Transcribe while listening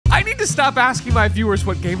I need to stop asking my viewers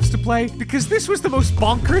what games to play because this was the most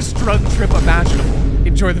bonkers drug trip imaginable.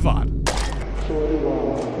 Enjoy the VOD.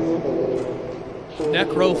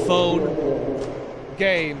 Necrophone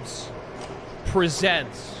Games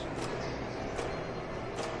presents.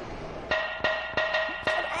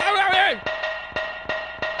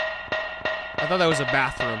 I thought that was a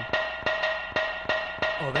bathroom.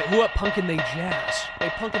 Oh, who up punkin' they jazz? They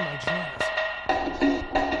punkin' my jazz.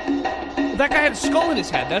 Well, that guy had a skull in his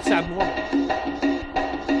head. That's abnormal.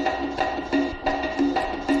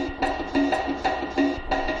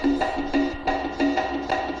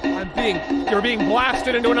 You're being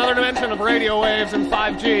blasted into another dimension of radio waves and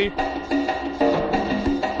 5G.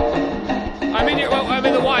 I'm in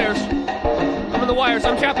the wires. I'm in the wires.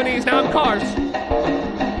 I'm Japanese. Now I'm cars.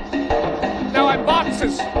 Now I'm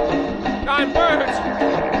boxes. Now I'm birds.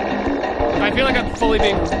 I feel like I'm fully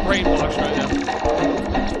being brainwashed right now.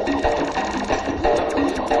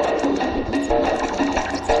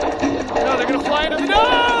 No, they're gonna fly into the... No!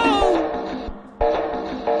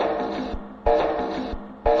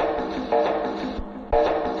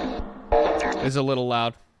 Is a little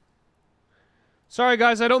loud. Sorry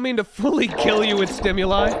guys, I don't mean to fully kill you with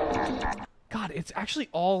stimuli. God, it's actually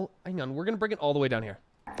all... Hang on, we're gonna bring it all the way down here.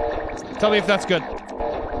 Tell me if that's good.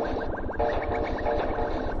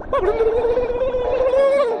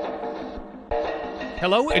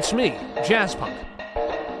 Hello, it's me, Jazzpunk.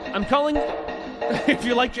 I'm calling if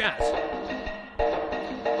you like jazz.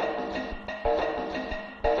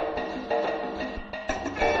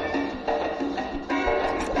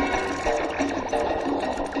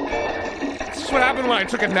 This is what happened when I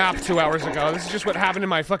took a nap 2 hours ago. This is just what happened in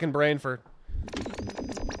my fucking brain for...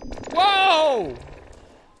 Whoa!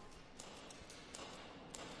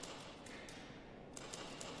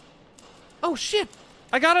 Oh shit!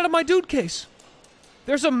 I got out of my dude case.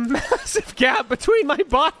 There's a massive gap between my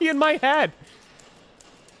body and my head.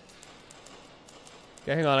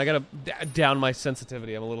 Okay, hang on. I gotta down my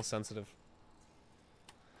sensitivity. I'm a little sensitive.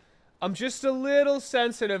 I'm just a little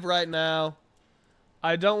sensitive right now.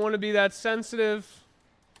 I don't want to be that sensitive.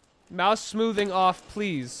 Mouse smoothing off,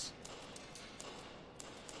 please.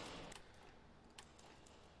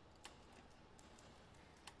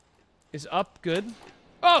 Is up good?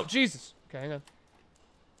 Oh, Jesus. Okay, hang on.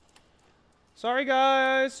 Sorry,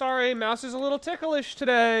 guys. Sorry. Mouse is a little ticklish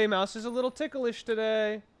today. Mouse is a little ticklish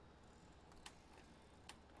today.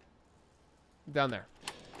 Down there.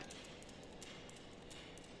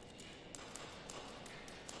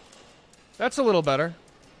 That's a little better.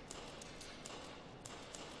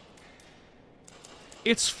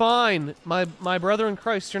 It's fine. My brother in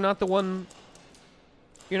Christ, you're not the one...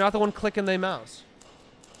 You're not the one clicking the mouse.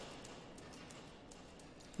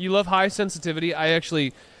 You love high sensitivity. I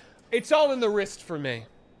actually... It's all in the wrist for me.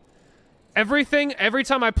 Every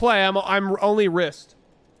time I play, I'm only wrist.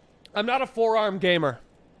 I'm not a forearm gamer.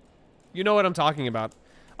 You know what I'm talking about.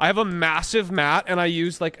 I have a massive mat, and I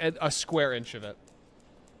use, like, a square inch of it.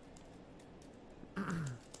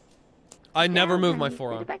 I never move my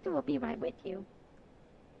forearm. The director will be right with you.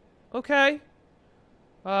 Okay.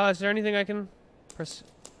 Is there anything I can press?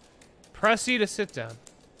 Press E to sit down.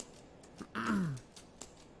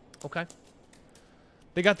 Okay.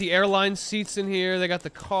 They got the airline seats in here. They got the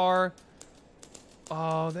car.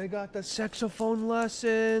 Oh, they got the saxophone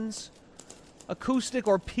lessons. Acoustic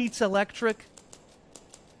or Pete's electric.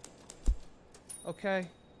 Okay.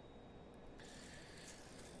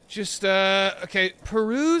 Just, okay,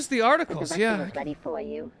 peruse the articles, yeah. Ready for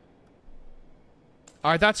you.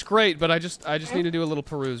 Alright, that's great, but I just need to do a little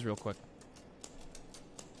peruse real quick.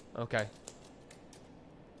 Okay.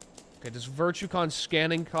 Okay, does VirtueCon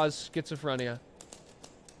scanning cause schizophrenia?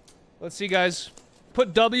 Let's see, guys.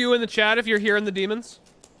 Put W in the chat if you're hearing the demons.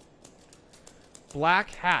 Black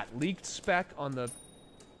hat. Leaked spec on the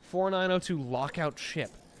 4902 lockout chip.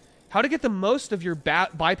 How to get the most of your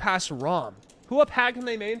bypass ROM. Who up hacking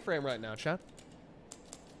they mainframe right now, chat?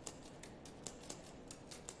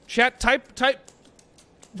 Chat, type.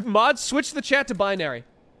 Mods, switch the chat to binary.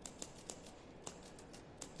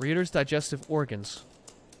 Reader's digestive organs.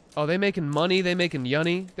 Oh, they making money, they making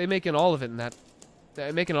yunny. They making all of it in that.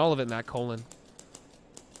 They're making all of it in that colon.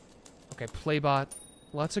 Okay, Playbot.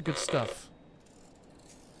 Lots of good stuff.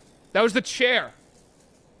 That was the chair.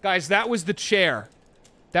 Guys, that was the chair.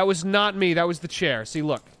 That was not me, that was the chair. See,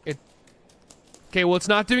 look. Okay, well, it's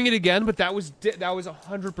not doing it again, but that was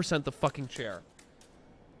 100% the fucking chair.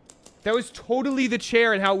 That was totally the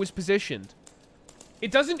chair and how it was positioned.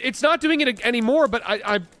 It's not doing it anymore, but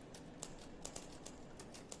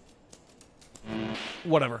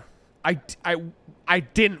whatever. I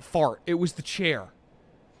didn't fart. It was the chair.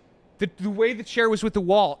 The way the chair was with the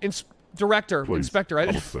wall. Director, Please, inspector, I have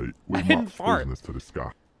a didn't, seat. I We've didn't much fart. business to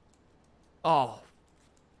discuss. Oh.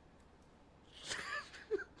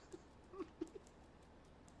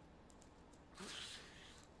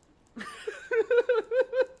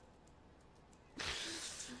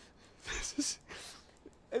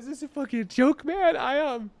 Is this a fucking joke, man? It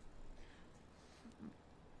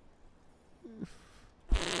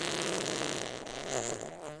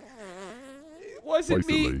wasn't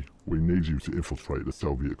me. Basically, we need you to infiltrate the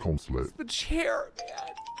Soviet consulate. The chair,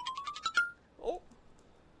 man. Oh.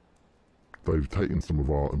 They've taken some of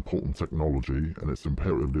our important technology, and it's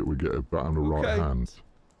imperative that we get it back in the right Okay. hands.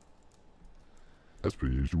 As per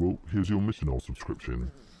usual, here's your missional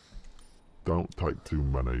subscription. Don't take too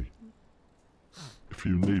many. If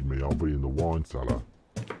you need me, I'll be in the wine cellar.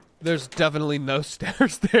 There's definitely no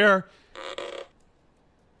stairs there.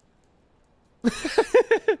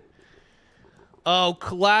 Oh,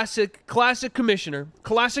 classic commissioner.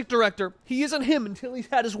 Classic director. He isn't him until he's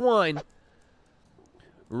had his wine.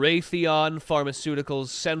 Raytheon Pharmaceuticals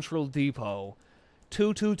Central Depot.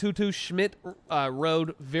 2222 Schmidt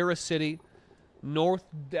Road, Vera City, North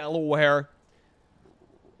Delaware.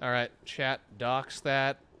 Alright, chat, docs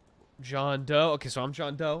that. John Doe. Okay, so I'm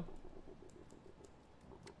John Doe.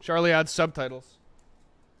 Charlie adds subtitles.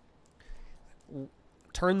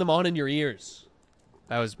 Turn them on in your ears.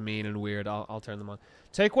 That was mean and weird. I'll turn them on.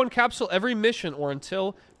 Take one capsule every mission or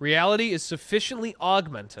until reality is sufficiently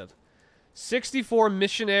augmented. 64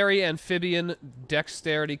 missionary amphibian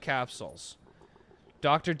dexterity capsules.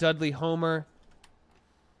 Dr. Dudley Homer.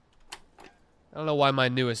 I don't know why my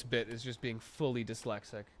newest bit is just being fully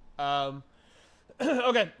dyslexic.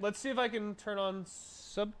 Okay, let's see if I can turn on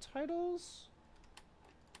subtitles.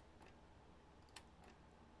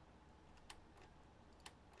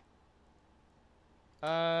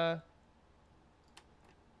 I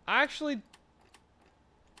actually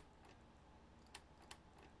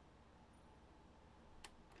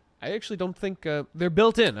don't think they're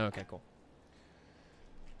built in. Okay, cool.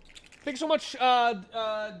 Thanks so much,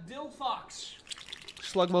 Dill Fox.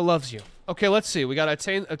 Slugmo loves you. Okay, let's see. We gotta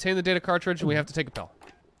obtain the data cartridge, and we have to take a pill.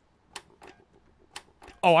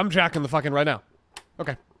 Oh, I'm jacking the fucking right now.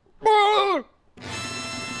 Okay. Oh,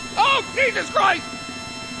 Jesus Christ!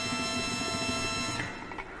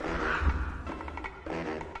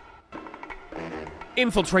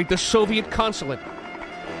 Infiltrate the Soviet consulate.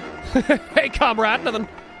 Hey, comrade,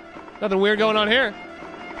 nothing weird going on here.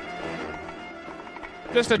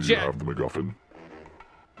 Just a Do you have the MacGuffin?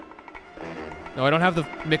 No, I don't have the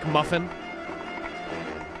McMuffin.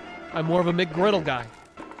 I'm more of a McGriddle guy.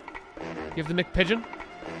 You have the McPigeon?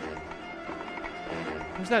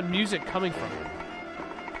 Where's that music coming from?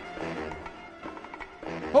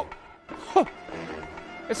 Oh! Huh.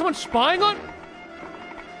 Is someone spying on?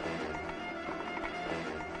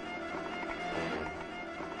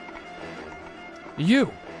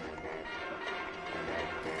 You!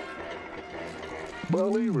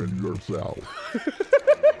 Believe in yourself.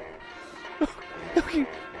 Okay.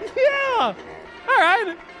 Yeah!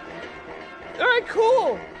 Alright! Alright,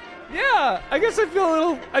 cool! Yeah! I guess I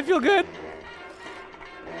feel good.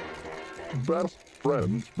 Best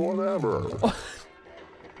friends forever.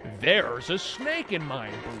 There's a snake in my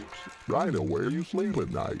boots. I know where you sleep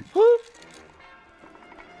at night. Huh?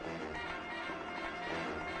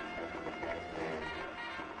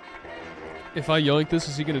 If I yoink this,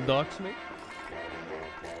 is he gonna dox me?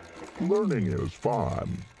 Learning is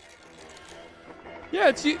fun. Yeah,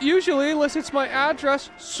 it's usually, unless it's my address,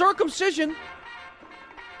 circumcision.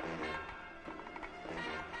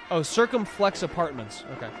 Oh, circumflex apartments.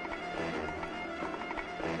 Okay.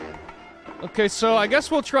 Okay, so I guess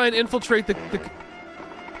we'll try and infiltrate the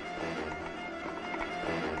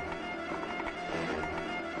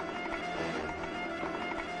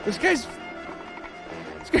This guy's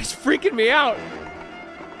freaking me out.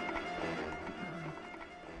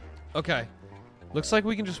 Okay. Looks like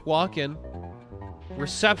we can just walk in.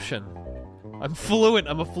 Reception. I'm fluent.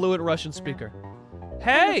 I'm a fluent Russian speaker.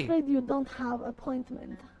 Hey! I'm afraid you don't have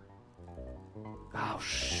appointment. Oh,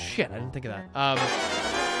 shit. I didn't think of that.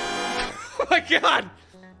 Oh, my God!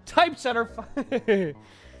 Typesetter.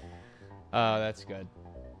 Oh, that's good.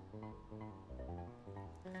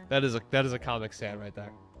 That is a Comic Sans right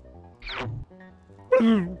there.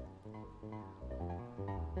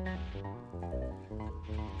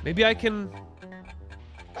 Maybe I can...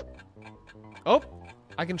 Oh!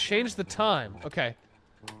 I can change the time. Okay.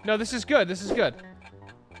 No, this is good. This is good.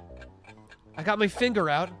 I got my finger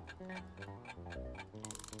out.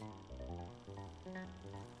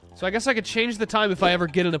 So I guess I could change the time if I ever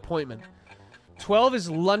get an appointment. 12 is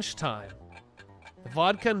lunchtime. The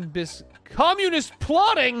vodka and communist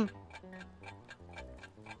plotting!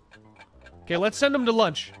 Okay, let's send them to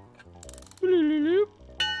lunch.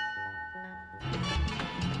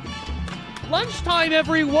 Lunchtime,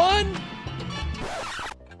 everyone!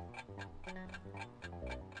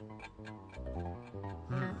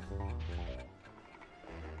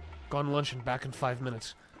 Gone lunch and back in 5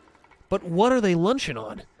 minutes. But what are they lunching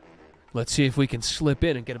on? Let's see if we can slip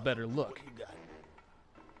in and get a better look.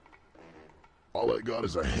 All I got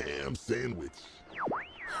is a ham sandwich.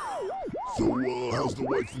 So, how's the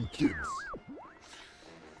wife and kids?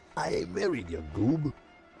 I ain't married yet, goob.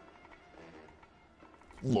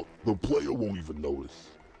 Look, the player won't even notice.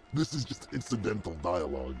 This is just incidental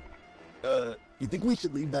dialogue. You think we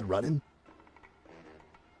should leave that running?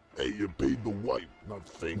 Hey, you paid the wife, not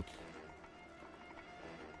think.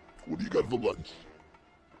 What do you got for lunch?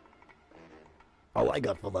 All I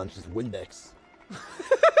got for lunch is Windex.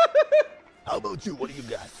 How about you? What do you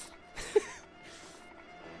got?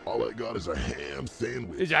 All I got is a ham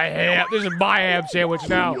sandwich. This is my ham sandwich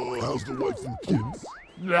now. So, how's the wife and kids?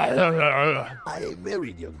 I ain't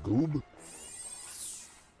married yet, goob.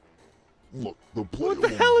 Look, the player What the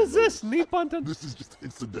hell is this? Nippon? This is just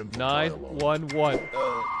incidental 911.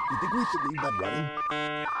 You think we should leave that running?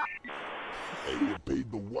 Hey, you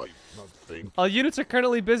paid the wife, not think. All units are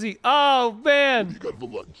currently busy. Oh, man. What do you got for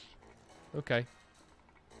lunch? Okay.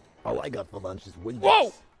 All I got for lunch is Windex.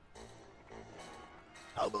 Whoa!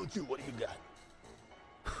 How about you? What do you got?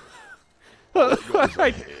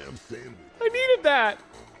 I Ham sandwich. needed that.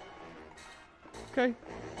 Okay.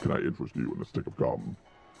 Can I interest you in a stick of gum?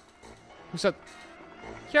 Who said?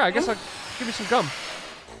 Yeah, I guess I'll give you some gum.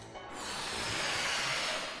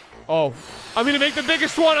 Oh, I'm gonna make the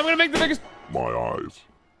biggest one. I'm gonna make the biggest. My eyes.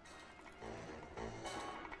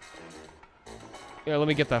 Yeah, let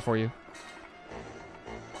me get that for you.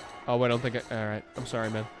 Oh, wait, I don't think I... Alright, I'm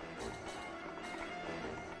sorry, man.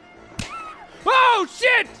 Oh,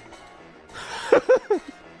 shit!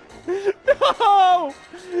 No!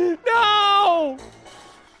 No!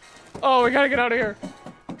 Oh, we gotta get out of here.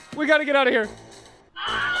 We gotta get out of here.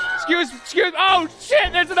 Excuse... Oh,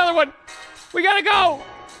 shit! There's another one! We gotta go!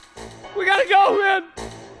 We gotta go, man!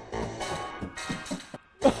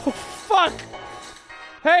 Oh, fuck!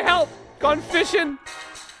 Hey, help! Gone fishing!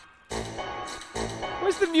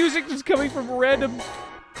 Where's the music just coming from random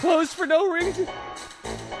clothes for no reason?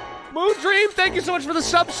 Moon Dream, thank you so much for the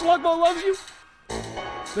sub. Slugmo loves you.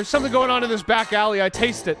 There's something going on in this back alley. I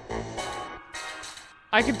taste it.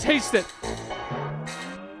 I can taste it.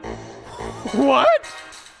 What?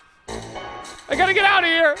 I gotta get out of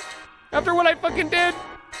here after what I fucking did.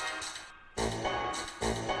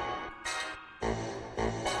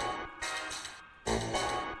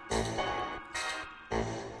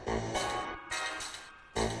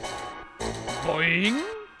 Boing.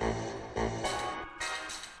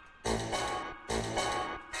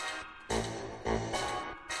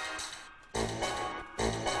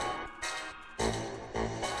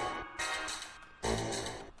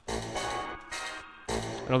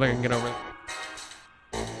 I don't think I can get over it.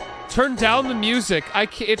 Turn down the music. I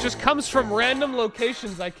can't, it just comes from random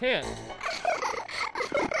locations. I can't.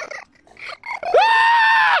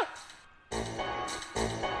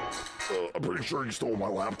 I'm pretty sure you stole my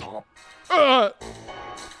laptop. No.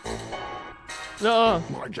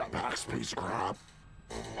 My jetpack's piece of crap.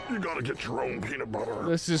 You gotta get your own peanut butter.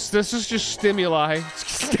 This is just stimuli.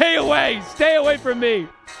 Stay away! Stay away from me!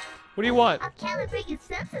 What do you want? I'll calibrate your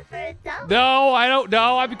sensor for $1. No, I don't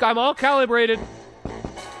know. I'm all calibrated.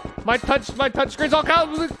 My touch screen's all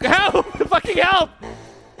calibrated. Help! Fucking help!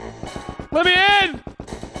 Let me in!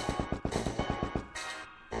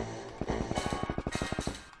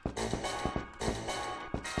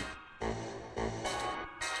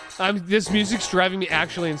 This music's driving me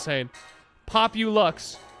actually insane. Pop you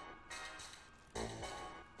Lux.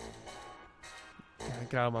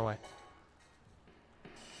 Get out of my way.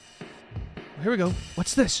 Here we go.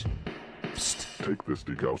 What's this? Psst. Take this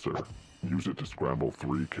degausser. Use it to scramble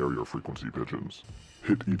 3 carrier frequency pigeons.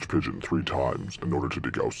 Hit each pigeon 3 times in order to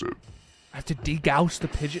degauss it. I have to degauss the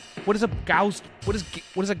pigeon? What is a gaussed... What is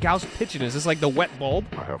a gaussed pigeon? Is this like the wet bulb?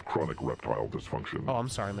 I have chronic reptile dysfunction. Oh, I'm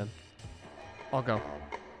sorry, man. I'll go.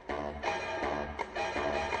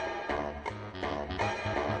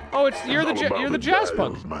 Oh, you're the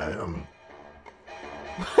Jazzpunk. Man.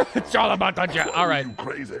 It's all about the jazz. All right. You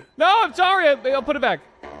crazy. No, I'm sorry. I'll put it back.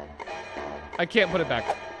 I can't put it back.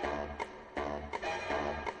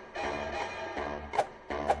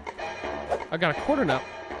 I got a quarter now.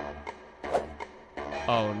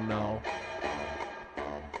 Oh no.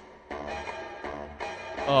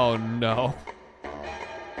 Oh no.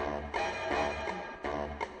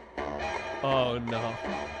 Oh no.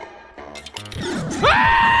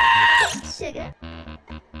 Sugar.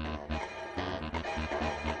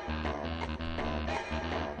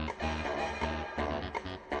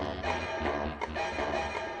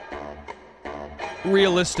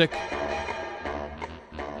 Realistic.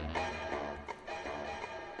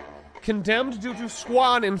 Condemned due to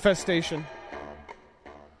swan infestation.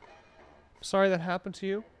 Sorry that happened to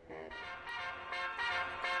you.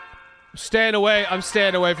 I'm staying away. I'm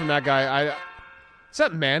staying away from that guy. Is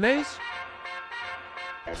that mayonnaise?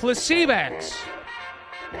 Placebex.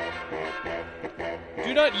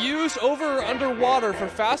 Do not use over or underwater for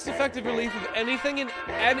fast, effective relief of anything and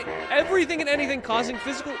everything and anything causing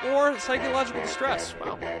physical or psychological distress.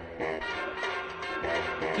 Wow.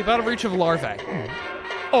 Keep out of reach of larvae.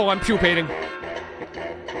 Oh, I'm pupating.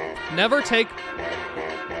 Never take...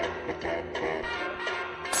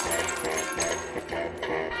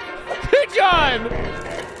 Pigeon!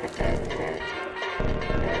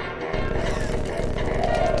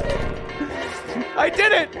 I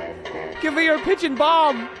did it! Give me your pigeon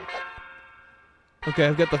bomb! Okay,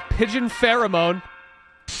 I've got the pigeon pheromone.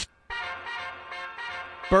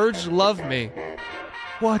 Birds love me.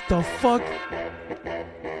 What the fuck?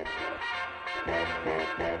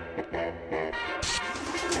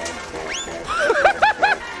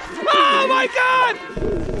 Oh my god!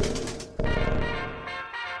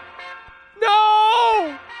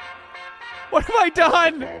 No! What have I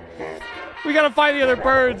done? We gotta find the other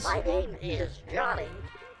birds. My name is Johnny.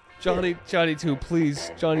 Johnny 2,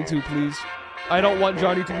 please. Johnny 2, please. I don't want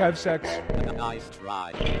Johnny to have sex. Nice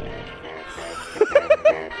try.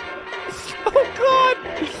 Oh god!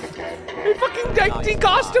 They fucking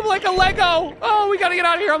decost him like a Lego! Oh, we gotta get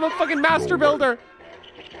out of here. I'm a fucking master builder.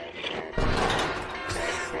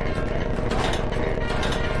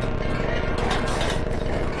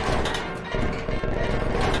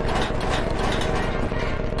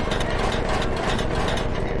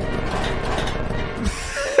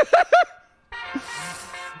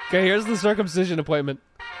 Okay, here's the circumcision appointment.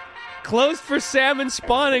 Closed for salmon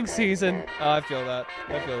spawning season. Oh, I feel that.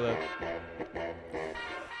 I feel that.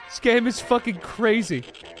 This game is fucking crazy.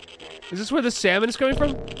 Is this where the salmon is coming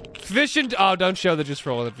from? Fish and... Oh, don't show that just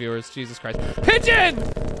for all the viewers. Jesus Christ. Pigeon!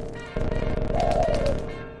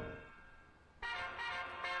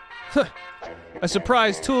 Huh. A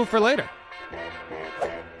surprise tool for later.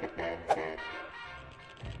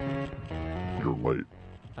 You're late.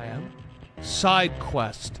 I am? Side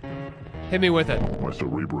quest. Hit me with it. My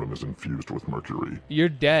cerebrum is infused with mercury. You're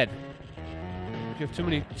dead. Do you have too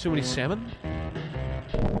many salmon?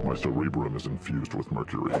 My cerebrum is infused with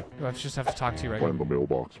mercury. Do I just have to talk to you right now? Find the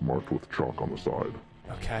mailbox marked with chalk on the side.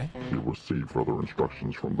 Okay. You'll receive further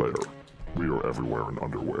instructions from there. We are everywhere in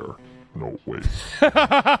underwear. No, wait.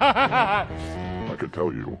 I could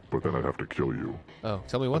tell you, but then I'd have to kill you. Oh,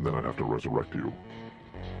 tell me what? And then I'd have to resurrect you.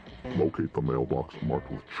 Locate the mailbox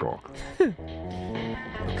marked with chalk.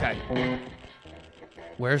 Okay.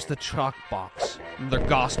 Where's the chalk box? The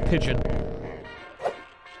ghost pigeon.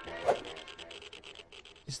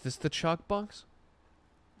 Is this the chalk box?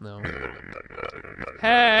 No.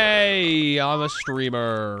 Hey, I'm a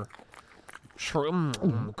streamer.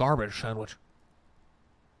 Garbage sandwich.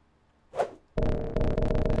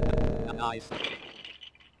 Nice.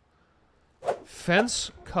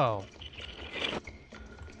 Fence Co.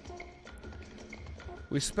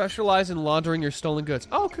 We specialize in laundering your stolen goods.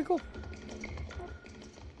 Oh, okay, cool.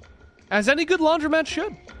 As any good laundromat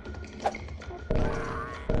should.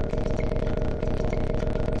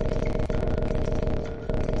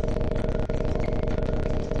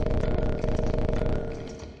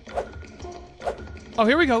 Oh,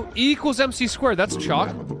 here we go. E equals MC squared. That's There's chalk.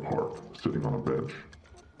 a man at the park, sitting on a bench.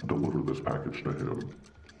 Deliver this package to him.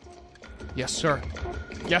 Yes, sir.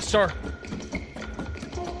 Yes, sir.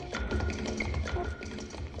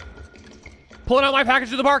 Pulling out my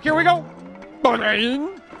package to the park. Here we go.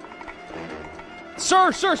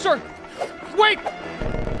 Sir, sir, sir. Wait.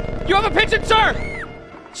 You have a pigeon, sir.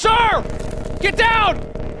 Sir. Get down.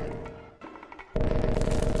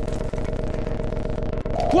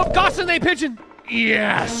 Whoop, Gossin, they pigeon.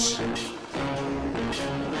 Yes.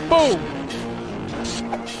 Boom.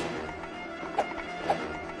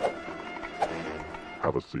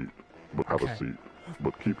 Have a seat. Have a seat.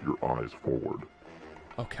 But keep your eyes forward.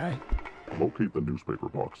 Okay. Locate the newspaper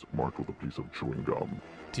box marked with a piece of chewing gum.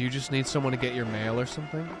 Do you just need someone to get your mail or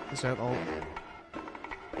something? Is that all?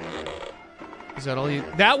 Is that all you...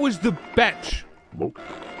 That was the bench.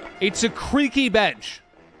 It's a creaky bench.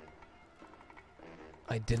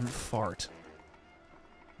 I didn't fart.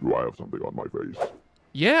 Do I have something on my face?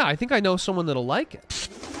 Yeah, I think I know someone that'll like it.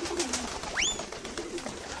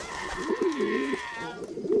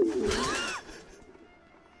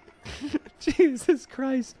 Jesus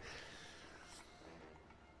Christ.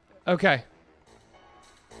 Okay.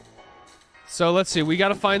 So let's see. We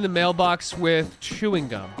gotta find the mailbox with chewing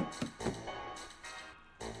gum.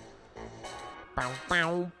 Bow,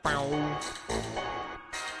 bow, bow.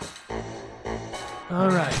 All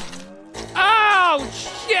right. Oh,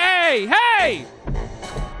 yay! Hey!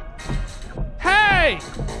 Hey!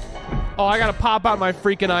 Oh, I gotta pop out my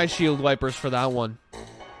freaking eye shield wipers for that one.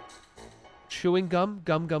 Chewing gum?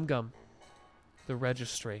 Gum, gum, gum. The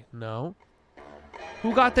registry. No.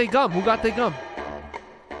 Who got they gum? Who got they gum?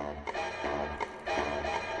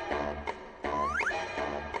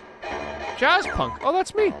 Jazzpunk. Oh,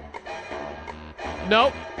 that's me.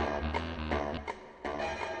 Nope.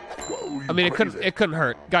 Whoa, I mean, it couldn't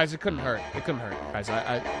hurt. Guys, it couldn't hurt. It couldn't hurt. Guys,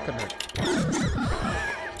 I couldn't hurt.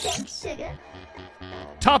 Thanks, sugar.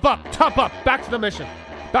 Top up! Top up! Back to the mission.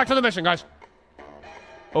 Back to the mission, guys.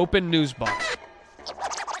 Open news box.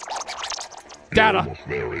 Data. You're almost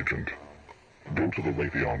there, Agent. Go to the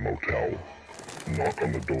Raytheon Motel. Knock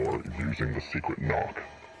on the door using the secret knock.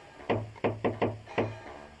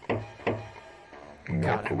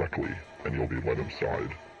 Knock correctly, and you'll be let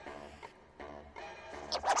inside.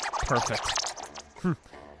 Perfect.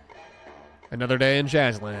 Another day in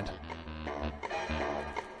Jazzland.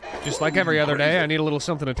 Just like every other day, I need a little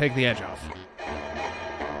something to take the edge off.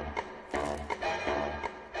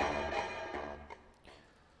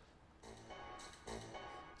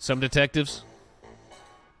 Some detectives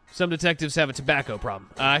have a tobacco problem.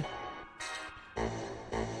 I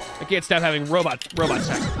can't stop having robot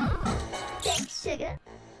sex. Thanks, sugar.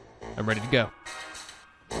 I'm ready to go.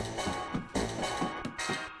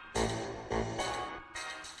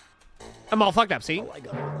 I'm all fucked up, see?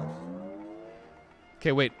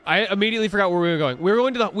 Okay, wait. I immediately forgot where we were going.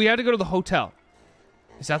 We had to go to the hotel.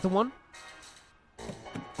 Is that the one?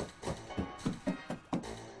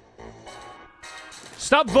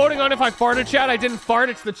 Stop voting on if I farted, chat. I didn't fart.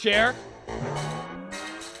 It's the chair.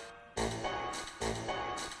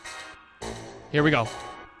 Here we go.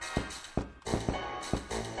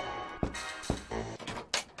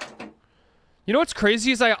 You know what's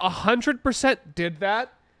crazy is I 100% did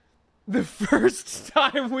that the first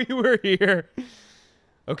time we were here.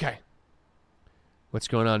 Okay. What's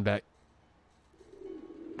going on, Beck?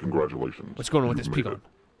 Congratulations. What's going on with this You've made peacock?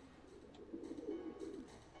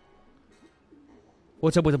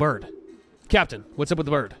 What's up with the bird? Captain, what's up with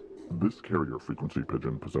the bird? it. This carrier frequency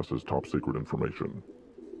pigeon possesses top secret information.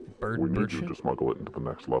 We need Bird you shit? to smuggle it into the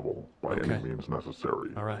next level by Okay. any means necessary.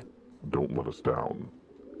 All right. Don't let us down.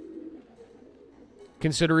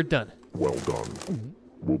 Consider it done. Well done.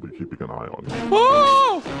 We'll be keeping an eye on you.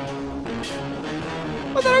 Oh!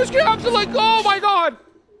 I thought I was gonna have to oh my god!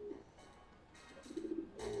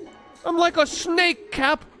 I'm like a snake,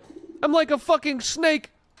 Cap. I'm like a fucking snake.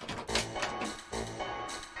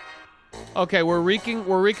 Okay, we're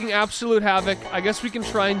wreaking absolute havoc. I guess we can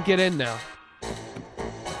try and get in now.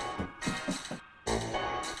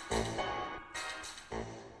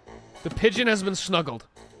 The pigeon has been snuggled.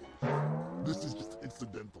 This is just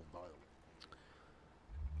incidental dialogue.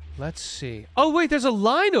 Let's see. Oh, wait, there's a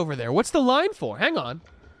line over there. What's the line for? Hang on.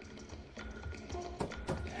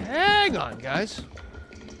 Hang on, guys.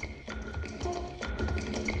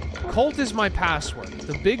 Colt is my password.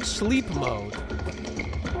 The big sleep mode.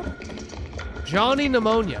 Johnny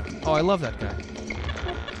Pneumonia. Oh, I love that guy.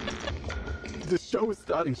 The show is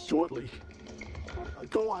starting shortly.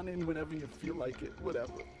 Go on in whenever you feel like it.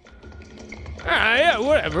 Whatever. Ah, yeah,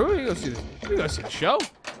 whatever. We go see the show.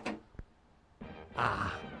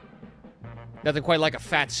 Ah. Nothing quite like a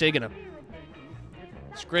fat cig and a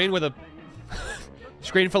screen with a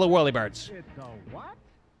screen full of whirly birds. It's a what?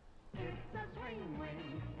 It's a swing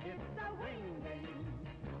wing. It's a wing wing.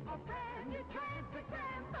 A brand new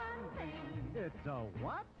transparent fun thing. It's a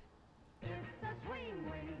what? It's a swing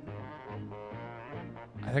wing.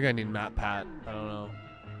 I think I need Matt Pat. I don't know.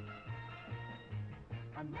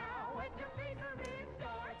 And now it's your favorite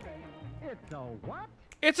store thing. It's a what?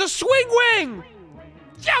 It's a swing wing! Swing wing.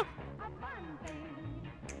 Yeah! A fun thing.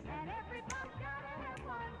 And everybody's gotta have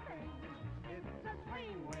one thing. It's a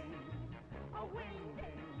swing wing. A wing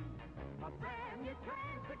thing. A brand new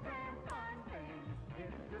transparent fun thing.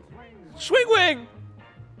 It's a swing wing. Swing wing!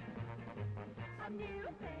 A new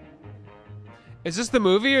thing. Is this the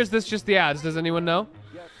movie or is this just the ads? Does anyone know?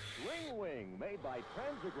 Get Swing Wing, made by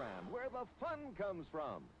Transagram, where the fun comes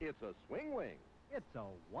from. It's a Swing Wing. It's a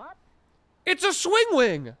what? It's a swing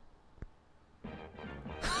wing!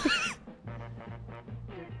 It's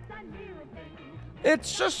a new thing.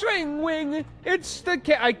 It's a swing wing! It's the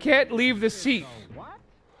I can't leave the seat. A what?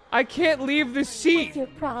 I can't leave the seat! What's your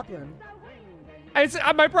problem? A wing thing.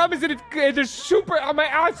 My problem is that there's super. My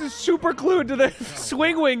ass is super glued to the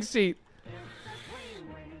swing wing seat.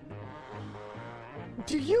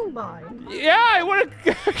 Do you mind? Yeah, I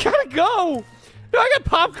gotta go. No, I got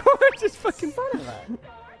popcorn. Just fucking.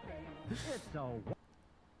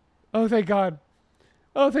 Oh, thank God.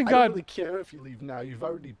 Oh, thank I God. don't really care if you leave now. You've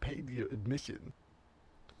already paid your admission.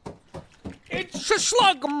 It's a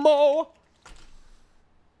Slugmo.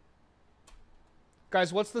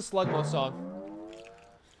 Guys, what's the Slugmo song?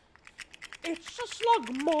 It's a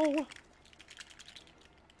Slugmo.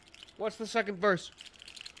 What's the second verse?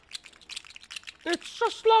 It's a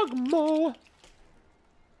Slugmo.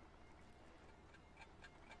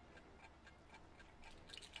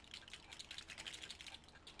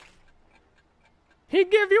 He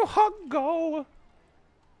give you huggo.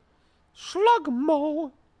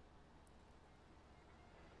 Slugmo.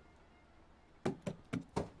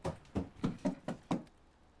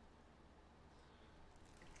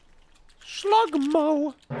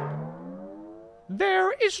 Slugmo.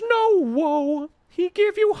 There is no woe. He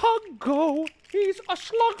give you huggo. He's a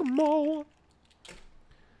Slugmo.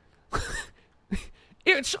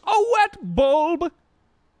 It's a wet bulb.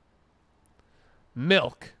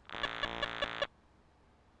 Milk.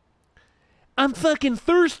 I'm fucking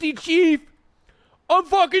thirsty, Chief. I'm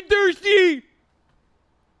fucking thirsty.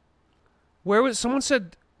 Where was someone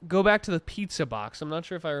said go back to the pizza box? I'm not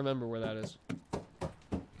sure if I remember where that is.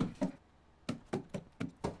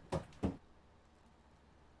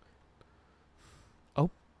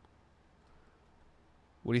 Oh.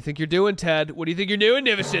 What do you think you're doing, Ted? What do you think you're doing,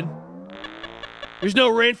 Nivison? There's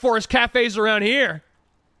no rainforest cafes around here.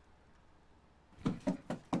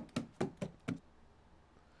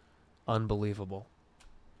 Unbelievable.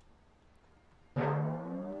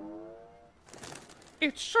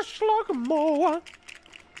 It's a Slugmo.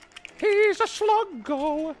 He's a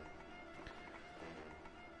Sluggo.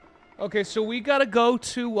 Okay, so we gotta go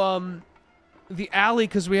to the alley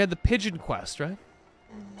because we had the pigeon quest, right?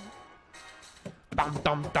 Bow,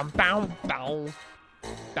 dum, dum, bow, bow.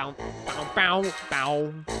 Bow, bow, bow,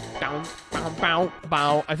 bow. Bow, bow, bow,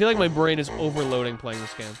 bow. I feel like my brain is overloading playing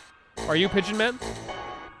this game. Are you Pigeon Man?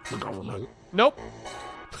 The government. Nope.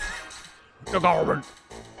 The government.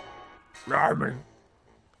 The army.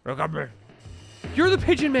 The government. You're the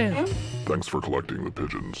Pigeon Man. Thanks for collecting the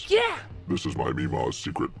pigeons. Yeah. This is my Mima's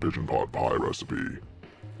secret pigeon pot pie recipe.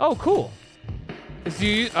 Oh, cool.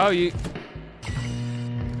 You.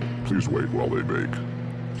 Please wait while they bake.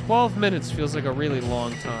 12 minutes feels like a really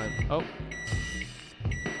long time. Oh.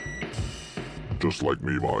 Just like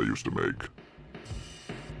Mima used to make.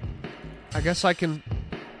 I guess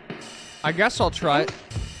I'll try it.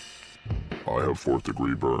 I have 4th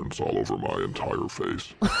degree burns all over my entire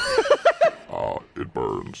face. It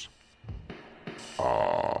burns.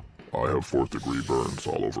 I have 4th degree burns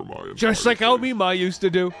all over my entire Just like how face. Mima used to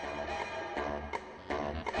do.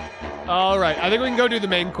 Alright, I think we can go do the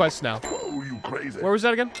main quest now. Oh, you crazy. Where was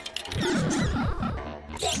that again?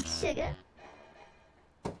 Thanks, sugar.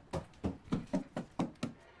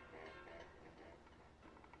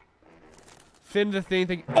 Finn the thing,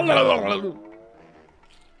 thank you.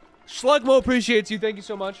 Slugmo appreciates you, thank you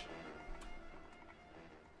so much.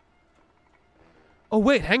 Oh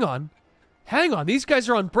wait, hang on. Hang on, these guys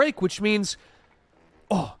are on break, which means...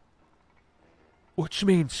 Oh. Which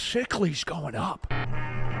means Sickly's going up.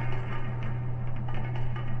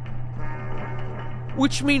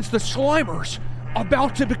 Which means the Slimer's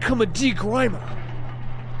about to become a degrimer.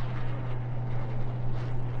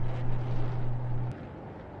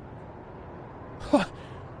 Huh.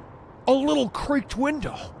 A little creaked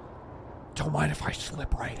window. Don't mind if I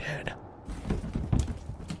slip right in.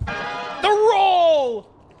 The roll!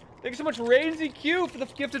 Thanks so much, Rainsy Q, for the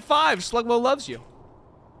gifted 5. Slugmo loves you.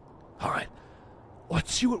 Alright,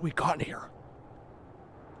 let's see what we got in here.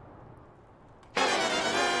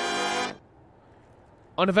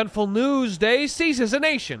 Uneventful news day seizes a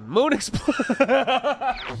nation. Moon explodes.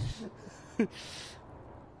 God,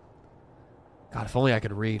 if only I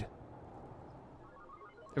could read.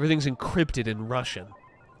 Everything's encrypted in Russian.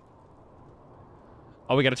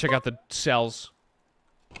 Oh, we gotta check out the cells.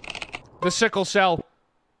 The sickle cell.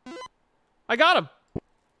 I got him.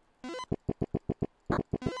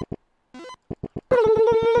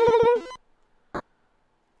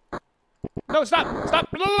 No, stop! Stop!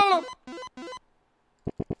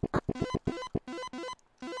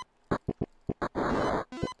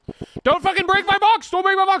 Don't fucking break my box! Don't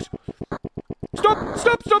break my box! Stop!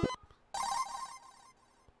 Stop! Stop!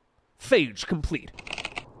 Phage complete.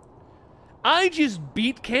 I just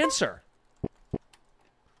beat cancer.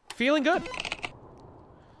 Feeling good.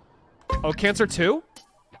 Oh, cancer 2?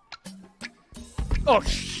 Oh,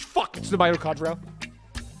 fuck, it's the mitochondria.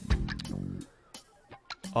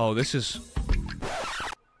 Oh, this is...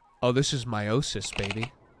 Oh, this is meiosis,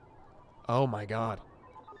 baby. Oh my god.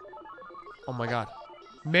 Oh my god.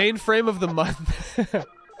 Mainframe of the month.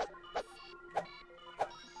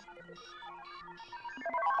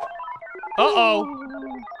 Uh-oh.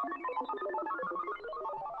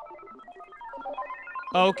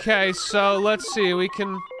 Okay, so let's see. We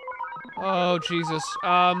can... Oh, Jesus.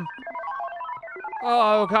 Oh,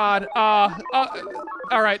 God. All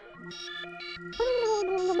right.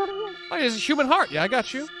 Oh, it's a human heart. Yeah, I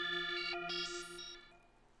got you.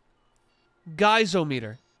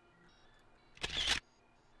 Geysometer.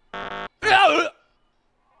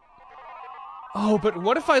 Oh, but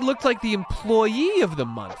what if I looked like the employee of the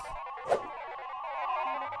month?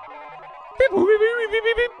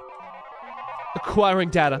 Acquiring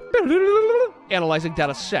data. Analyzing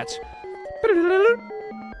data sets.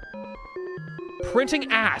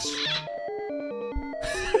 Printing ass.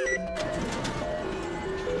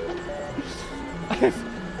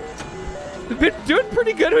 I've been doing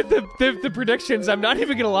pretty good with the predictions, I'm not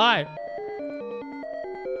even gonna lie.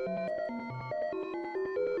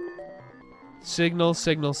 Signal,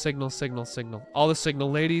 signal, signal, signal, signal. All the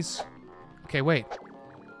signal ladies. Okay, wait.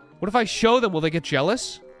 What if I show them? Will they get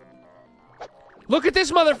jealous? Look at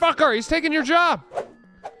this motherfucker! He's taking your job!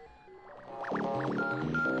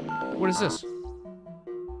 What is this?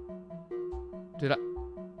 Did I...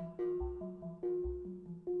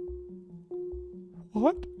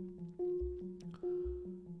 What?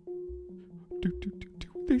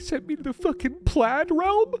 They sent me to the fucking plaid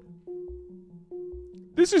realm?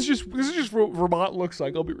 This is just what Vermont looks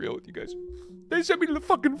like, I'll be real with you guys. They sent me to the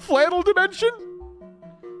fucking flannel dimension?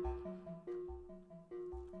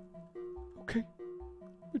 Okay.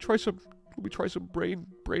 Let me try some brain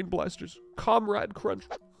blasters. Comrade Crunch.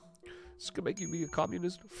 This is gonna make you be a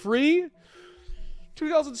communist. Free?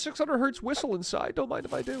 2,600 hertz whistle inside. Don't mind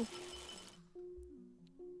if I do.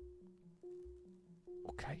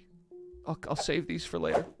 Okay. I'll save these for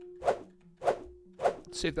later.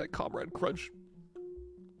 Save that Comrade Crunch.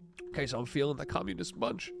 Okay, so I'm feeling the communist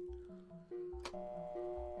munch.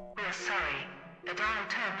 We're sorry. A dial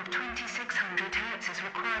tone of 2,600 hertz is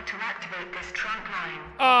required to activate this trunk line.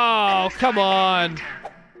 Oh, come on.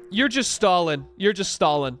 You're just stalling. You're just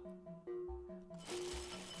stalling.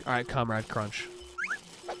 All right, Comrade Crunch.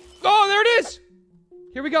 Oh, there it is!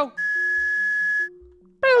 Here we go.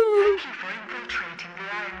 Thank you for infiltrating the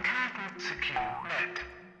Iron Curtain secure net.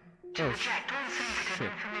 To reject all sensitive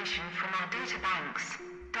information from our data banks,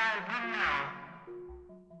 dial 1 now.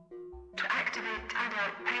 To activate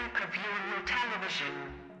adult pay-per-view on your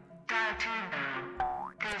television, dial 2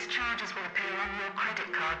 now. These charges will appear on your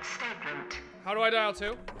credit card statement. How do I dial 2?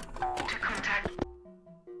 To contact...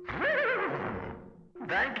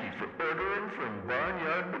 Thank you for ordering from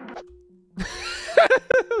Barnyard.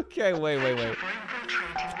 Okay, wait. Thank you for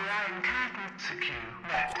infiltrating the Iron Curtain secure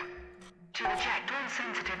net. To reject all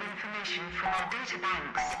sensitive information from our data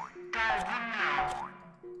banks, dial 1 now.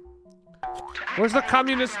 Where's the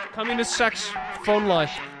communist sex phone line?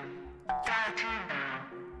 Dial 2 now.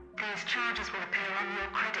 These charges will appear on your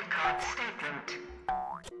credit card statement.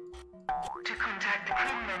 To contact the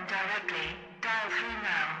Kremlin directly, dial 3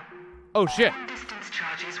 now. Oh shit. Long-distance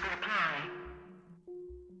charges will apply.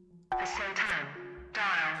 For Sultan,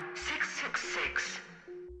 dial 666.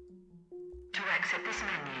 To exit this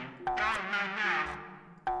menu, dial 9 now.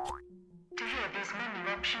 To hear these menu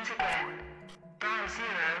options again, dial 0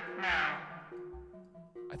 now.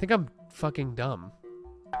 I think I'm fucking dumb.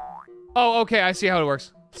 Oh, okay, I see how it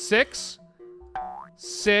works. 6,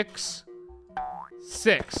 6,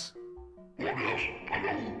 6.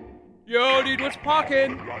 Yo, dude, what's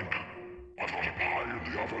pockin'?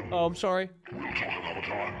 Oh, I'm sorry.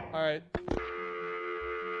 Alright. Thank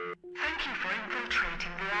you for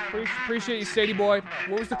infiltrating the Iron Appreciate you, Sadie boy.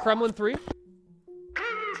 What was the Kremlin 3?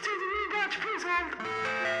 Greetings to the Dutch prison.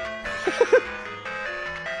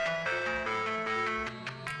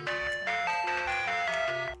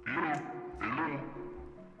 Hello?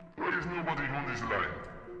 Why is nobody on this line?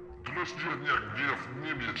 Dlaczego nie w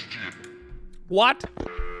niemieckie? What?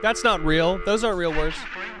 That's not real. Those aren't real words.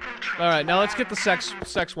 Alright, now let's get the sex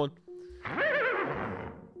one.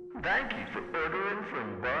 Thank you for ordering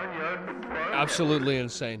from Barnyard. Absolutely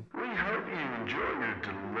insane. We hope you enjoy your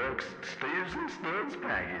deluxe Steers and Studs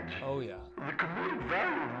package. Oh yeah. The committed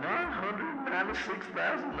value of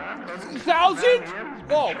 $996,900. Thousand?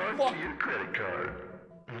 Oh, charged fuck. to your credit card.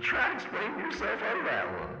 Try to explain yourself out of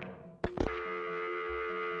that one.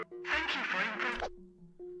 Thank you for infiltrating.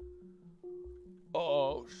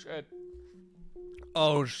 Oh shit.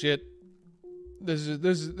 Oh shit. This is a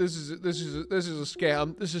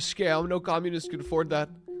scam. This is a scam. No communist can afford that.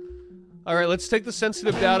 All right, let's take the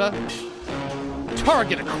sensitive data.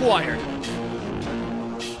 Target acquired.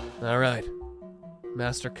 All right.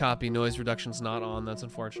 Master copy noise reduction's not on. That's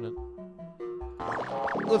unfortunate.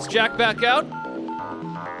 Let's jack back out.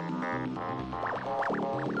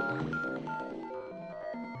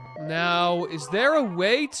 Now, is there a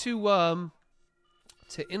way to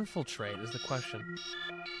infiltrate is the question.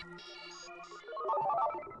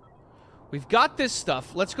 We've got this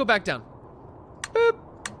stuff. Let's go back down. Boop.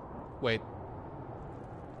 Wait.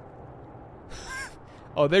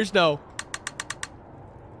 Oh, there's no...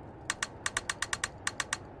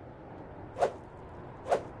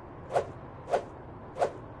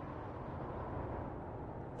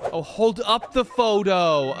 Oh, hold up the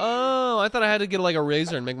photo. Oh, I thought I had to get like a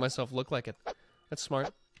razor and make myself look like it. That's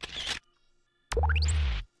smart.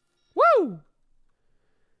 Woo!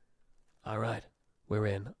 All right, we're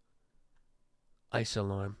in. Ice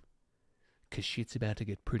alarm. Cause shit's about to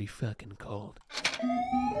get pretty fucking cold.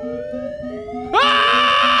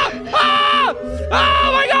 Ah! Ah!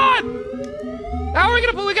 Oh my god! How are we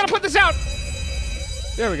gonna we gotta put this out?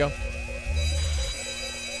 There we go.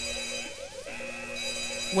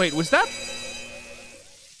 Wait, was that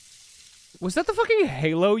the fucking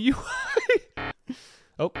Halo UI?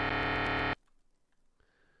 Oh.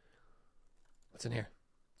 What's in here?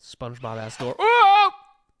 SpongeBob ass door. Oh!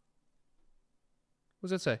 What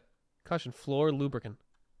does that say? Caution, floor lubricant.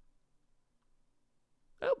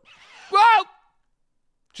 Oh. Whoa!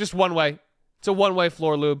 Just one way. It's a one-way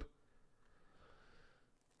floor lube.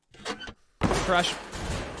 Crash.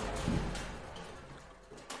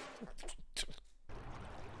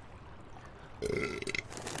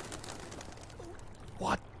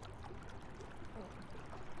 What?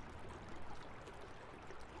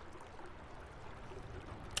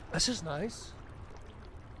 This is nice.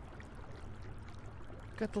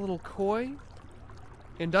 Got the little koi.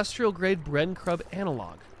 Industrial grade bread crab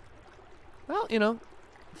analog. Well, you know,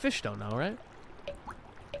 fish don't know, right?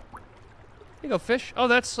 Here you go, fish. Oh,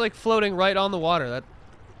 that's like floating right on the water. That.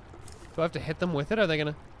 Do I have to hit them with it? Are they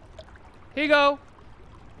gonna? Here you go.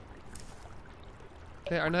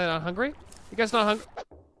 They are not hungry? You guys not hungry?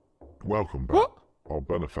 Welcome back. What? Our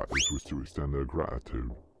benefactors wish to extend their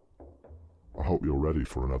gratitude. I hope you're ready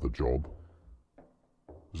for another job.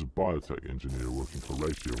 As a biotech engineer working for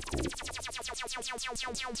Ratio Corp,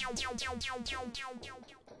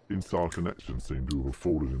 Inside Connections seem to have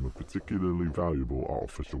afforded him a particularly valuable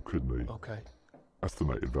artificial kidney. Okay.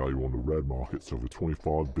 Estimated value on the red market's over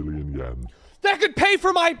 25 billion yen. That could pay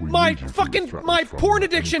for my fucking porn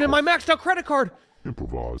addiction and my maxed out credit card.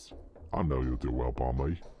 Improvise. I know you'll do well by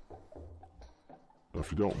me. And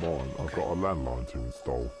if you don't mind, I've got a landline to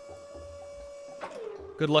install.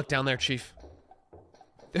 Good luck down there, Chief.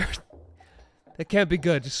 That can't be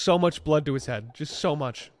good. Just so much blood to his head. Just so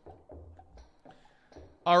much.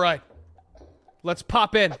 Alright. Let's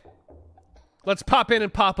pop in. Let's pop in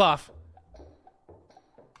and pop off.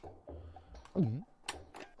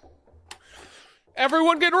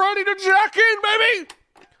 Everyone get ready to jack in, baby!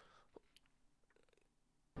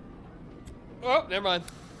 Oh, never mind.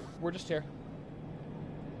 We're just here.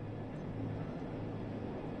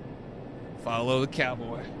 Follow the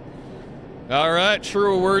cowboy. Alright,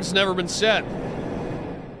 truer words never been said.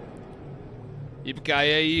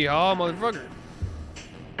 Yippee-ki-yay-yee-haw, motherfucker.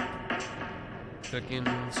 Fucking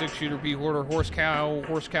 6-shooter B-Hoarder horse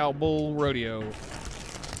cow bull rodeo.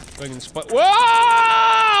 Fucking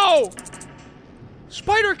whoa!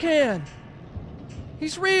 Spider can!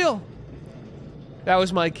 He's real! That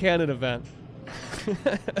was my canon event.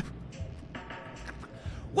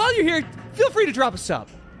 While you're here, feel free to drop a sub.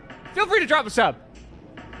 Feel free to drop a sub.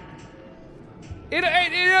 It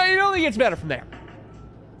only gets better from there.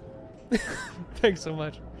 Thanks so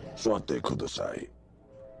much.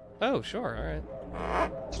 Oh, sure, alright.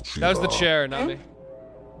 That was the chair, not me.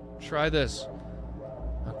 Try this.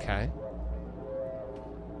 Okay.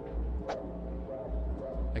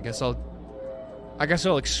 I guess I'll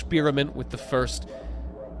experiment with the first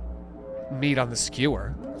meat on the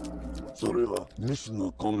skewer.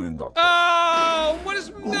 Oh, what is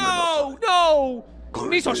no!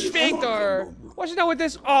 Miso sphincter! What's that with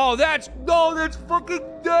this? Oh, that's fucking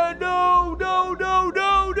no!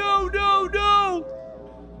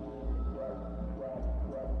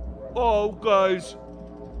 Oh, guys.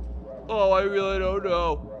 Oh, I really don't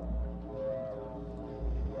know.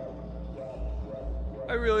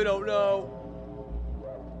 I really don't know.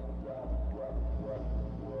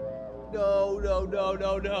 No. No,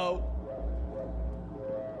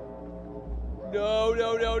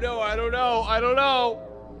 I don't know.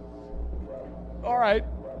 All right.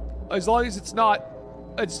 As long as it's not.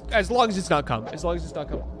 As long as it's not cum. As long as it's not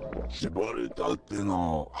cum. 縛れたって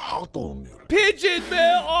の鳩を見る。 Pigeon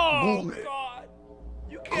milk! Oh, Boomer. God.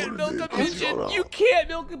 You can't milk a Boomer. pigeon. You can't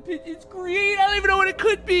milk a pigeon. It's green. I don't even know what it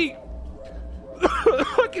could be.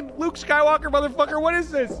 Fucking Luke Skywalker, motherfucker. What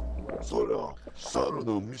is this? それは猿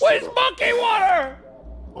の店 What is だ。 monkey water?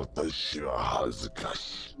 私は恥ずか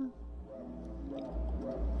しい。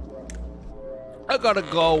 I gotta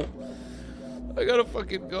go. I gotta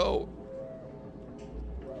fucking go.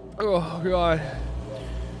 Oh, God.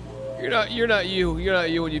 You're not you. You're not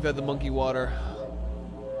you when you've had the monkey water.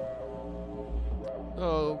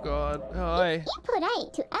 Oh, God. Hi.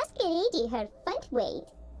 Impolite to ask a lady her font weight.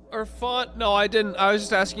 Or font? No, I didn't. I was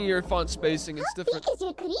just asking your font spacing. It's How different. big is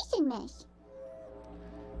your creation mesh?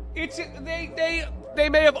 It's they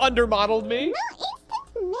may have undermodeled me. No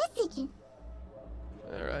instant messaging.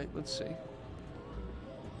 All right, let's see.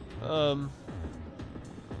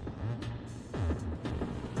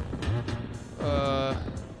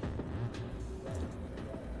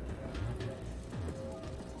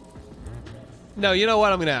 No, you know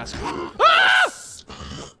what? I'm gonna ask. Ah!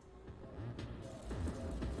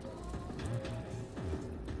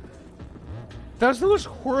 That was the most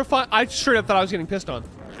horrifying. I straight up thought I was getting pissed on.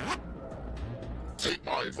 Take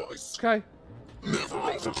my advice. Okay. Never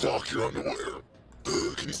overclock your underwear.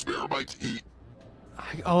 Can you spare my tea?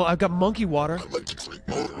 I've got monkey water. I'd like to drink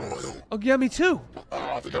motor oil. Oh yeah, me too.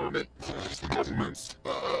 The government. The government.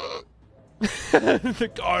 The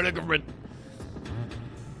government.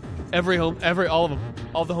 All of them.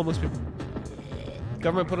 All the homeless people.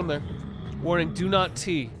 Government put them there. Warning, do not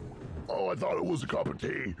tea. Oh, I thought it was a cup of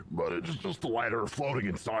tea, but it's just a lighter floating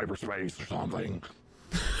in cyberspace or something.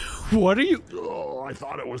 What are you? Oh, I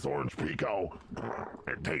thought it was orange pico.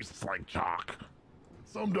 It tastes like chalk.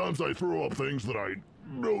 Sometimes I throw up things that I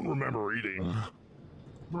don't remember eating.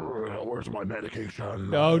 Where's my medication?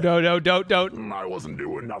 No, don't. I wasn't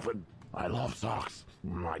doing nothing. I love socks.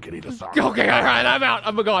 I could eat a sock. Okay, all right, I'm out.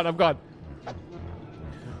 I'm gone.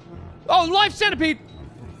 Oh, life centipede.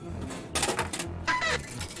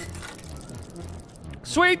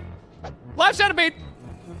 Sweet. Life centipede.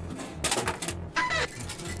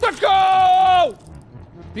 Let's go.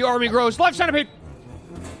 The army grows. Life centipede.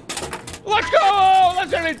 Let's go. Life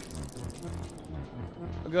centipede.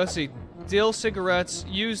 I'll go see. Dill cigarettes.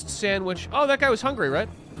 Used sandwich. Oh, that guy was hungry, right?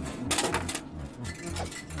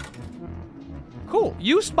 Cool.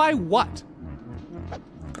 Used by what?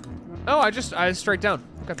 Oh, I straight down.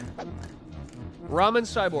 Okay. Ramen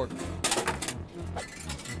cyborg.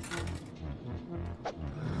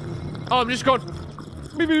 Oh, I'm just going.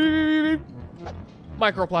 Beep, beep, beep, beep, beep.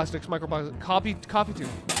 Microplastics. Coffee tube.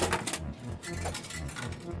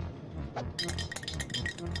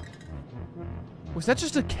 Was that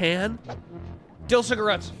just a can? Dill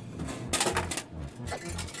cigarettes.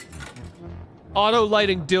 Auto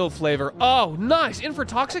lighting dill flavor. Oh, nice.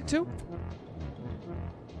 Infratoxic too?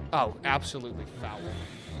 Oh, absolutely foul.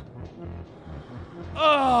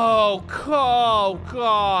 Oh,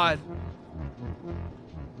 God.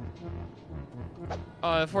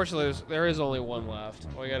 Unfortunately, there is only one left.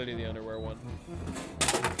 Oh, I gotta do the underwear one.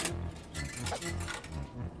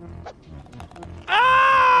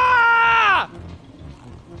 Ah!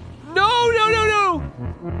 No!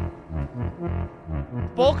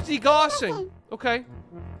 Bulk degaussing. Okay.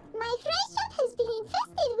 My fresh shop has been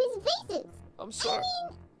infested with vases. I'm sorry.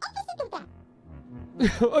 Opposite of that.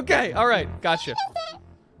 Okay, alright, gotcha.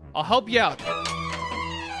 I'll help you out.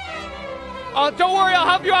 Don't worry, I'll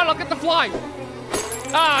help you out. I'll get the fly.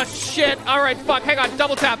 Ah, shit. Alright, fuck. Hang on.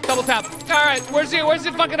 Double tap. Alright, where's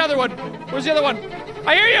the fucking other one? Where's the other one?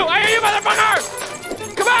 I hear you, motherfucker!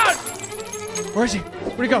 Come on! Where is he?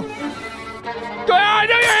 Where'd he go? I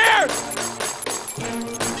know you're here!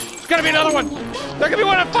 There's gotta be another one. There could be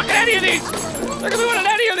one of fucking any of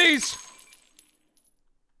these.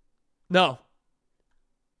 No.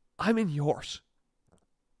 I'm in yours.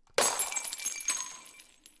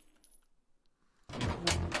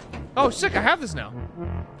 Oh, sick, I have this now.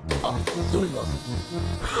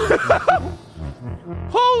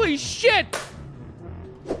 Holy shit!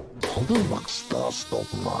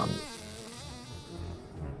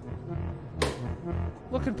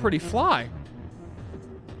 Looking pretty fly.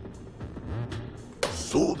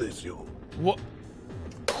 So desu yo. What?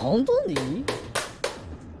 本当に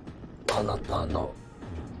あなたの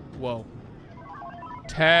Whoa.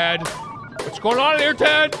 Ted. What's going on here,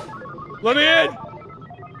 Ted? Let me in!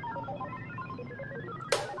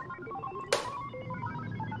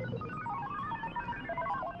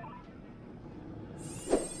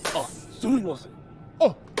 Sumimasen.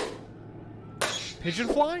 Oh! Pigeon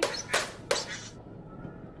fly?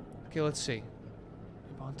 Okay, let's see.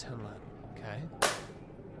 On 10 lat. Okay.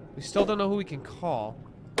 We still don't know who we can call.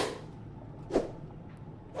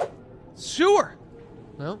 Sewer!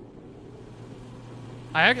 No.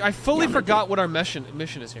 I fully forgot what our mission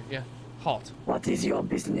is here. Yeah. Halt. What is your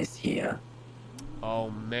business here? Oh,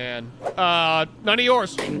 man. None of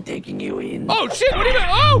yours. I'm taking you in. Oh, shit! What do you mean?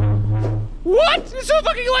 Oh! What? It's a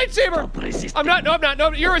fucking lightsaber! Stop resisting. I'm not. No, I'm not.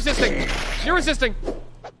 No, you're resisting. You're resisting.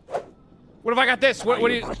 What if I got this? What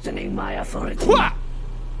do you... questioning my authority? Wha!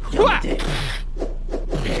 Wha! Yamete.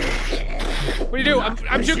 What do you do? I'm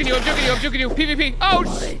juking you. I'm juking you. I'm juking you. PvP. Oh!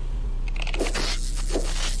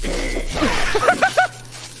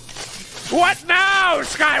 What now,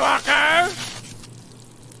 Skywalker?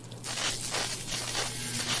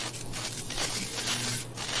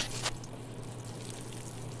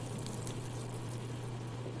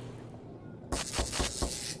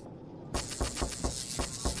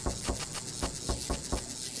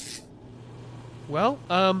 Well,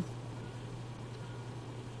 I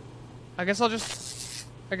guess I'll just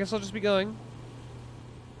be going.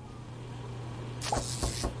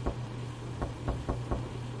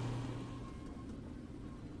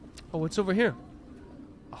 Oh, what's over here?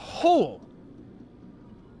 A hole.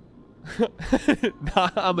 Nah,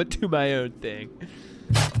 I'ma do my own thing.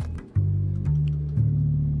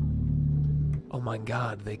 Oh my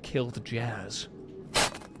god, they killed Jazz.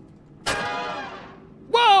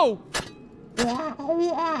 Whoa!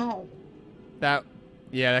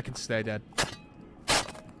 Yeah, that can stay dead.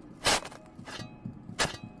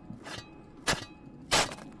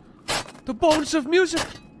 The bones of music.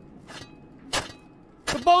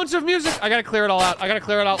 The bones of music. I gotta clear it all out. I gotta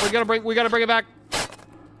clear it out. We gotta bring it back.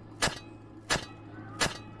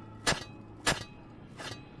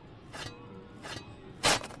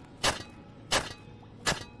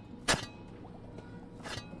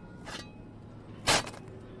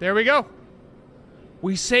 There we go.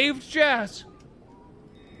 We saved Jazz.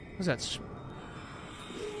 What's that?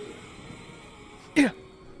 Yeah.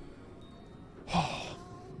 Oh,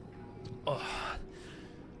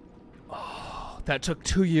 that took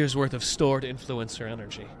 2 years worth of stored influencer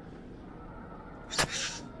energy.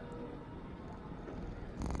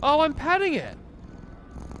 Oh, I'm petting it.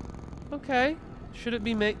 Okay. Should it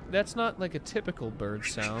be that's not like a typical bird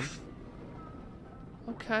sound.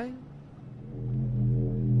 Okay.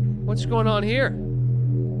 What's going on here?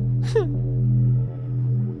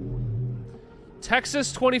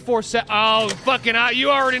 Texas 24/7. Oh, fucking out.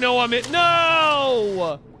 You already know I'm in.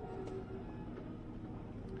 No!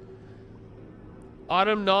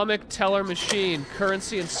 Autonomic teller machine.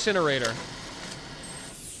 Currency incinerator.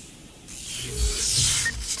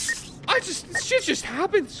 Shit just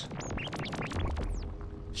happens.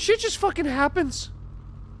 Shit just fucking happens.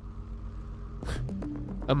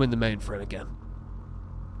 I'm in the mainframe again.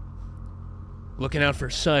 Looking out for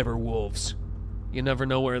cyber wolves. You never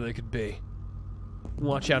know where they could be.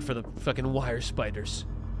 Watch out for the fucking wire spiders.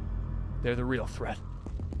 They're the real threat.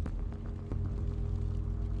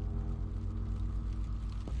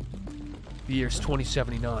 The year's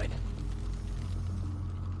 2079.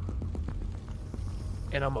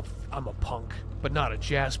 And I'm a punk, but not a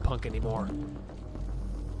jazz punk anymore.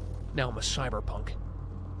 Now I'm a cyberpunk.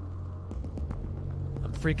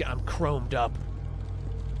 I'm chromed up.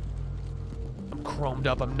 I'm chromed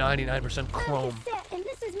up. I'm 99% chrome. And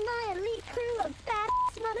this is my elite crew of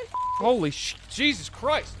badass motherfuckers. Holy Jesus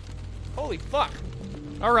Christ. Holy fuck.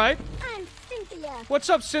 All right. I'm Cynthia. What's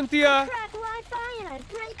up, Cynthia? Crack Wi-Fi and a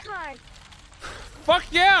great card. Fuck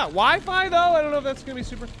yeah. Wi-Fi, though? I don't know if that's going to be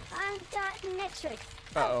super... I'm Dot Metrics.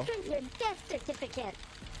 Uh-oh. I'll print your death certificate.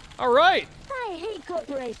 All right. I hate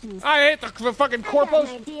corporations. I hate the fucking I got corpos.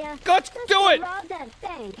 an idea. Let's do it. Rob that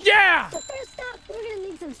bank. Yeah. So first up, we're gonna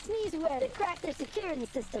need some sneezeware to crack their security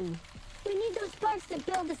system. We need those parts to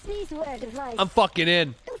build the sneezeware device. I'm fucking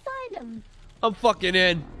in. Go find them. I'm fucking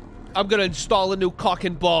in. I'm gonna install a new cock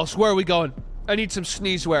and balls. Where are we going? I need some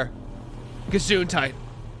sneezeware. Gesundheit.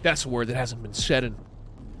 That's a word that hasn't been said in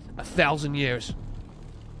 1,000 years.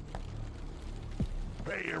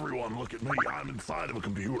 Hey everyone, look at me. I'm inside of a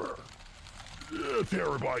computer.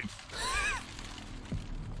 Terabytes.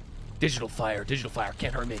 Digital fire.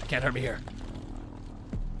 Can't hurt me. Can't hurt me here.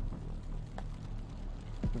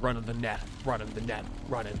 Running the net. Running the net.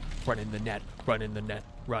 Running the net. Running the net.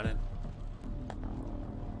 Running.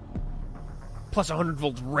 Plus 100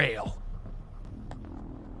 volts rail.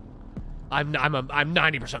 I'm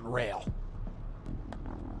 90% rail.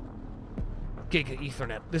 Giga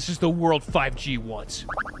Ethernet. This is the world 5G wants.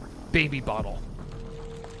 Baby bottle.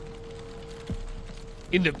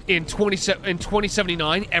 In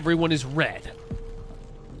 2079, everyone is red.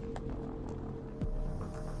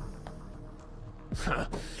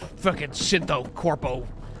 Fucking Syntho Corpo.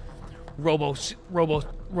 Robo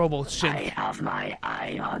Synth. I have my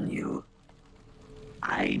eye on you.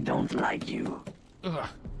 I don't like you. Ugh.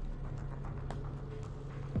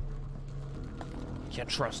 Can't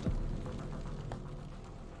trust him.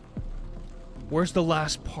 Where's the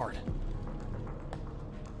last part?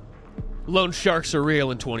 Loan sharks are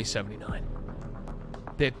real in 2079.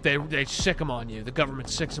 They sick them on you. The government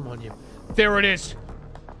sicks them on you. There it is.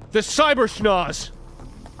 The cyber schnoz.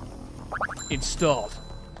 Installed.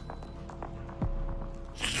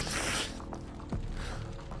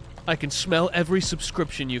 I can smell every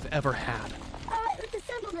subscription you've ever had. Alright, let's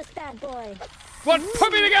assemble this bad boy. What?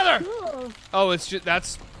 Put me together! Cool. Oh, it's just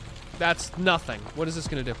that's nothing. What is this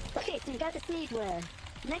gonna do? Okay, so you got the sneezeware.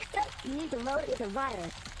 Next up, you need to load it with a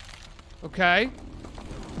virus. Okay.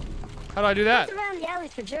 How do I do that? Look around the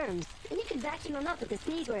alleys for germs, and you can vacuum them up with the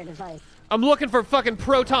sneezeware device. I'm looking for fucking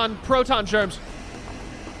proton germs.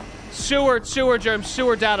 Sewer germs,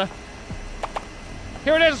 sewer data.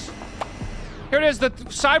 Here it is. Here it is, the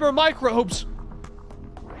cyber microbes.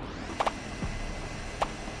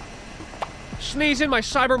 Sneeze in my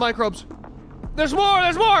cyber microbes. There's more,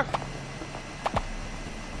 there's more!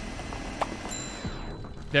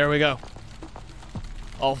 There we go.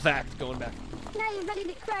 All fact, going back. Now you're ready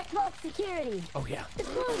to crack vault security. Oh yeah.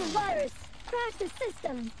 Deploy the virus. Crash the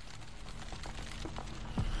system.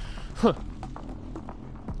 Huh.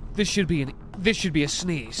 This should be a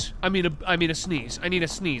sneeze. I mean a sneeze. I need a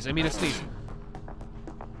sneeze. I mean a sneeze.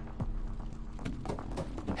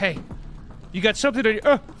 Hey, you got something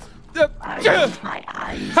to My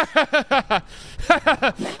eyes.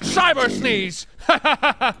 cyber sneeze.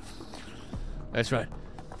 That's right.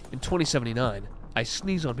 In 2079, I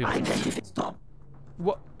sneeze on people. Stop.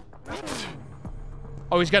 What?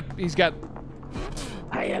 Oh, he's got.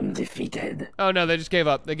 I am defeated. Oh no, they just gave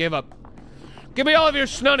up. They gave up. Give me all of your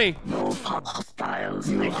snunny. No hostiles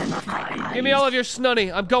identified. Give me all of your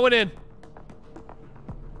snunny. I'm going in.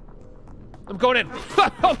 I'm going in.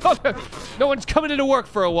 No one's coming into work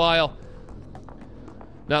for a while.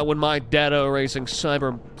 Not when my data erasing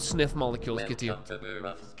cyber sniff molecules get to you.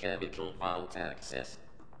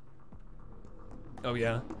 Oh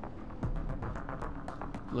yeah?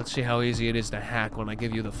 Let's see how easy it is to hack when I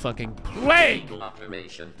give you the fucking plague!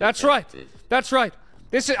 That's right! That's right!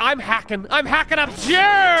 I'm hacking up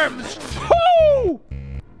germs! Woo!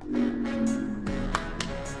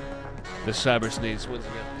 The cyber sneeze wins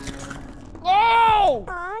again. Oh!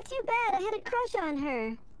 Aw, too bad. I had a crush on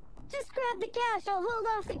her. Just grab the cash. I'll hold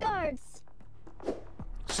off the guards.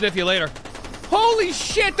 Sniff you later. Holy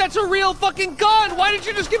shit, that's a real fucking gun! Why didn't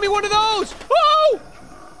you just give me one of those? Oh!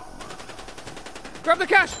 Grab the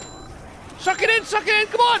cash. Suck it in,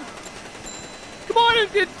 come on! Come on,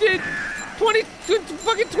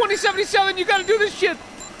 fucking 2077, you gotta do this shit.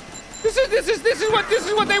 This is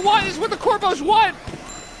what they want, this is what the corpos want.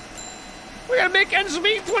 We gotta make ends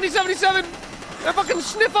meet, 2077. They fucking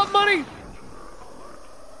sniff up money.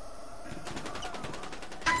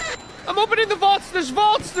 I'm opening the vaults, there's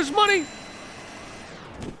money.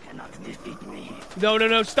 You cannot defeat me. No,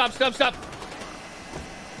 stop.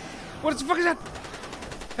 What the fuck is that?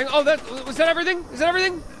 Hang on, was that everything? Is that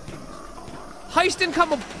everything? Heist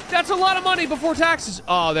income that's a lot of money before taxes.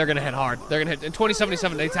 Oh, they're gonna hit hard. They're gonna hit, in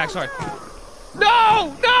 2077, they tax hard.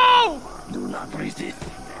 No! Do not resist.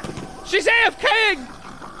 She's AFKing!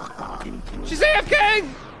 She's AFKing!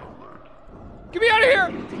 Get me out of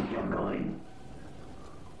here!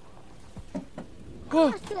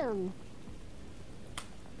 Awesome.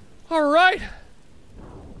 All right.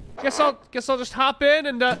 Guess I'll just hop in,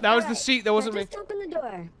 and that was the seat. That wasn't me. Just open the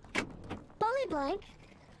door. Bully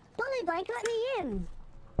Blank, let me in.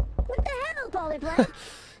 What the hell, Bully Blank?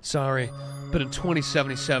 Sorry, but in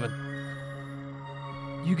 2077,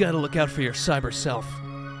 you gotta look out for your cyber self.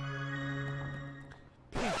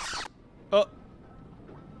 Oh.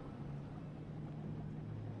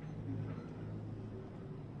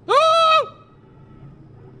 Oh!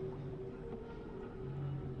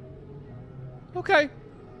 Okay.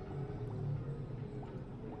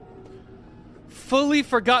 Fully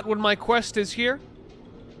forgot what my quest is here.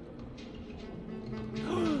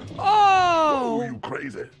 Oh! Are you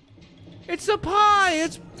crazy? It's a pie!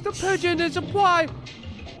 It's the pigeon, it's a pie!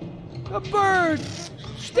 A bird!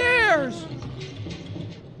 Stairs!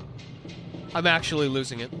 I'm actually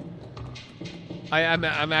losing it. I'm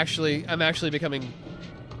actually becoming...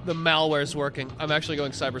 The malware's working. I'm actually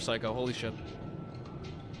going cyber psycho, holy shit.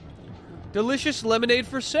 Delicious lemonade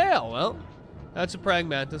for sale. Well, that's a praying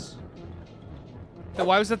mantis. Now,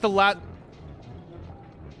 why was that the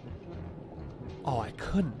Oh, I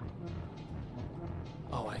couldn't.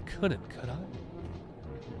 Oh, I couldn't, could I?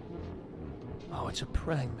 Oh, it's a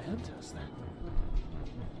praying mantis then.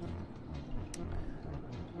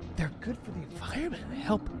 They're good for the environment. They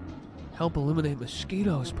help eliminate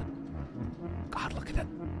mosquitoes, but God, look at that.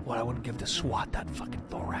 What I wouldn't give to swat that fucking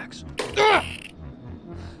thorax. Yeah!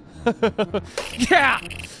 Yeah!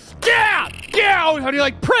 Yeah! Oh, how do you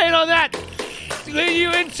like praying on that?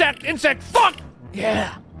 You insect, fuck!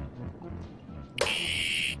 Yeah!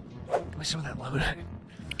 Give me some of that lemonade.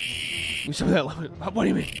 Give me some of that lemonade. What do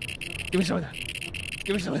you mean? Give me some of that.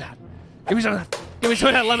 Give me some of that. Give me some of that. Give me some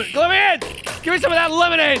of that lemonade. Let me in! Give me some of that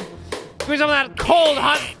lemonade! Give me some of that cold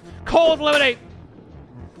lemonade!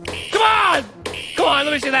 Come on! Come on,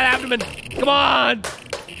 let me see that abdomen. Come on!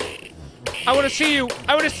 I want to see you.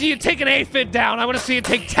 I want to see you take an aphid down. I want to see you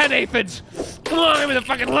take 10 aphids. Come on, give me the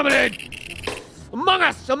fucking lemonade. Among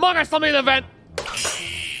Us, let me the vent.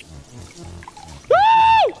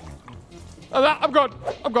 Woo! I'm gone.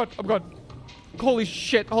 Holy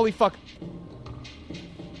shit, holy fuck.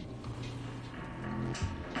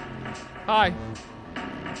 Hi.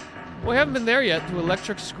 Well, we haven't been there yet to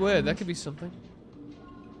Electric Squid. That could be something.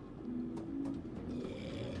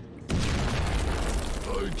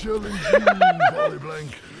 I challenge you, Polly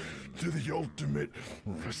Blank, to the ultimate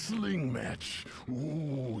wrestling match.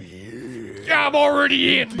 Ooh, yeah. I'm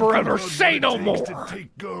already in, brother. Say no more. To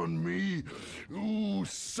take on me. Ooh,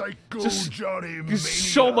 Psycho Johnny Mania.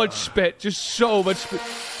 Just so much spit. Just so much spit.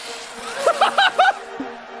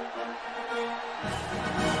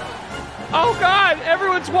 Oh God!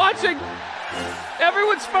 Everyone's watching.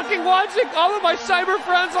 Everyone's fucking watching. All of my cyber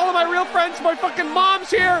friends, all of my real friends, my fucking mom's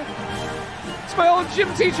here. It's my old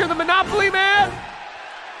gym teacher, the Monopoly Man.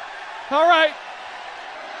 All right,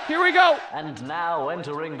 here we go. And now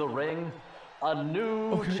entering the ring, a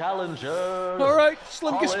new challenger. All right,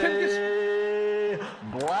 Slimkus Pinkus.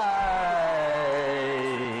 Blank.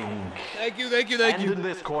 Thank you. And in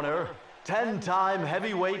this corner, 10-time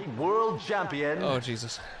heavyweight world champion. Oh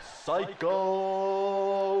Jesus.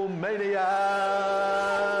 Psycho Maniac.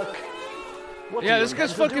 Yeah, this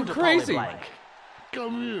guy's fucking crazy.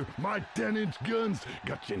 Come here, my 10-inch guns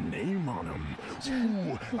got your name on them.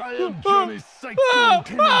 Ooh, I am Johnny Psycho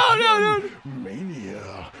 10-inch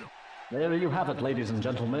Mania. There you have it, ladies and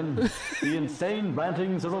gentlemen. The insane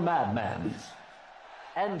rantings of a madman.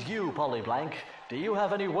 And you, Polly Blank, do you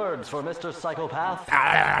have any words for Mr. Psychopath?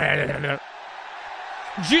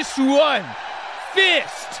 Just one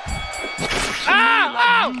fist.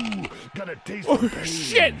 Ow! Got a taste Oh, of pain.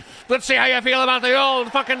 shit! Let's see how you feel about the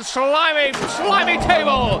old fucking slimy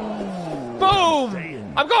table. Boom!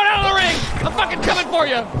 I'm going out of the ring. I'm fucking coming for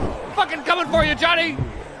you. Fucking coming for you, Johnny.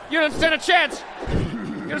 You don't stand a chance.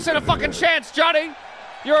 You don't stand a fucking chance, Johnny.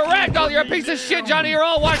 You're a ragdoll. You're a piece of shit, Johnny. You're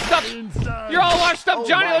all washed up. You're all washed up,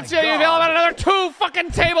 Johnny. Let's see how you feel about another 2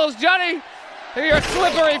 fucking tables, Johnny. You're a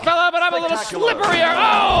slippery fella, but I'm a little slipperier.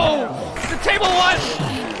 Oh! The table 1.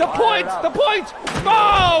 The point!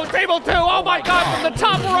 Oh, table 2! Oh my God! From the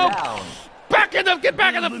top rope! Get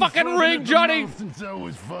back in the fucking ring, Johnny!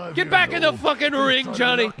 Get back in the fucking ring,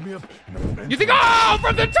 Johnny! You think? Oh,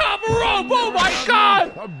 from the top rope! Oh my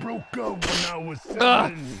God! I broke up when I was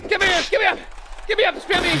 7. Give me up!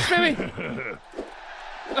 Spam me!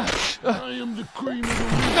 I am the cream of the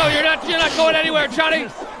ring. No, you're not going anywhere, Johnny!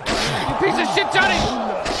 You piece of shit, Johnny!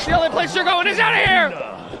 The only place you're going is out of here!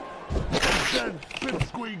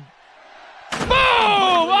 Boom!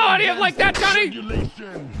 Oh, how do you like that, Johnny?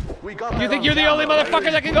 You think you're the only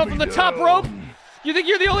motherfucker that can go from the top rope? You think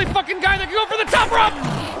you're the only fucking guy that can go from the top rope?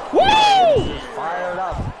 Woo! Fired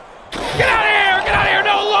up. Get out of here!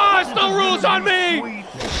 No laws, no rules on me!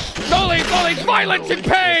 Only violence and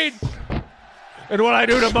pain! And what I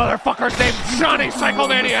do to motherfuckers named Johnny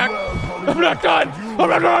Psychomaniac! I'm not done!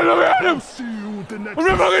 Look at him! I'm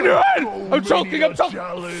not fucking done! I'm choking!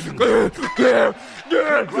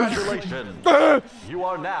 Congratulations! You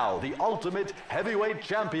are now the ultimate heavyweight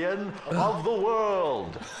champion of the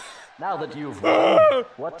world! Now that you've won,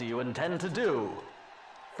 what do you intend to do?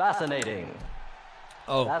 Fascinating.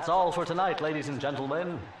 Oh. That's all for tonight, ladies and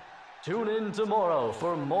gentlemen. Tune in tomorrow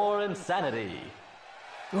for more insanity.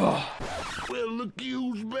 Well, look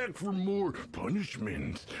who's back for more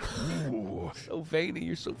punishment. Ooh. So veiny,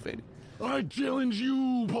 you're so veiny. I challenge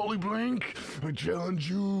you, Polly Blank. I challenge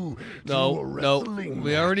you to a No, wrestling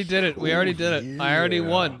we already did it. I already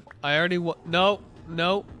won. No. I already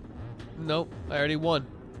won.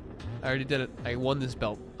 I already did it. I won this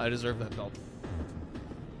belt. I deserve that belt.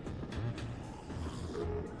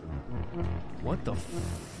 What the f...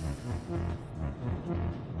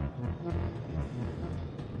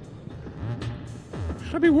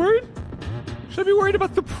 Should I be worried? Should I be worried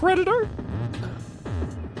about the predator?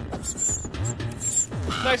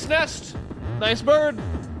 Nice nest. Nice bird.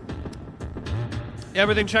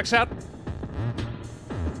 Everything checks out.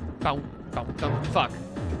 Bow, bow, bow. Fuck.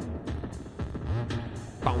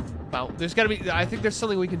 Bow, bow. There's gotta be... I think there's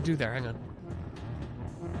something we can do there. Hang on.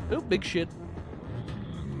 Oh, big shit.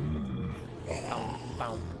 Bow,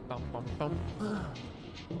 bow, bow, bow, bow.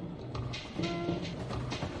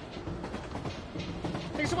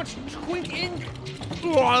 Thanks so much, Twink Ink.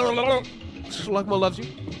 Slugmo loves you.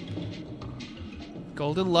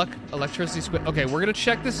 Golden Luck, Electricity Squid. Okay, we're gonna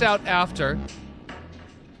check this out after.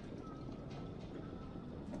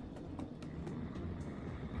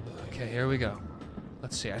 Okay, here we go.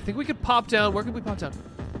 Let's see. I think we could pop down. Where could we pop down?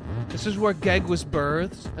 This is where Geg was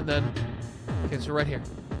birthed, and then... Okay, so right here.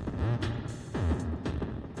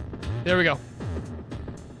 There we go.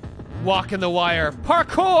 Walking the wire.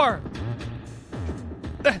 Parkour!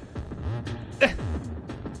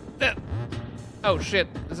 Oh, shit.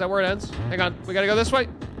 Is that where it ends? Hang on. We gotta go this way.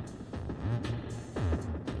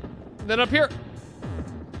 And then up here.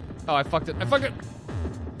 Oh, I fucked it. I fucked it.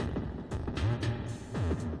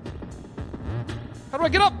 How do I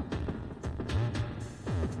get up?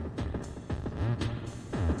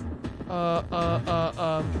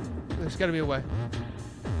 There's gotta be a way.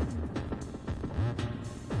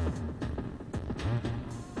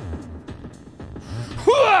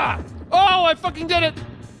 Oh, I fucking did it!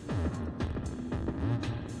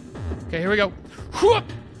 Okay, here we go.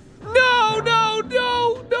 No, no,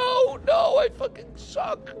 no, no, no, I fucking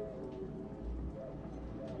suck.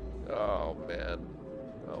 Oh, man.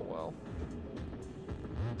 Oh, well.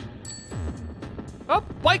 Oh,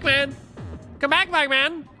 Bike Man! Come back, Bike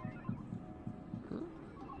Man!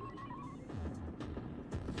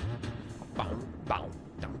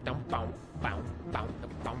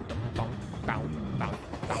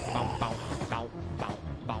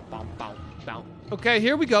 Okay,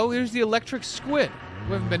 here we go. Here's the electric squid.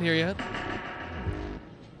 We haven't been here yet.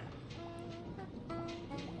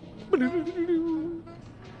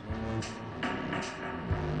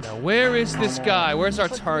 Now, where is this guy? Where's our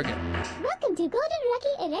target? Welcome to Golden Lucky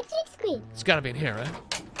Electric Squid. It's gotta be in here, right?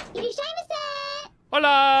 Irashaimase!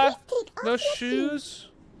 Hola! Please take off No your shoes.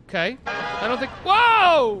 Okay. I don't think...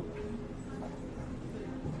 Whoa!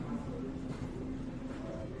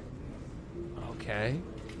 Okay.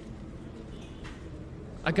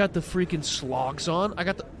 I got the freaking slogs on. I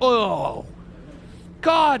got the... Oh!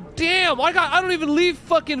 God damn! I don't even leave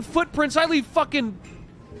fucking footprints. I leave fucking...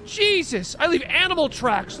 Jesus! I leave animal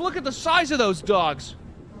tracks. Look at the size of those dogs.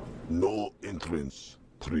 No entrance,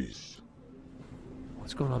 please.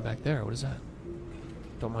 What's going on back there? What is that?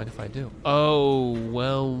 Don't mind if I do. Oh,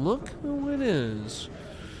 well, look who it is.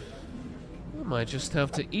 I might just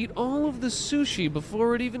have to eat all of the sushi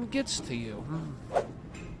before it even gets to you.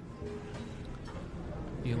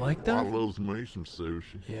 You like that? I love me some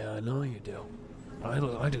sushi. Yeah, I know you do.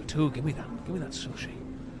 I do too. Give me that. Give me that sushi.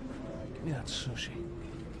 Give me that sushi.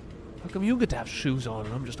 How come you get to have shoes on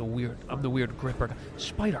and I'm just I'm the weird gripper guy?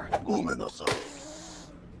 Spider.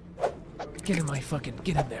 Get in my fucking,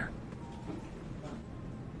 get in there.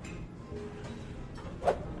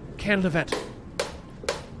 Canada vent.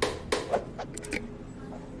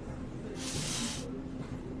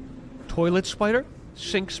 Toilet spider?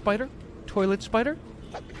 Sink spider? Toilet spider?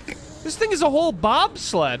 This thing is a whole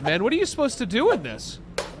bobsled, man. What are you supposed to do in this?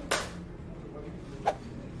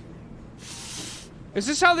 Is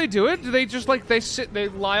this how they do it? Do they just like, they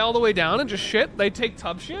lie all the way down and just shit? They take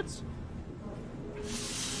tub shits?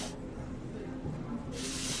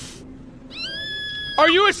 Are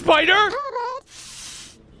you a spider?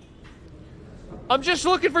 I'm just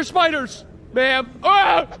looking for spiders, ma'am.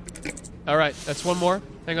 Ah! All right, that's one more.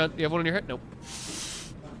 Hang on, you have one on your head? Nope.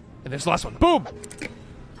 And there's the last one. Boom!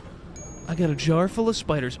 I got a jar full of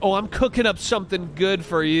spiders. Oh, I'm cooking up something good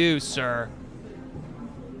for you, sir.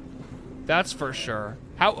 That's for sure.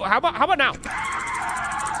 How about now?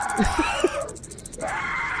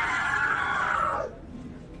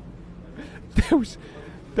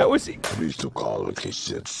 that was. Please don't call it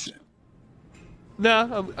kisses.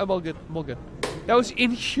 Nah, I'm all good. I'm all good. That was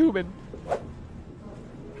inhuman.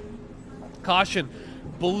 Caution.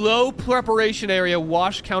 Below preparation area,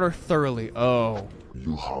 wash counter thoroughly. Oh.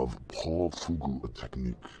 You have poor fugu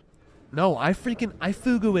technique. No, I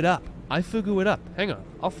fugu it up. I fugu it up. Hang on.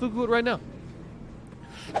 I'll fugu it right now.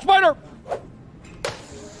 Spider!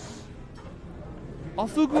 I'll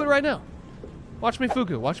fugu it right now. Watch me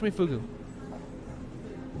fugu. Watch me fugu.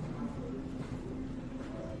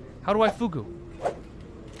 How do I fugu?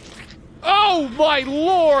 Oh my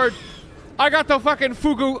lord! I got the fucking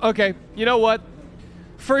fugu. Okay, you know what?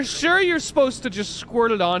 For sure you're supposed to just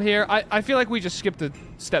squirt it on here. I feel like we just skipped a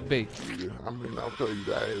step B. Yeah, I mean, I'll tell you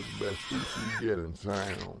that is the best piece you get in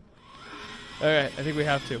town. Alright, I think we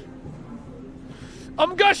have to.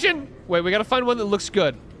 I'm gushing! Wait, we gotta find one that looks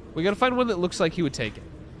good. We gotta find one that looks like he would take it.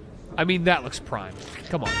 I mean, that looks prime.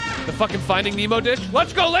 Come on. The fucking Finding Nemo dish?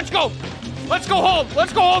 Let's go, let's go! Let's go home!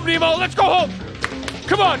 Let's go home, Nemo! Let's go home!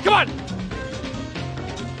 Come on, come on!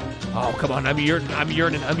 Oh, come on, I'm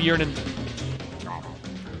yearning.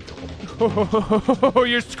 Oh,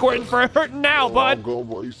 you're squirting for hurting now, bud! I'll go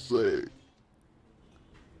by sick.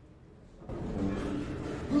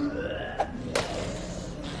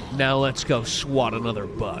 Now let's go swat another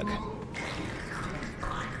bug.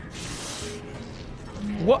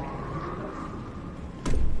 What?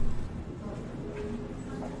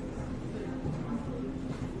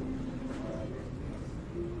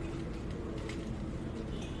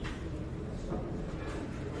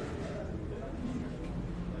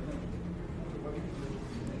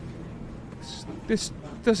 This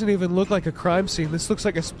doesn't even look like a crime scene. This looks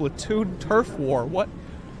like a Splatoon turf war. What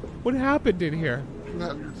happened in here?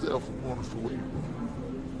 Have yourself a wonderful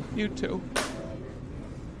evening. You too.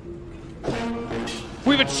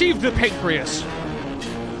 We've achieved the pancreas.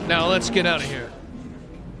 Now let's get out of here.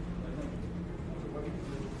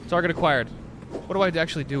 Target acquired. What do I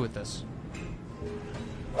actually do with this?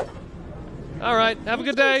 All right, have a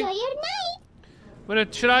good day. Enjoy your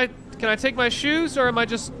night. Can I take my shoes, or am I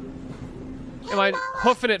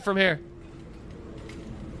hoofing it from here?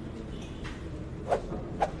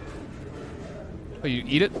 Oh, you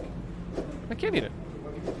eat it? I can't eat it.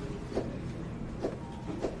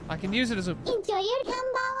 I can use it as a... Enjoy your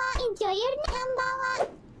hamburger. Enjoy your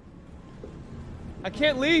hamburger. I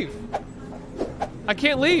can't leave. I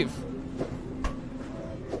can't leave.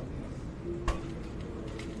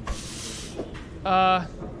 Do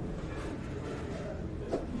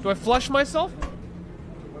I flush myself?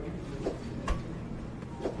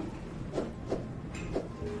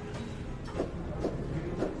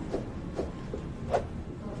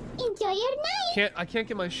 Enjoy your night. I can't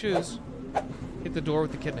get my shoes. Hit the door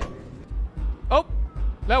with the kidney. Oh,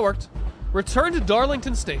 that worked. Return to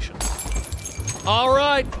Darlington Station. All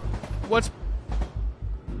right.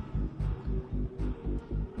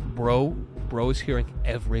 Bro is hearing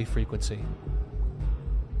every frequency.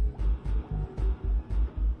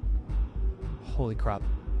 Holy crap.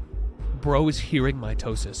 Bro is hearing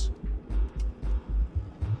mitosis.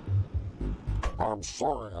 I'm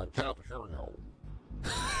sorry, I can't hear you.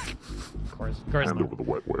 Of course. Hand over the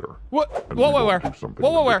wetware. What? Wetware?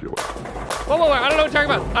 Wetware? I don't know what you're talking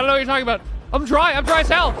about. I don't know what you're talking about. I'm dry as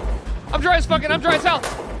hell. I'm dry as hell.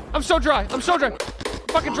 I'm so dry.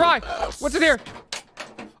 Fucking dry. What's in here?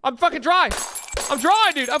 I'm fucking dry. I'm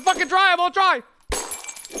dry, dude. I'm fucking dry. I'm all dry.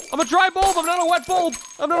 I'm a dry bulb. I'm not a wet bulb.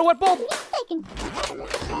 I'm not a wet bulb.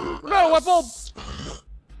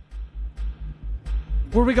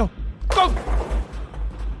 Where do we go? Go!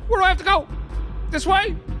 Where do I have to go? This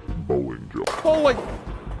way? Bowling job. Bowling.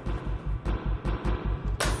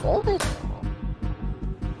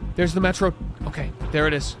 There's the Metro. Okay, there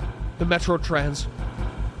it is. The Metro Trans.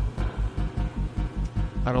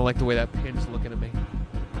 I don't like the way that pin's looking at me.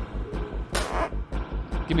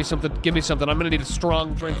 Give me something. I'm gonna need a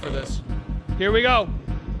strong drink for this. Here we go.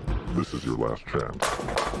 This is your last chance.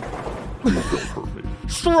 Don't hurt me.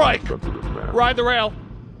 Strike! Sensitive man. Ride the rail.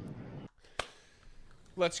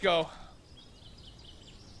 Let's go.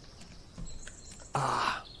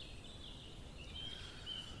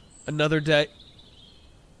 Another day.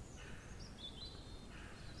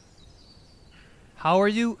 How are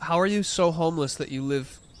you so homeless that you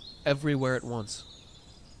live everywhere at once?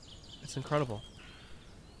 It's incredible.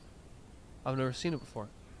 I've never seen it before.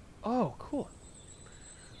 Oh, cool.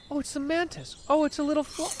 Oh, it's the mantis. Oh, it's a little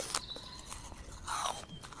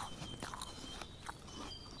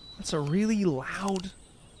That's a really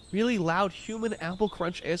loud human apple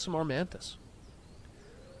crunch ASMR mantis.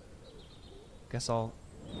 Guess I'll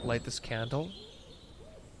light this candle.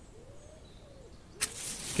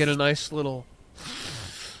 Get a nice little...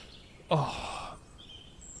 Oh.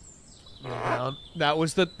 Down. That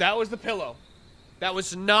was the pillow. That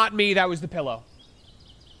was not me, that was the pillow.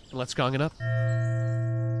 And let's gong it up.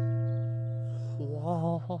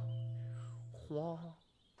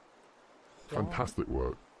 Fantastic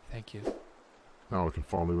work. Thank you. Now I can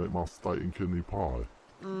finally make my steak and kidney pie.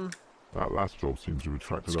 That last job seems to have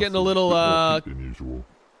attracted It's us getting a bit little, more heat than usual.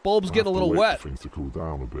 Bulb's I getting a have to little wait wet. for things to cool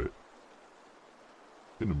down a bit.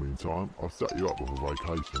 In the meantime, I'll set you up with a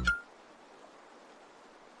vacation.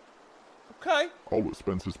 Okay. All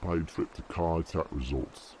expenses paid trip to Kai Tak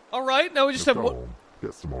Resorts. Alright, now we just Now have go on.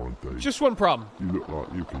 Get some R&D. Just one problem. You look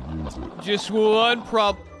like you could use it. Just one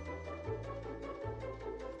problem.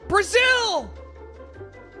 Brazil!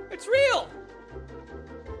 It's real!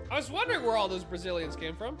 I was wondering where all those Brazilians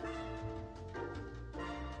came from.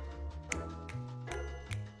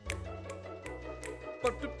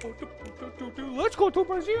 Let's go to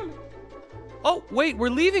Brazil. Oh, wait, we're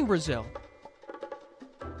leaving Brazil.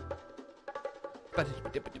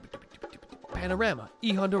 Panorama,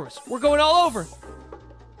 Honduras. We're going all over.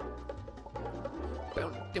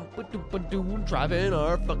 Driving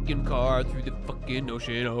our fucking car through the fucking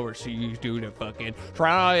ocean overseas to the fucking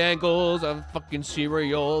triangles of fucking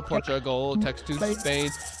cereal, Portugal, text to Spain,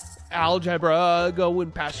 algebra,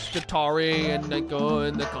 going past Atari, and then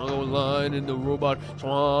going the Congo line, and the robot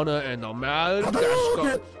Swana, and the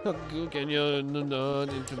Madagascar.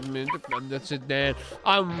 The sedan.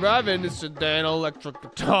 I'm driving the sedan, electric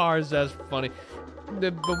guitars. That's funny.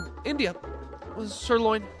 India was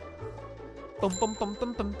sirloin. Bum, bum, bum,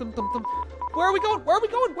 bum, bum, bum, bum, bum. Where are we going? Where are we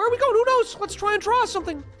going? Where are we going? Who knows? Let's try and draw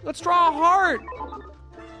something. Let's draw a heart.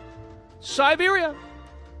 Siberia.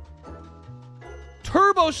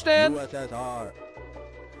 Turbo stand. USSR.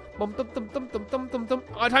 Bum, dum, dum, dum, dum, dum, dum, dum.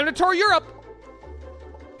 Time to tour Europe.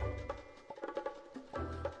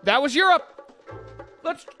 That was Europe.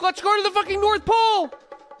 Let's go to the fucking North Pole.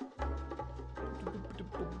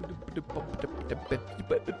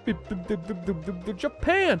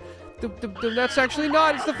 Japan. That's actually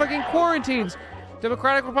not. It's the fucking quarantines.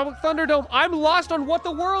 Democratic Republic Thunderdome. I'm lost on what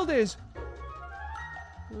the world is.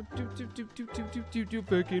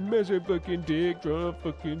 Fucking measure, fucking dick, draw,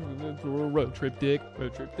 fucking road trip dick,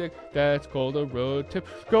 That's called a road trip.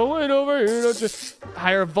 Going over here to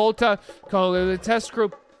hire Volta. Call it a test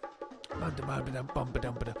group. We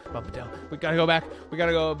gotta go back. We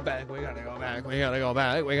gotta go back. We gotta go back. We gotta go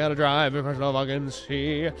back. We gotta drive across the fucking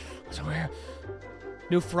sea. What's over here?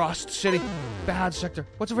 New Frost City. Bad sector.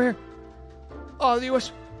 What's over here? Oh, the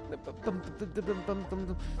U.S.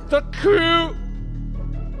 The coup.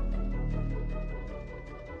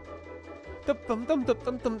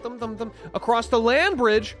 Across the land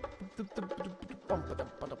bridge.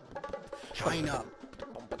 China.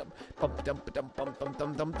 Oh,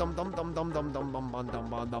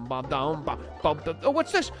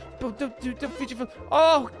 what's this?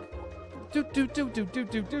 Oh, I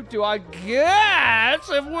guess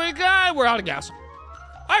if we got, we're out of gas.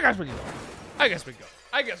 I guess we can go. I guess we can go.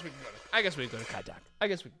 I guess we can go. I guess we can go to Kadak. I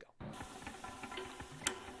guess we can go.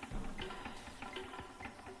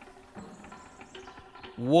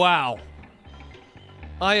 Wow.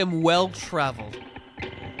 I am well traveled.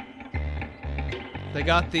 They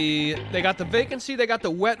got the vacancy, they got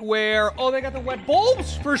the wetware. Oh, they got the wet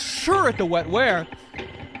bulbs for sure at the wetware.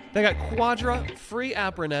 They got Quadra, free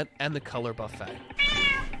Apronet, and the color buffet.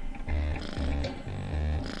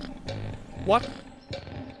 What?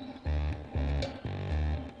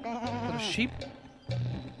 Little sheep?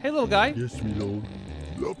 Hey, little guy. Yes, we lord.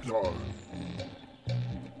 Love time.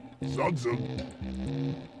 Samson.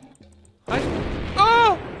 Hi.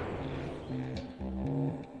 Oh!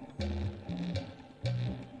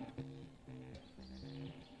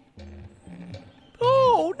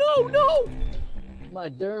 Oh, no, no! My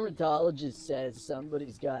dermatologist says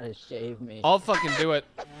somebody's gotta shave me. I'll fucking do it.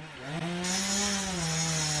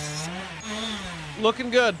 Looking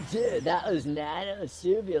good. Dude, that was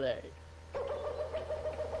nanosubular.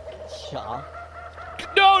 Shock.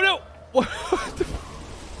 No, no! What the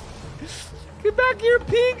Get back here,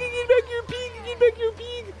 pig! Get back here, pig! Get back here,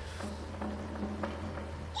 pig!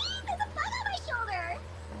 There's a bug on my shoulder!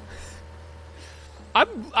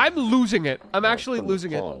 I'm losing it. I'm actually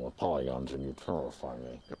losing it. With polygons and you terrify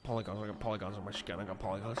me. I got polygons on my skin. I got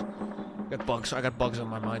polygons. I got bugs. I got bugs on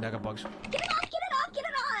my mind. I got bugs. Get it off, get it off, get it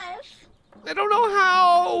off! I don't know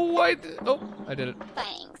how. Oh, I did it.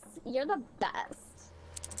 Thanks. You're the best.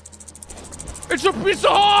 It's the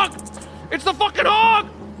hog! It's the fucking hog!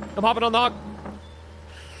 I'm hopping on the hog.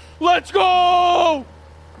 Let's go!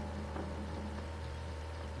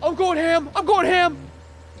 I'm going ham. I'm going ham.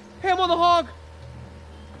 Ham on the hog.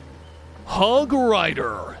 Hog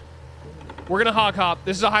rider. We're gonna hog hop.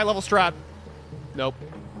 This is a high level strat. Nope.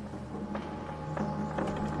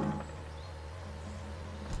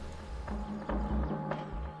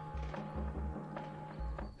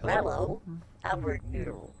 Hello, Albert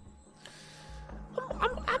Noodle.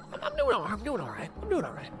 I'm doing all right. I'm doing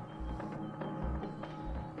all right.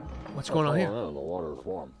 What's going on here? The water is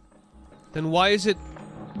warm. Then why is it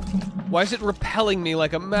repelling me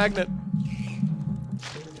like a magnet?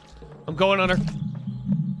 I'm going under.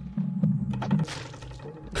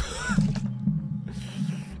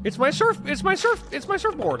 It's my surfboard. It's my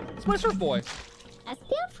surf boy. As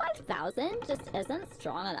 1,000 just isn't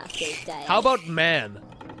strong enough these days. How about man?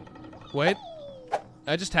 Wait.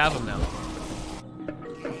 I just have him now.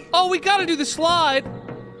 Oh, we gotta do the slide!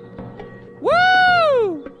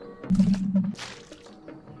 Woo!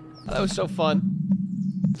 That was so fun.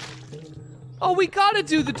 Oh, we gotta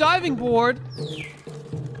do the diving board.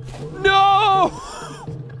 No!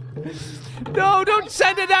 No, don't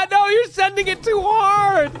send it that. No, you're sending it too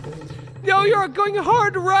hard. No, you're going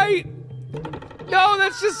hard right. No,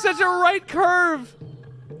 that's just such a right curve.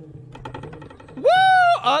 Woo!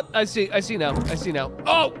 Oh, I see now. I see now.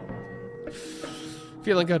 Oh!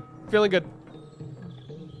 Feeling good. Feeling good.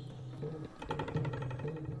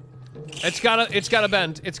 It's gotta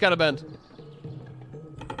bend. It's gotta bend.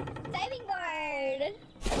 Diving board!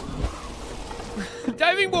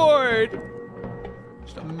 Diving board!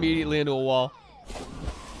 Just immediately into a wall.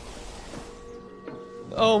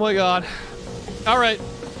 Oh my god. Alright.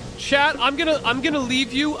 Chat, I'm gonna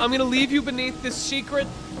leave you. I'm gonna leave you beneath this secret,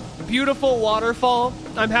 beautiful waterfall.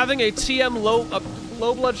 I'm having a TM low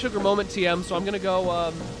blood sugar moment TM, so I'm gonna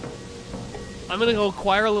go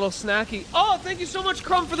acquire a little snacky. Oh, thank you so much,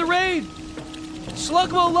 Crumb, for the raid!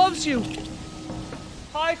 Slugmo loves you!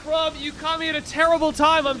 Hi, Crumb, you caught me at a terrible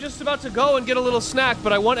time. I'm just about to go and get a little snack,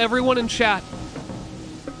 but I want everyone in chat.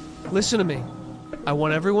 Listen to me. I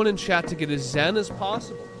want everyone in chat to get as zen as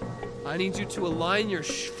possible. I need you to align your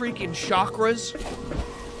freaking chakras.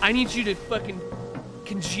 I need you to fucking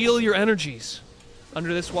congeal your energies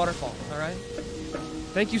under this waterfall, alright?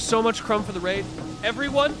 Thank you so much, Crumb, for the raid.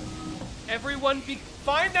 Everyone,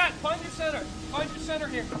 find your center. Find your center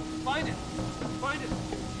here. Find it. Find it.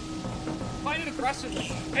 Find it aggressively.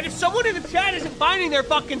 And if someone in the chat isn't finding their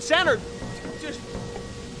fucking center, just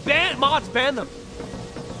ban them. Mods ban them.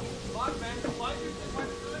 Find your center.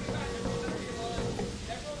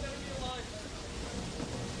 Everyone better be aligned.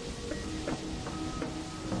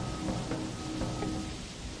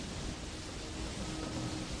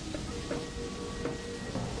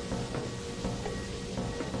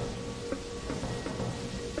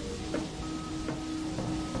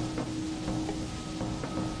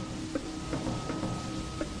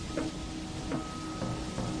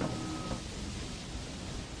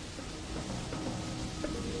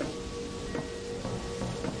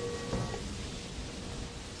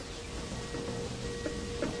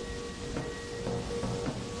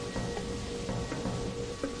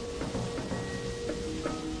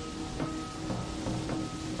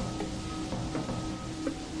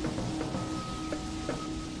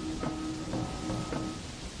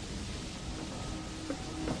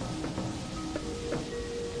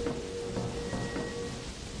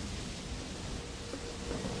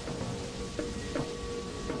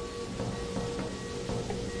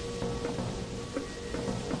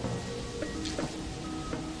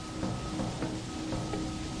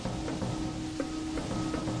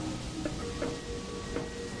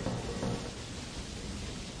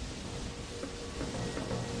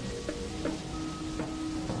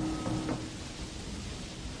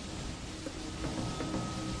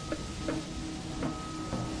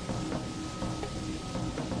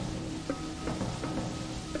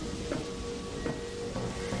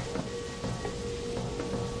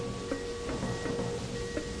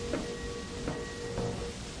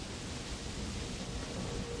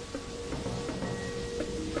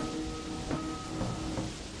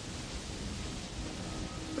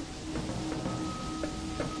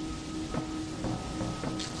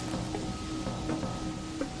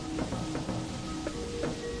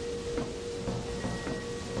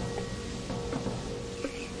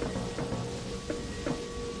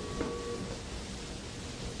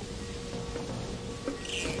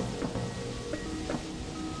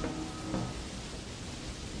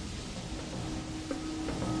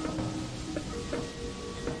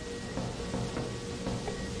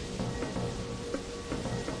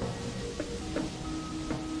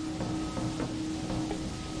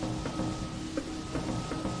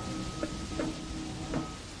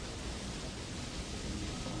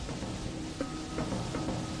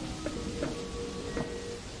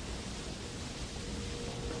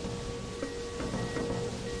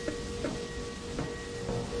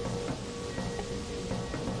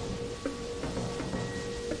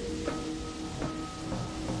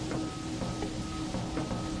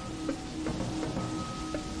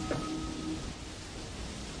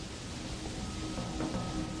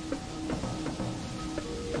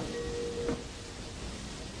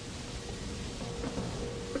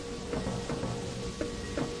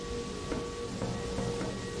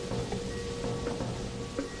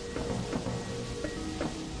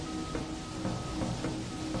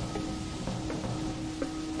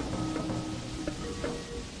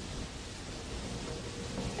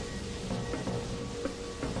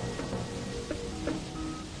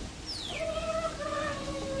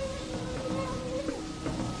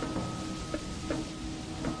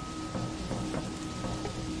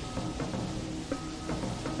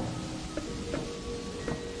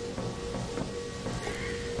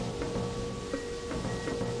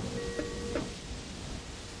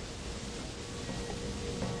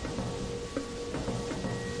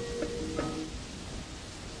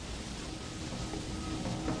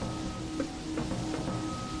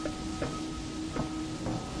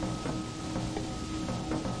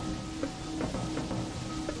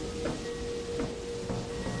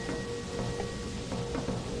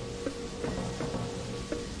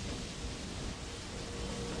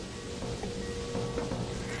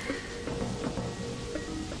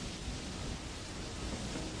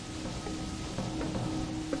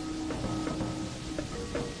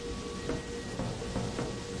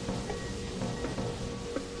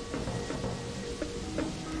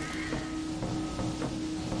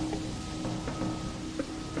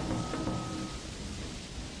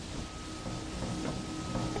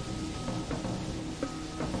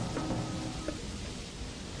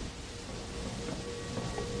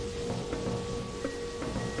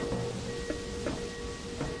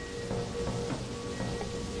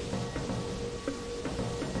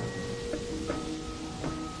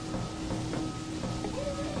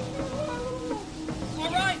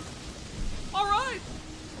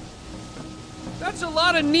 That's a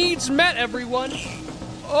lot of needs met, everyone.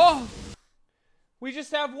 Oh, we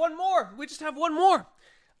just have one more. We just have one more.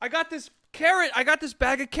 I got this carrot. I got this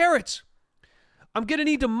bag of carrots. I'm gonna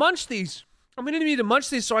need to munch these. I'm gonna need to munch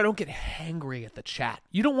these so I don't get hangry at the chat.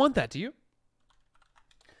 You don't want that, do you?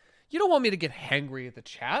 You don't want me to get hangry at the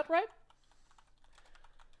chat, right?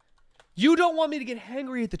 You don't want me to get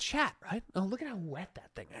hangry at the chat, right? Oh, look at how wet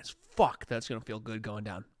that thing is. Fuck, that's gonna feel good going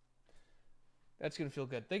down. That's gonna feel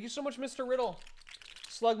good. Thank you so much, Mr. Riddle.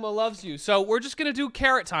 Slugma loves you. So we're just gonna do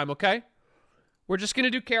carrot time, okay? We're just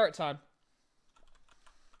gonna do carrot time.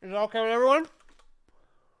 Is that okay with everyone?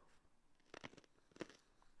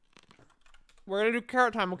 We're gonna do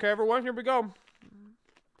carrot time, okay, everyone? Here we go.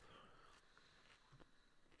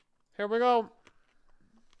 Here we go.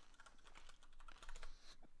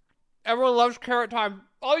 Everyone loves carrot time.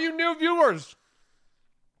 All you new viewers.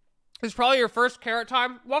 It's probably your first carrot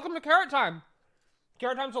time. Welcome to carrot time.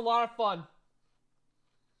 Carrot time's a lot of fun.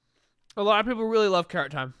 A lot of people really love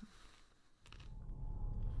carrot time.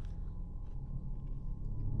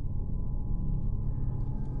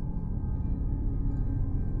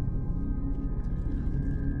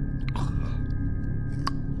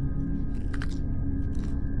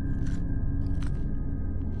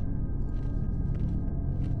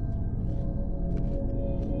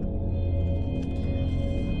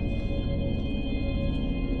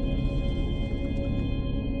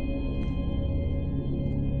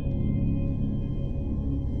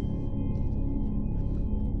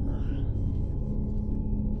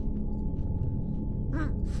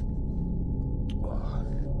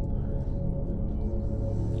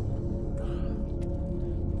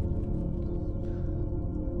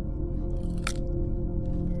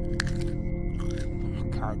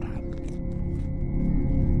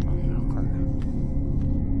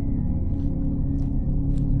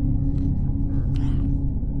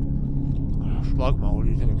 Slugma, what do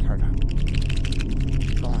you think of carrot time?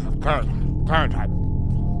 Carrot time.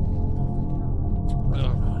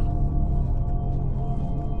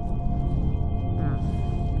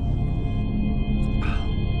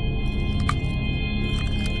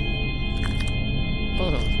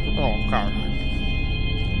 Oh, carrot time.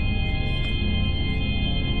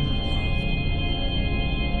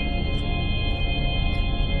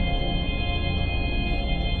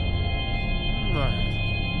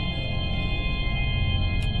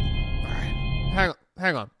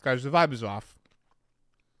 Hang on, guys, the vibe is off.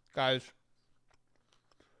 Guys.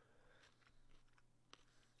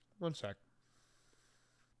 One sec.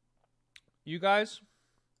 You guys,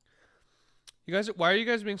 why are you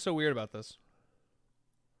guys being so weird about this?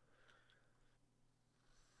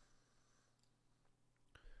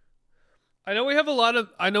 I know we have a lot of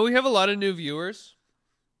new viewers,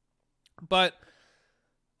 but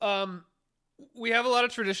we have a lot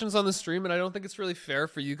of traditions on the stream, and I don't think it's really fair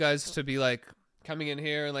for you guys to be like coming in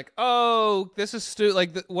here and like, oh, this is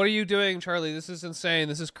what are you doing, Charlie? This is insane.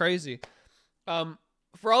 This is crazy.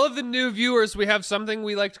 For all of the new viewers, we have something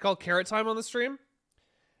we like to call carrot time on the stream,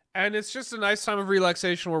 and it's just a nice time of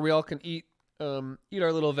relaxation where we all can eat our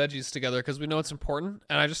little veggies together because we know it's important,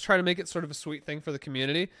 and I just try to make it sort of a sweet thing for the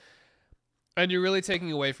community. And you're really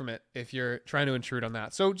taking away from it if you're trying to intrude on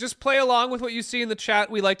that. So just play along with what you see in the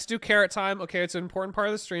chat. We like to do carrot time. Okay, it's an important part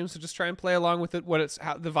of the stream, so just try and play along with it.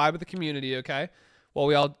 The vibe of the community. Okay,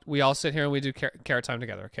 well we all sit here and we do carrot time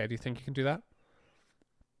together. Okay, do you think you can do that?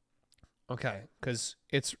 Okay, because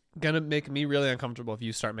it's gonna make me really uncomfortable if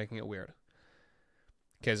you start making it weird.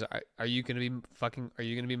 Because are you gonna be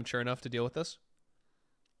mature enough to deal with this?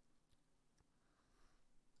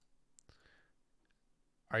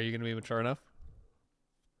 Are you going to be mature enough?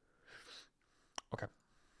 Okay.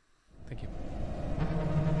 Thank you.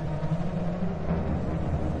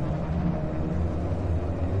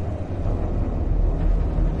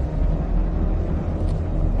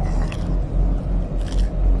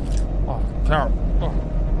 Oh, carrot.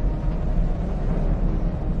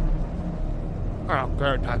 Oh,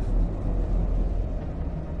 carrot time.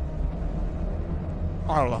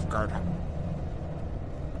 I love carrot time.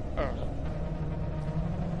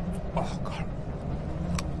 Oh, God.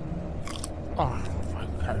 Oh, my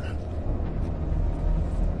God.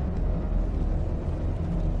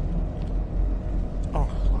 Oh,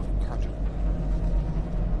 God.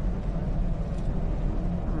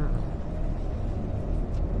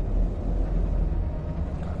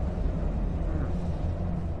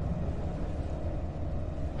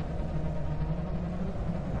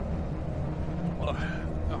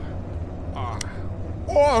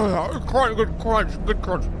 Oh, crunch, good crunch, good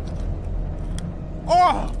crunch.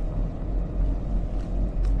 Oh!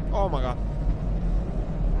 Oh my God.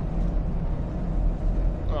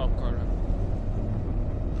 Oh God.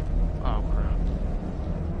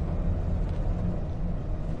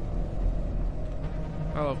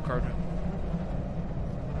 love carrot time.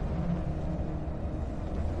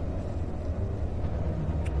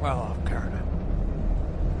 I love carrot time.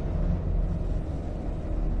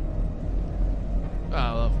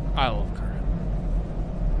 I love carrot.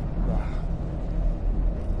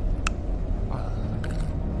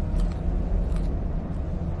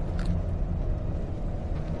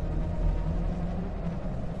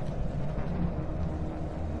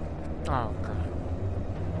 Oh, God.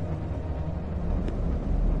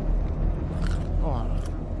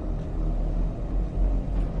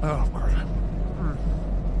 Oh, God.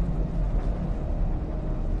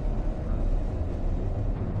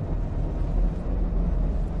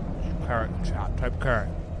 Carrot in chat. Type carrot.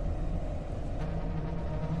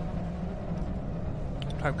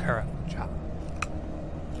 Type carrot in chat.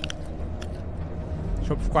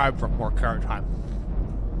 Subscribe for more carrot time.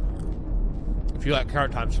 If you like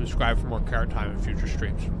carrot time, subscribe for more carrot time in future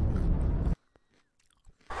streams.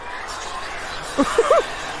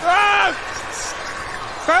 Ah!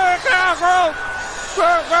 Carrot, carrot, carrot!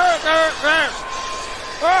 Carrot, carrot, carrot, carrot!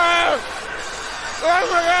 Ah! Oh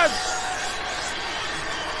my God!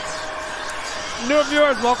 New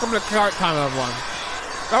viewers, welcome to carrot time, everyone.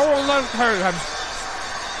 Everyone loves carrot time.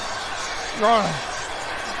 Oh,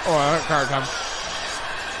 I like carrot time.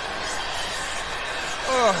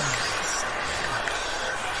 Oh.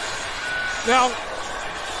 Now,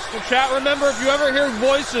 chat, remember, if you ever hear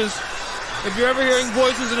voices, if you're ever hearing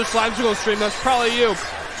voices in a Slimecicle stream, that's probably you.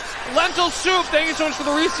 Lentil Soup, thank you so much for the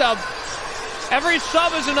resub. Every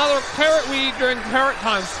sub is another carrot we eat during carrot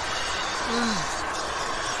time.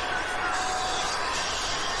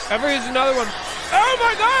 Every is another one. Oh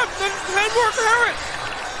my God, there's 10 more carrots.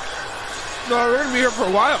 No, we're gonna be here for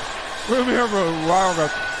a while. We're gonna be here for a while, guys.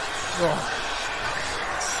 Oh.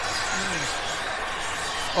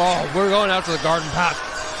 Oh, we're going out to the garden patch.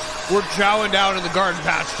 We're chowing down in the garden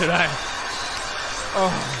patch today. Oh,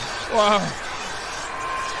 wow.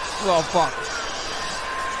 Oh, fuck.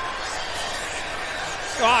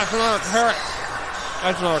 Oh, it's another carrot.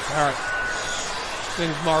 That's another carrot. I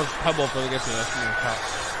think it's Mars Pebble for the gift of this another carrot.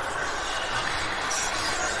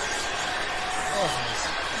 Oh.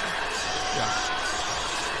 Yeah.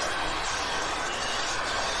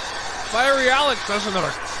 Fiery Alex, that's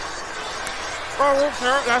another. Oh, well,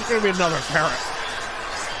 carrot. That's gonna be another carrot.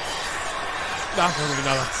 That's gonna be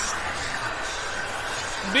another.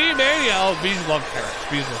 Bee Mania. Oh, bees love carrots.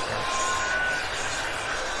 Bees love carrots.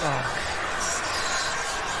 Oh.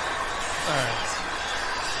 Alright.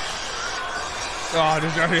 Oh,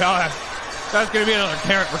 that's gonna be another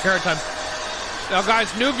carrot for carrot time. Now, guys,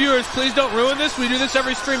 new viewers, please don't ruin this. We do this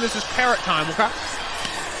every stream. This is carrot time, okay?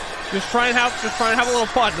 Just try and have a little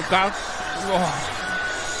fun, okay? Oh.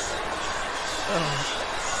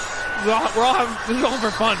 We're all having, this is all for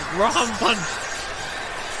fun. We're all having fun.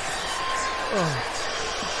 Oh.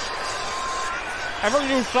 Every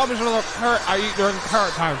new sub is another carrot I eat during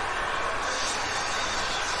carrot time.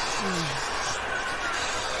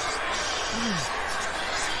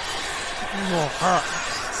 Oh, carrot.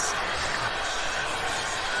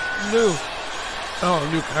 New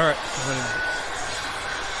carrot.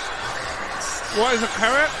 What is a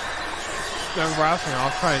carrot? I'm browsing.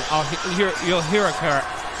 I'll try and you'll hear a carrot.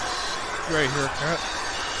 You ready to hear a carrot?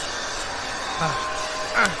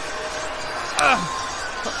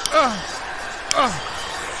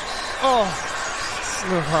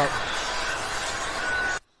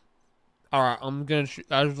 Alright, I'm gonna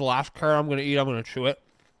that is the last carrot I'm gonna eat. I'm gonna chew it.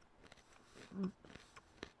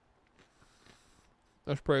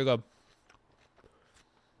 That's pretty good.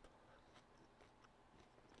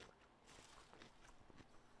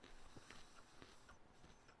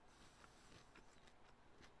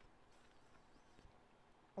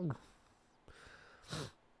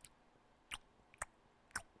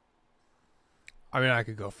 I mean, I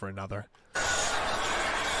could go for another. I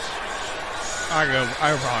could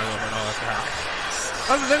probably go for another carrot.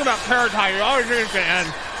 That's the thing about carrot time. You always think it's gonna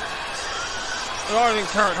end. You always think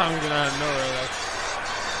carrot time is gonna end. No, really.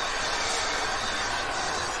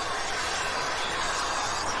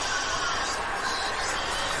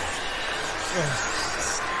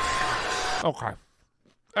 Okay.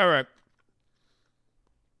 All right.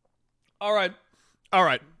 All right. All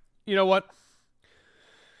right. You know what?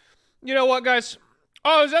 You know what, guys?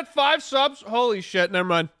 Oh, is that 5 subs? Holy shit, never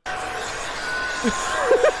mind.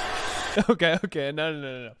 Okay.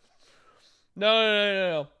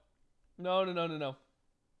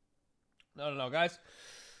 No, guys.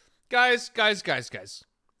 Guys.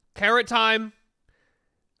 Carrot time.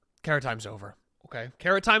 Carrot time's over. Okay,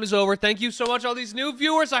 carrot time is over. Thank you so much, all these new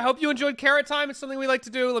viewers. I hope you enjoyed carrot time. It's something we like to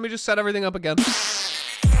do. Let me just set everything up again.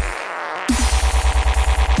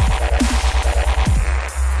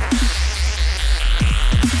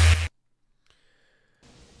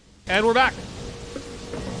 And we're back.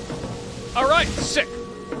 All right, sick.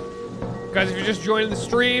 Guys, if you're just joining the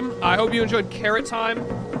stream, I hope you enjoyed Carrot Time.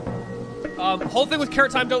 Whole thing with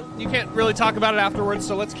Carrot Time, you can't really talk about it afterwards,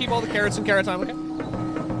 so let's keep all the carrots in Carrot Time, okay?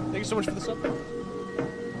 Thank you so much for the sub.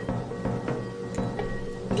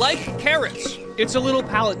 Like carrots, it's a little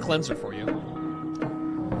palate cleanser for you.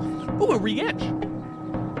 Ooh, a re-edge.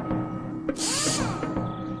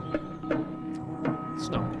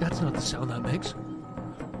 That's not the sound that makes.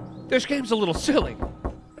 This game's a little silly.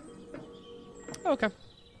 Okay.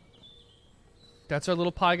 That's our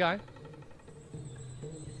little pie guy.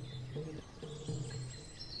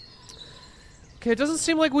 Okay, it doesn't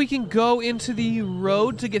seem like we can go into the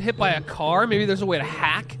road to get hit by a car. Maybe there's a way to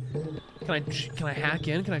hack. Can I hack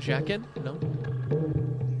in? Can I jack in? No.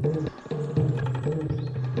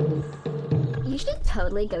 You should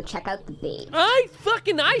totally go check out the beach.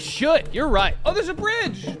 I should. You're right. Oh, there's a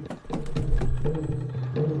bridge.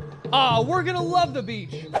 Oh, we're gonna love the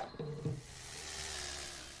beach.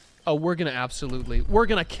 Oh, we're gonna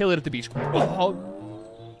kill it at the beach. Oh,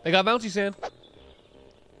 they got bouncy sand.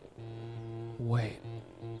 Wait.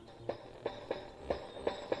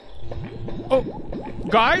 Oh,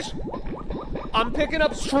 guys, I'm picking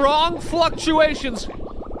up strong fluctuations.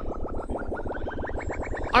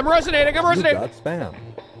 I'm resonating. You got spam.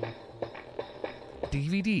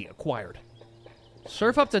 DVD acquired.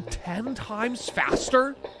 Surf up to 10 times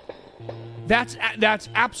faster? That's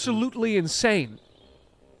absolutely insane.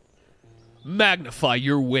 Magnify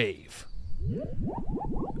your wave.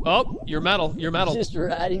 Oh, you're metal. You're metal. Just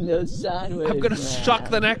riding those sine waves. I'm gonna suck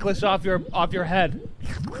the necklace off your head.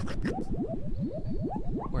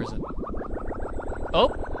 Where is it? Oh,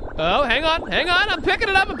 hang on. I'm picking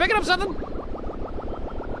it up. I'm picking up something.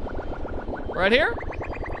 Right here.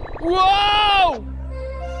 Whoa!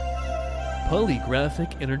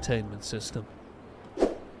 Polygraphic entertainment system.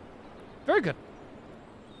 Very good.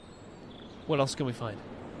 What else can we find?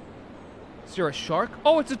 Is there a shark?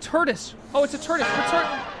 Oh, it's a tortoise. Oh, it's a tortoise.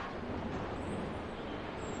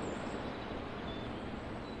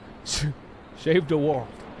 Return. Saved the world.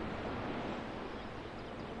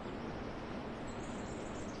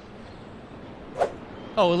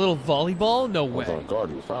 Oh, a little volleyball? No way.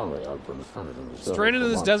 Straight into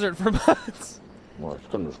this desert for months. My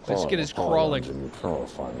skin is crawling.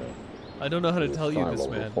 I don't know how to tell you this,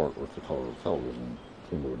 man.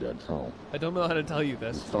 I don't know how to tell you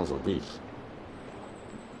this.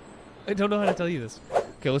 I don't know how to tell you this.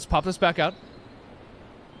 Okay, let's pop this back out.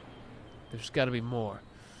 There's got to be more.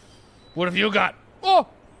 What have you got? Oh!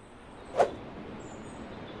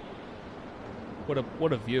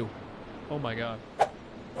 What a view. Oh my god.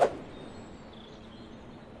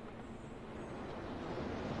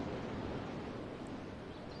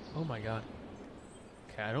 Oh my god.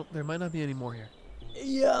 Okay, there might not be any more here.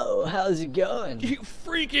 Yo, how's it going? You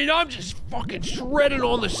freaking, I'm just fucking shredding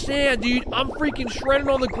on the sand, dude. I'm freaking shredding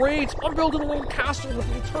on the grades. I'm building a little castle with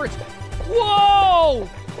little turrets. Whoa!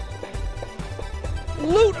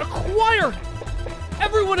 Loot acquired!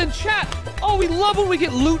 Everyone in chat! Oh, we love when we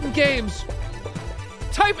get loot in games.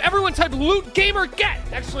 Everyone type loot gamer get!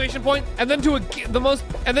 Exclamation point, and then do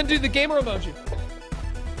the gamer emoji.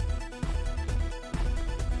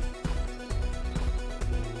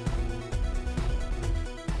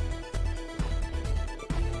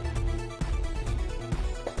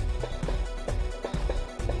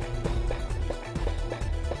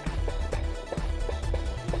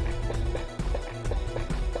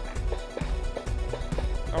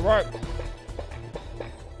 Alright.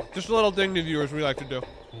 Just a little thing to viewers we like to do.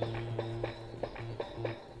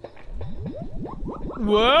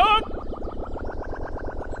 What?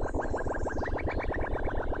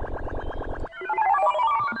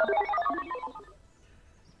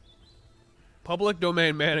 Public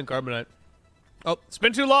domain man and carbonite. Oh, it's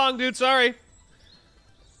been too long, dude. Sorry.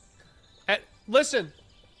 Listen,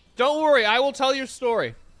 don't worry. I will tell your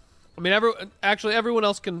story. I mean, everyone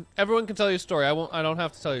can tell your story. I don't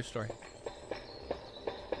have to tell your story.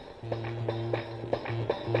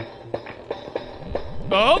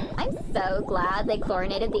 Oh! I'm so glad they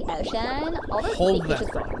chlorinated the ocean. All those Hold creatures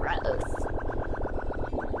that were gross.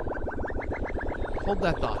 Hold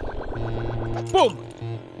that thought. Boom!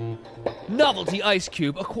 Novelty ice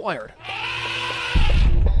cube acquired.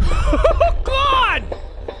 Oh, God!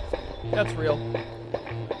 That's real.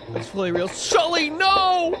 That's fully real. Sully,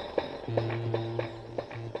 no!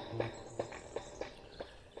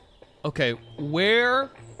 Okay, where?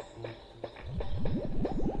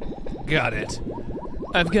 Got it.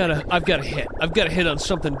 I've got a hit. I've got a hit on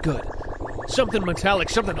something good. Something metallic,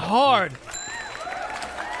 something hard.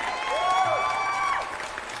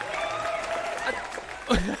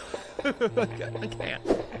 I can't. I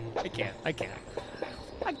can't. I can't.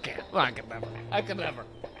 I can't. I could never. I could never.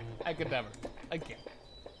 I could never. I can't.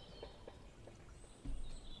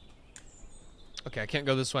 Okay, I can't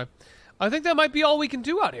go this way. I think that might be all we can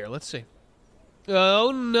do out here. Let's see.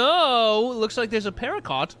 Oh no! Looks like there's a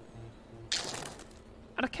parakeet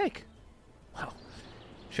and a cake. Well,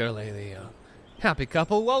 surely the happy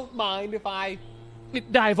couple won't mind if I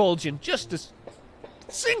divulge in just a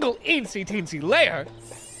single teensy layer.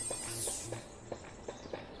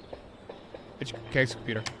 It's Cake's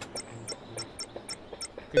computer.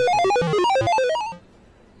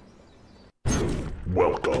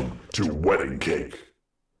 Welcome to Wedding Cake.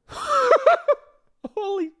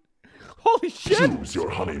 Holy shit! Choose your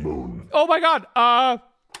honeymoon. Oh my god.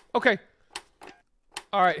 Okay.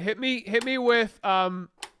 All right, hit me with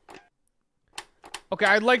Okay,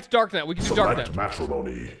 I liked Darknet. We can do Select Darknet.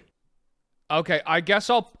 matrimony. Okay, I guess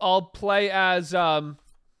I'll play as I've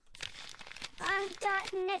got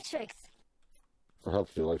Netflix.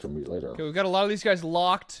 Perhaps you'd like to meet later. Okay, we've got a lot of these guys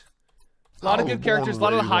locked. A lot of good characters. A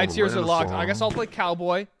lot of the hide seers are locked. I guess I'll play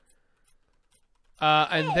Cowboy.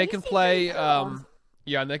 And they can play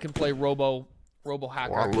yeah, and they can play Robo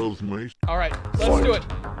Hacker. I love me. All right, let's do it.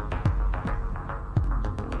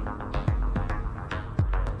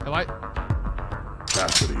 Am I?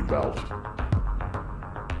 Chastity belt.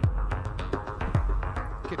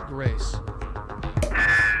 Get Grace.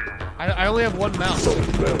 I only have one mouse.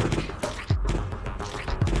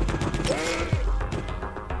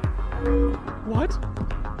 What?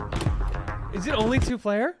 Is it only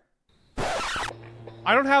 2-player?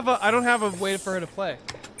 I don't have a way for her to play.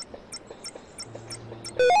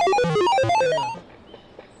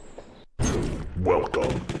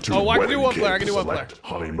 Welcome to I can do Wedding one player. I Cake. can do one player. Select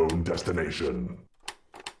honeymoon destination.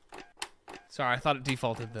 Sorry, I thought it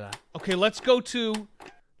defaulted to that. Okay, let's go to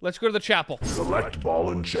the chapel. Select ball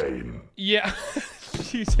and chain. Yeah.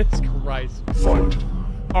 Jesus Christ. Fight.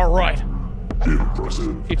 All right.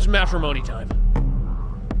 Impressive. It's matrimony time.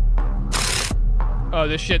 Oh,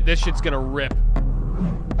 this shit's gonna rip.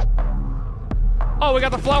 Oh, we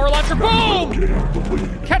got the flower launcher. Boom!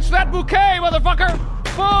 Catch that bouquet, motherfucker!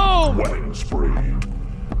 Boom! Wedding spree.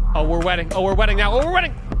 Oh, we're wedding. Oh, we're wedding now. Oh, we're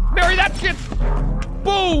wedding. Marry that shit.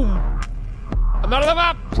 Boom! I'm out of the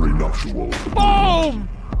map. Prenuptial. Boom!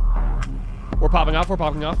 We're popping off. We're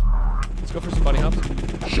popping off. Let's go for some bunny hops.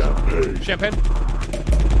 Champagne. Champagne.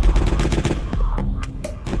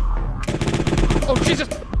 Oh, Jesus!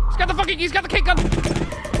 He's got the cake gun!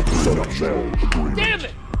 Set up marriage agreement. Damn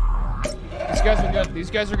it! These guys are good.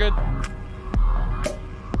 These guys are good.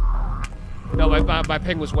 No, my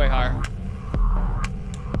ping was way higher.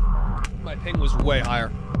 My ping was way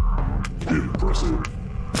higher. Impressive.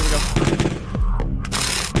 Here we go.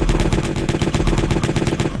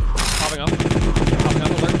 Popping up. Popping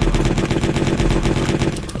up alert.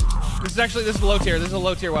 This is low tier. This is a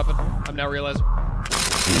low tier weapon. I'm now realizing.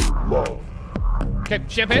 Love. Okay,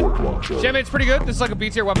 champagne. Champagne's pretty good. This is like a B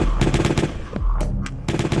tier weapon.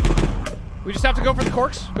 We just have to go for the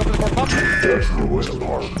corks. Go for the cork pop.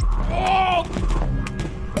 Oh!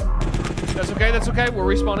 That's okay. That's okay. We're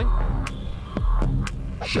respawning.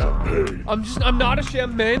 Champagne. I'm not a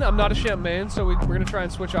champagne. I'm not a champagne. So we're gonna try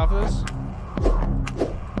and switch off of this.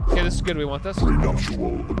 Okay, this is good. We want this.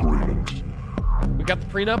 Prenuptial agreement. We got the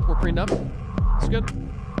prenup. We're prenup. It's good.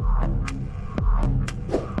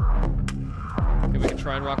 Okay, we can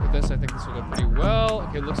try and rock with this. I think this will go pretty well.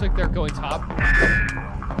 Okay, looks like they're going top.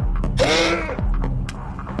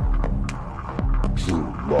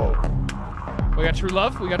 True love. We got true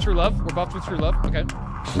love. We got true love. We're buffed with true love. Okay.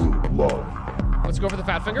 True love. Let's go for the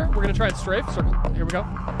fat finger. We're gonna try and strafe. Circle. Here we go.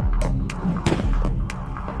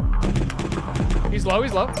 He's low.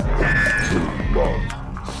 He's low. True love.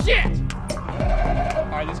 Shit!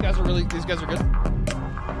 Alright, these guys are good.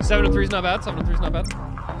 7 and 3 is not bad. 7 and 3 is not bad.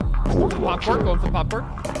 Popcorn, going for the popcorn.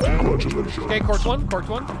 Congratulations. Okay, corked one.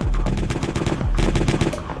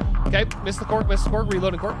 Okay, missed the cork,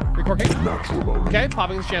 reloading cork, recorking. Okay,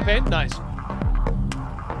 popping the champagne, nice.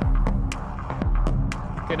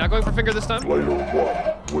 Okay, not going for finger this time. Player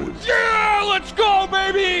one wins. Yeah, let's go,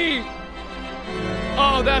 baby!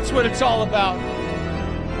 Oh, that's what it's all about.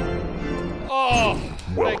 Oh,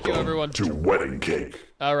 thank you, everyone. To Wedding Cake.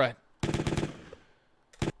 All right.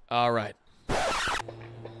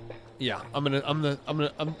 Yeah,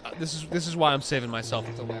 this is why I'm saving myself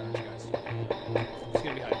until marriage, guys. It's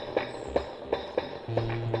gonna be hype.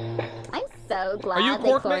 I'm so glad Are you they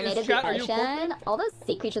cork, mate? chlorinated Chat, the are you cork, ocean. All those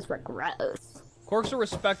sea creatures were gross. Corks are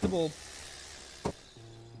respectable.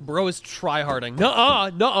 Bro is tryharding. Nuh-uh.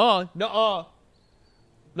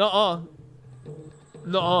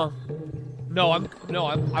 No, I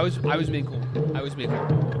was being cool. I was being cool.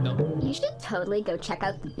 No. You should totally go check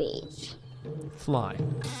out the beach. Fly.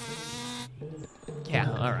 Yeah,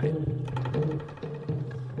 alright.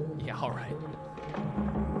 Yeah, alright.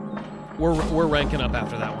 We're ranking up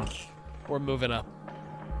after that one. We're moving up.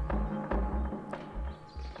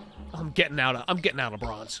 I'm getting out of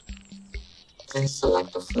bronze.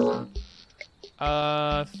 Select a floor.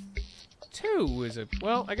 2 is a,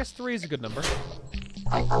 well, I guess 3 is a good number.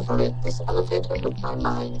 I operate this elevator with my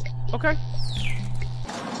mind. Okay.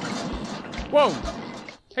 Whoa!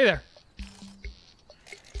 Hey there.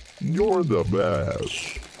 You're the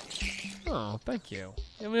best. Oh, thank you.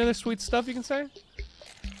 You have any other sweet stuff you can say?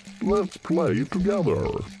 Let's play together.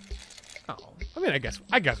 Oh, I mean, I guess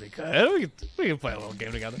we could. We can play a little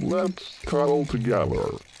game together. Let's cuddle together.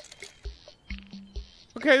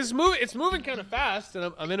 Okay, it's moving kind of fast,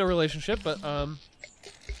 and I'm in a relationship, but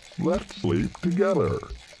Let's sleep together.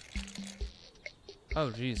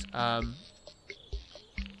 Oh, jeez.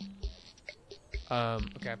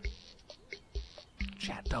 Okay.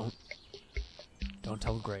 Chat, don't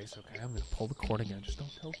tell Grace, okay? I'm gonna pull the cord again. Just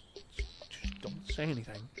don't say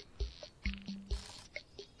anything.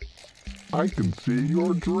 I can see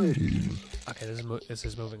your dreams. Okay, this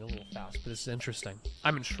is moving a little fast, but this is interesting.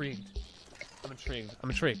 I'm intrigued.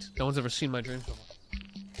 No one's ever seen my dreams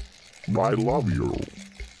before. I love you.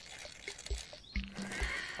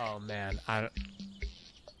 Oh man, I'm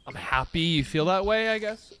happy you feel that way, I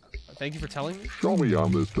guess. Thank you for telling me. Show me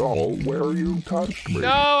on this doll where you touched me. No,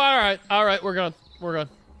 alright, we're gone.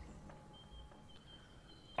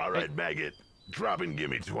 Alright, Maggot, drop and give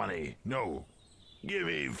me 20. No, give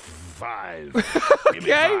me 5. Give me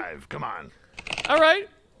 5, come on. Alright.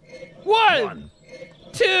 1,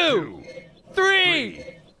 2, 3,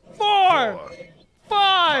 4,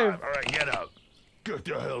 5. Alright, get up. Get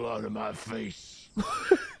the hell out of my face.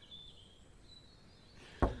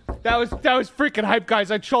 That was freaking hype,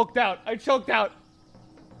 guys. I choked out.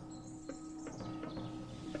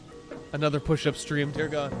 Another push-up stream, dear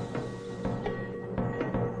God.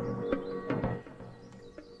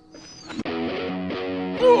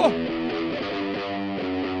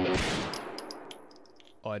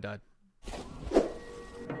 Oh, I died.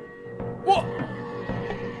 Whoa!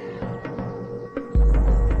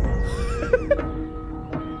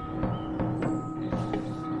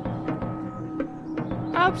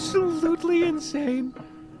 Absolutely insane.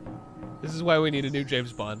 This is why we need a new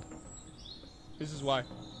James Bond. This is why.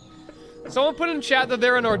 Someone put in chat that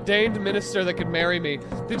they're an ordained minister that could marry me.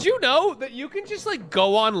 Did you know that you can just like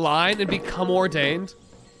go online and become ordained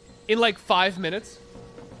in like 5 minutes?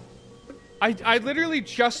 I literally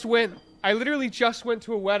just went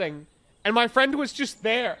to a wedding and my friend was just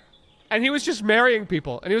there and he was just marrying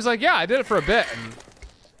people and he was like, yeah, I did it for a bit. And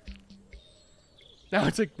now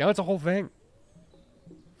it's a whole thing.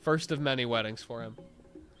 First of many weddings for him.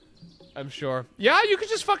 I'm sure. Yeah, you could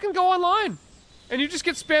just fucking go online. And you just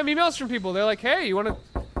get spam emails from people. They're like, hey, you want to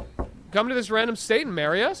come to this random state and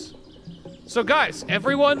marry us? So guys, if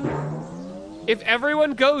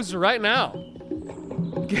everyone goes right now,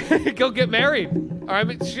 go get married. All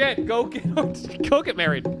right, shit, go get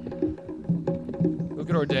married. Go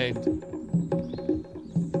get ordained.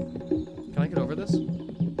 Can I get over this?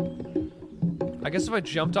 I guess if I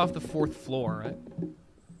jumped off the 4th floor, right?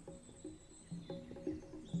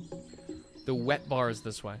 The wet bar is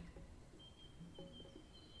this way.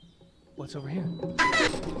 What's over here?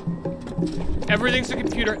 Everything's a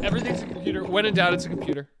computer. When in doubt, it's a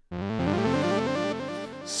computer.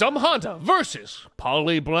 Some Honda versus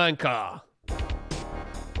Polly Blanca.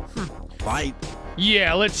 Fight.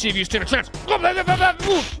 Yeah, let's see if you stand a chance. Let me in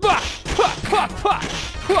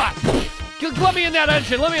that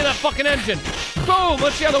engine. Let me in that fucking engine. Boom.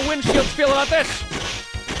 Let's see how the windshields feel about this.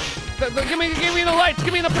 Give me the lights.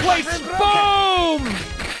 Give me the plates. Boom.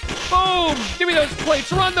 Boom. Give me those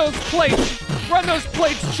plates. Run those plates. Run those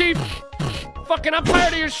plates, Chief. Fucking, I'm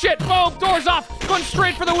tired of your shit. Boom. Doors off. Going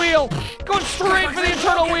straight for the wheel. Going straight for the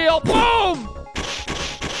internal wheel. Boom.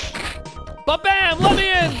 Ba-bam. Let me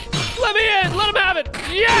in. Let me in. Let him have it.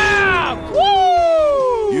 Yeah.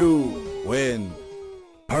 Woo. You win.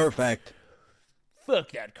 Perfect.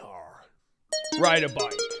 Fuck that car. Ride a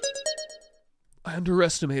bike. I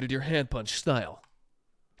underestimated your hand punch style.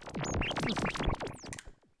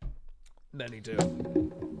 Many do.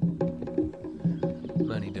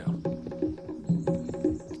 Many do.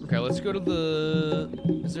 Okay, let's go to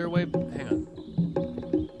the... Is there a way... Hang on.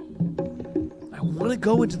 I want to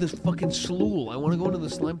go into this fucking slough. I want to go into the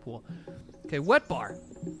slime pool. Okay, wet bar.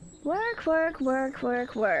 Work, work, work,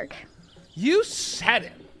 work, work. You said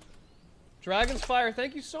it. Dragon's Fire,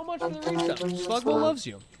 thank you so much for the resub. Slugbo loves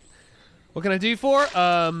you. What can I do for?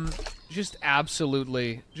 Just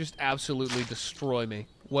absolutely destroy me.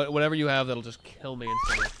 Whatever you have, that'll just kill me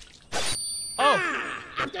instantly. Oh!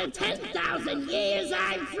 After 10,000 years,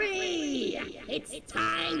 I'm free! It's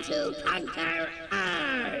time to conquer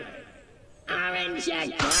Earth! Aren't you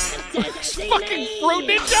glad to see fucking Fruit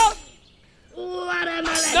Ninja? What am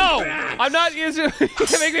I? No! I'm not using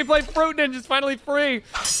you make me play Fruit Ninja, it's finally free!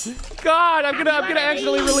 God, I'm gonna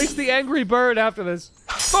accidentally release the Angry Bird after this.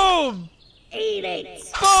 Boom! Eat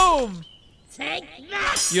it! Boom! Take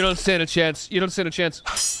that! You don't stand a chance. You don't stand a chance.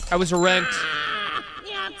 I was ranked.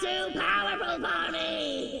 You're too powerful for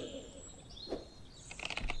me!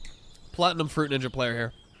 Platinum Fruit Ninja player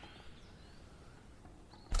here.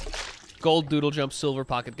 Gold Doodle Jump, Silver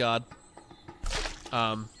Pocket God.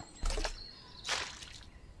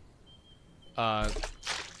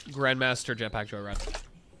 Grandmaster Jetpack Joyride.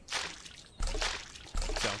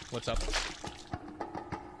 So, what's up?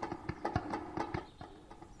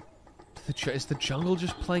 Is the jungle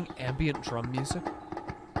just playing ambient drum music?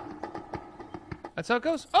 That's how it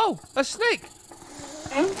goes? Oh! A snake!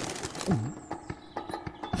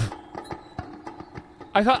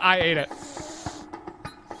 I thought I ate it.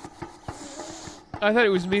 I thought it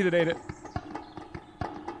was me that ate it.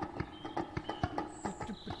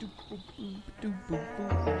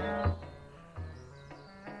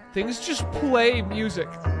 Things just play music.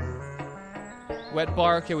 Wet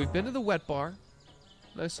bar. Okay, we've been to the wet bar.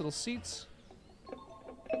 Nice little seats.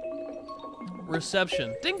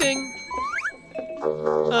 Reception. Ding ding.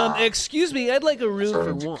 Excuse me, I'd like a room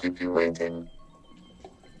for one. Keep you waiting.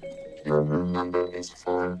 Your room number is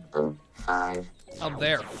 405. I'm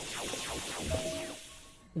there.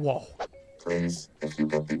 Whoa. Please, if you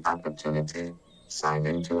get the opportunity, sign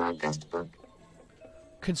into our guest book.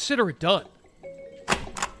 Consider it done.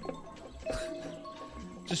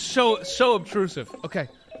 Just so obtrusive. Okay.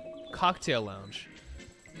 Cocktail lounge.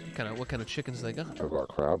 What kind of chickens they got? I've got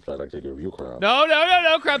crabs. I'd like to give you crabs. No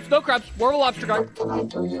crabs, no crabs. More of a lobster guy. What can I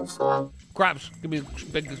do you for? Crabs. Give me the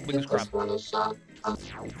biggest crab. Just want a shot.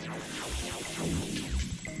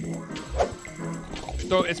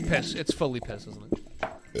 Oh, it's piss. It's fully piss, isn't it?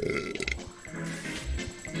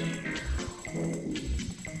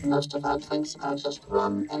 Most of our drinks are just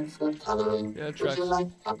rum and food coloring. Yeah, Would tracks. you like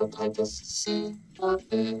hepatitis C or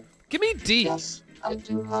B? Give me D. Yes, I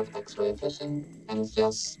do have X-ray vision, and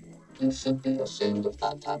yes, you should be ashamed of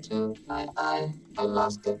that tattoo. My eye, I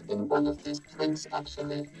lost it in one of these drinks,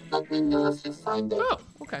 actually. Let me know if you find it. Oh,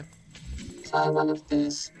 okay. Try one of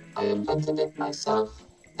these. I invented it myself,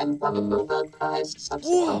 and won a Nobel Prize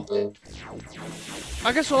subsequently.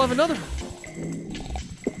 I guess we'll have another.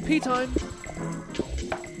 Pee time.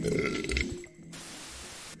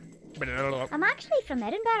 I'm actually from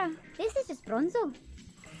Edinburgh. This is just Bronzo.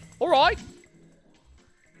 Alright.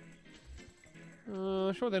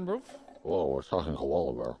 Sure then, bro. Whoa, we're talking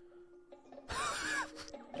koala bear.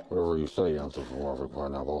 Whatever you say, answer for every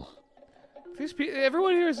pineapple.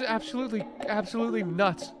 Everyone here is absolutely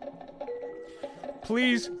nuts.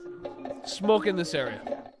 Please smoke in this area.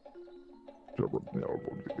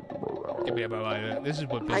 Give me a This is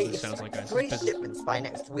what business sounds like, guys. 3 shipments by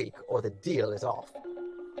next week, or the deal is off.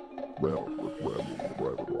 Bruv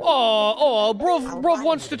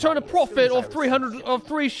wants to turn a profit of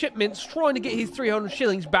 3 shipments, trying to get his 300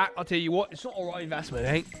 shillings back. I'll tell you what, it's not a right investment,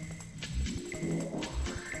 eh?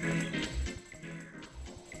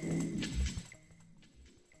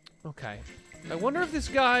 Okay. I wonder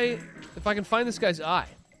if I can find this guy's eye.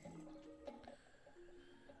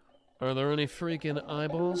 Are there any freaking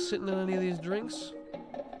eyeballs sitting in any of these drinks?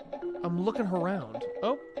 I'm looking around.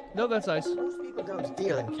 Oh, no, that's ice. Most people don't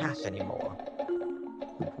deal in cash anymore.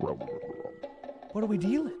 What are we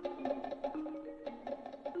dealing?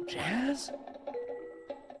 Jazz?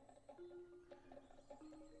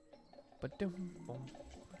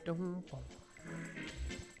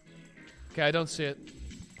 Okay, I don't see it.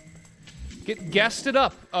 Guessed it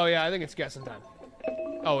up. Oh yeah, I think it's guessing time.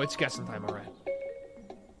 Oh, it's guessing time, alright.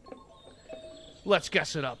 Let's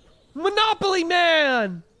guess it up. Monopoly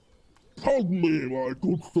Man! Pardon me, my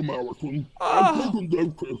good Samaritan. I've taken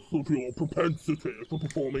notice of your propensity for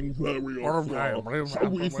performing various, shall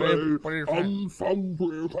we say,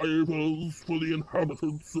 unsundry favours for the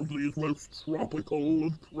inhabitants of these most tropical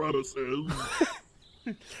of premises.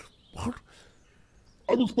 What?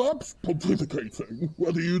 I was perhaps pontificating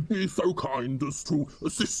whether you'd be so kind as to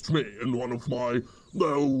assist me in one of my,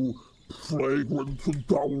 flagrant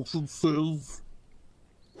indulgences.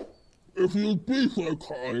 If you'd be so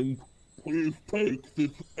kind, please take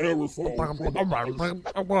this aerosol.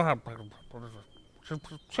 In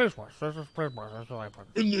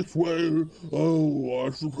this way,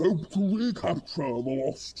 I should hope to recapture the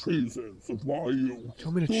lost cheeses of my youth. Do you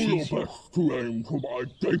want me to Do cheese your you? best to aim for my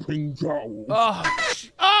gaping jowls.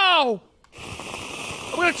 Oh!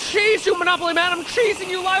 I'm gonna cheese you, Monopoly Man! I'm cheesing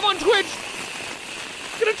you live on Twitch!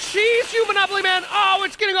 I'm gonna cheese you, Monopoly Man! Oh,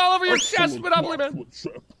 it's getting all over your chest, Monopoly Man!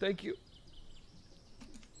 Thank you.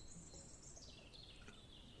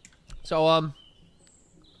 So,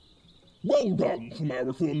 Well done,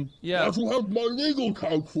 Samaritan. Yeah. I shall have my legal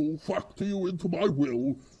counsel factor you into my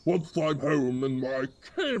will once I'm home in my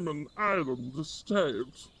Cayman Island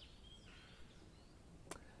estate.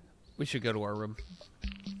 we should go to our room.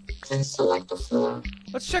 Please select the floor.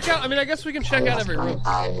 Let's check out, I mean, I guess we can check out every room.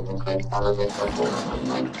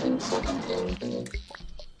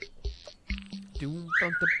 Doom,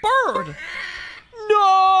 the bird!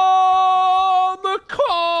 No,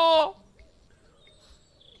 macaw!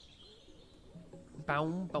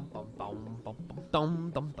 Boom, bum, bum, bum, bum,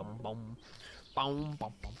 bum, dum, dum, bum. Boom,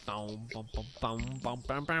 bum, bum, bum, bum, bum, bum,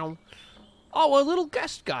 bum, bum. Oh, a little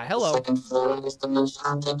guest guy. Hello. Second floor is the most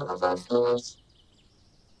haunted of our floors.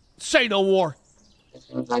 Say no more. If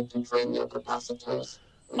you would like to drain your capacitors.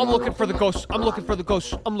 I'm looking for the ghosts. I'm looking for the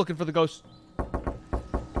ghosts. I'm looking for the ghosts.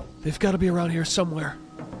 They've got to be around here somewhere.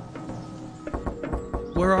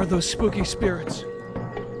 Where are those spooky spirits?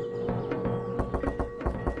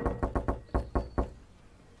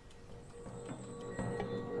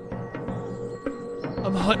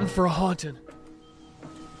 I'm hunting for a haunted.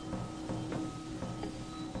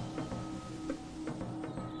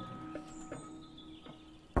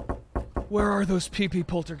 Where are those pee-pee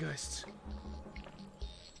poltergeists?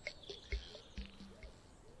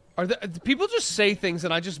 Are the people just say things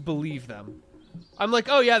and I just believe them? I'm like,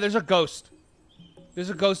 oh yeah, there's a ghost. There's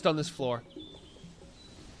a ghost on this floor.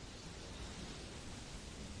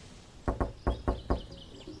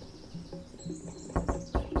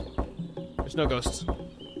 There's no ghosts.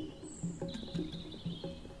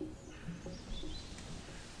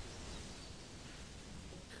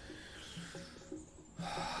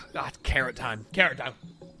 Ah, it's carrot time. Carrot time.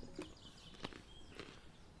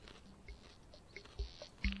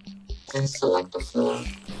 Please select the floor.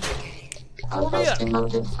 I'll host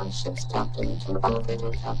demoted from ship's captain to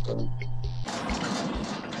elevator captain.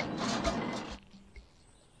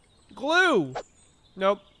 Glue!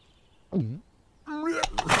 Nope. I'm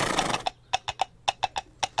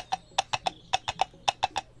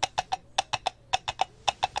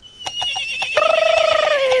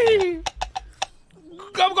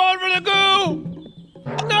going for the goo!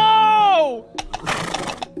 No!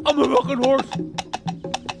 I'm a fucking horse.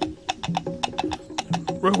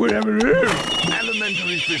 Whatever it is.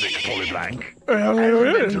 Elementary physics, Polyblank.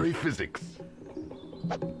 Elementary physics.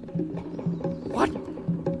 What?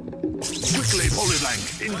 Quickly,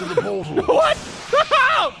 Polyblank, into the portal. What?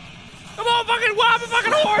 I'm all fucking wild, I'm a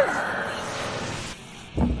fucking horse!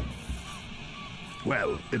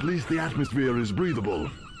 Well, at least the atmosphere is breathable.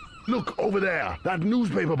 Look, over there, that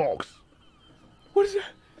newspaper box. What is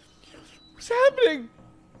that? What's happening?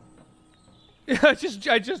 I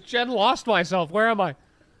just Jen lost myself. Where am I?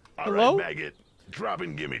 Hello? All right, Maggot, drop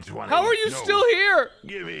and give me 20. How are you still here?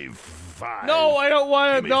 Give me 5. No, I don't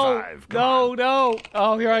want to. Give me No, 5. no.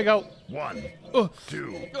 Oh, here I go. 1,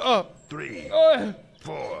 2, 3,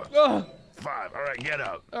 4, 5. All right, get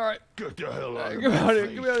up. All right. Get the hell out of Get out of here.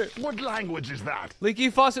 here. Get out of here. What language is that?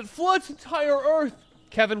 Leaky faucet floods entire Earth.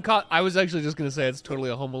 Kevin caught. I was actually just gonna say it's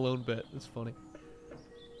totally a Home Alone bit. It's funny.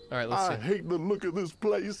 All right, let's see. I hate the look of this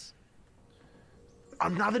place.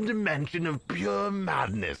 Another dimension of pure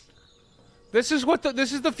madness. This is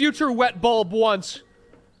the future wet bulb wants.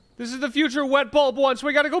 This is the future wet bulb wants.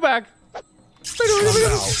 We gotta go back. Come now,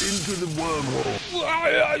 into the wormhole.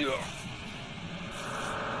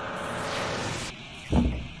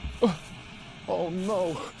 Oh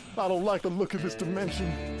no, I don't like the look of this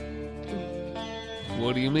dimension.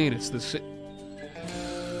 What do you mean it's the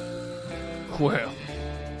Well,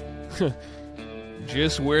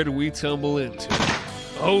 just where do we tumble into?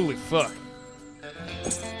 Holy fuck.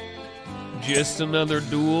 Just another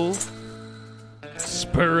duel?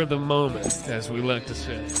 Spur of the moment, as we like to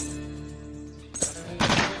say.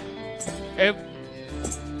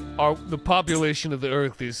 The population of the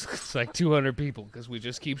Earth is it's like 200 people, because we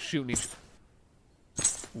just keep shooting each...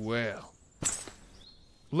 Well...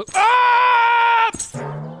 Look... Ah!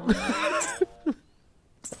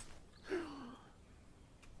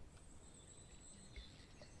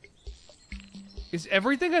 Is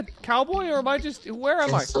everything a cowboy, or am I just... Where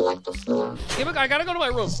am I? I gotta go to my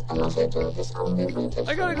room. I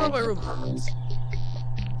gotta go to my room.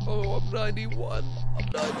 Oh, I'm 91. I'm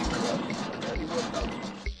 91,000.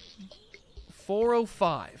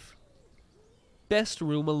 405. Best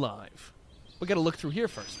room alive. We gotta look through here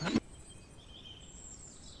first, right?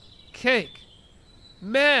 Cake.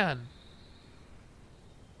 Man.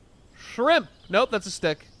 Shrimp. Nope, that's a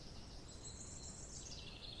stick.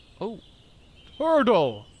 Oh.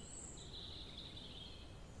 Turtle.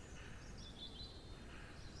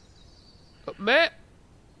 Man.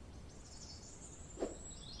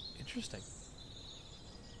 Interesting.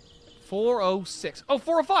 406. Oh,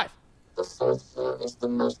 405. The third floor is the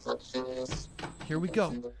most luxurious. Here we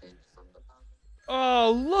go.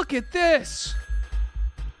 Oh, look at this.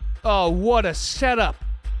 Oh, what a setup.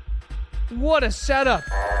 What a setup.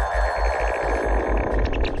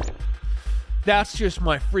 That's just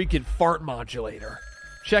my freaking fart modulator.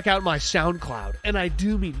 Check out my SoundCloud. And I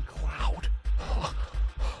do mean cloud.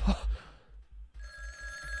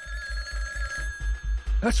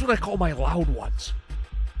 That's what I call my loud ones.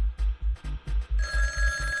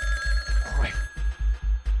 All right.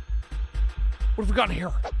 What have we got in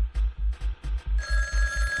here?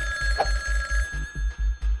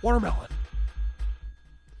 Watermelon.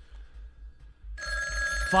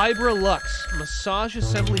 Vibra Lux. Massage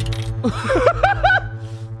assembly.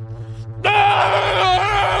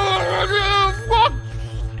 Fuck!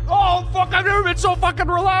 Oh, fuck, I've never been so fucking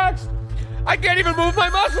relaxed. I can't even move my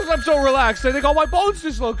muscles. I'm so relaxed. I think all my bones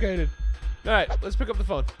dislocated. All right, let's pick up the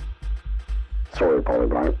phone. Sorry,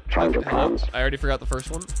 Polyblank. Change your plans. I already forgot the first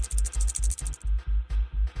one.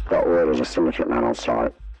 Got word of a syndicate man on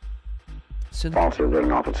site. Party of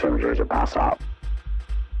an opportunity to pass out.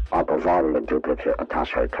 I provided a duplicate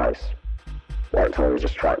attaché case. Wait till you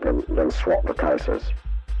distract them, then swap the cases.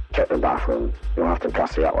 Check the bathroom. You'll have to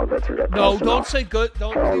gussy up a bit to get No, close don't enough. say good.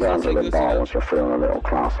 Don't Head on please down don't to say the good. bar once you're feeling a little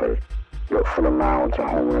classy. Look for the mouths to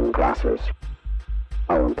hold in glasses.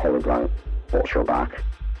 Oh, and Polyblank, watch your back.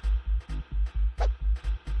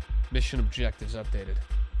 Mission objectives updated.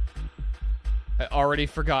 I already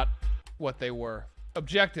forgot what they were.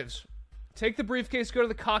 Objectives. Take the briefcase, go to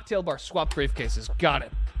the cocktail bar, swap briefcases. Got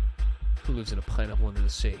it. Who lives in a pineapple under the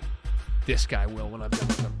sea? This guy will when I'm done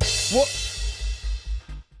with him. What?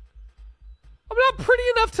 I'm not pretty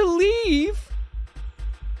enough to leave.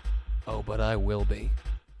 Oh, but I will be.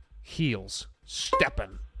 Heels.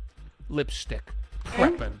 Steppin'. Lipstick.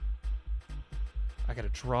 Preppin'. I gotta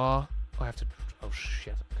draw. Oh, I have to... Oh,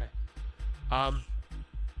 shit. Okay.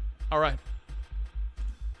 Alright.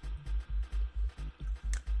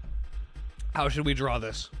 How should we draw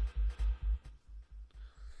this?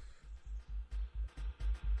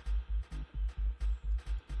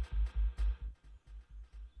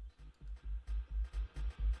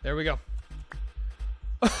 There we go.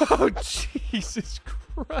 Oh, Jesus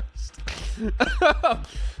Christ.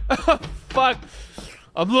 Oh, fuck.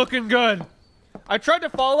 I'm looking good. I tried to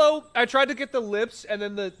follow. I tried to get the lips and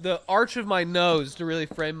then the arch of my nose to really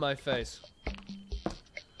frame my face.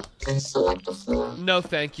 No,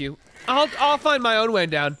 thank you. I'll find my own way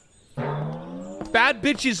down. Bad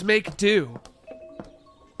bitches make do.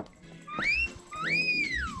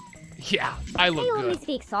 Yeah, I look I only good.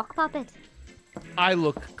 speak sock puppet. I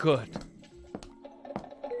look good.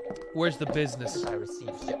 Where's the business? I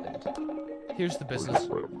received shipment. Here's the business.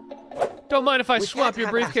 Don't mind if I swap your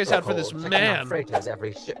briefcase out for this man. Freighters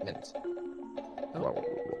every shipment. Oh.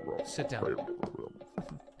 Sit down.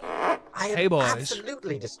 I am Hey, boys.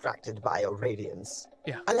 absolutely distracted by your radiance.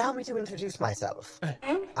 Yeah. Allow me to introduce myself.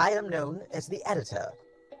 I am known as the editor.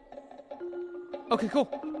 Okay, cool.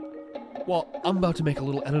 Well, I'm about to make a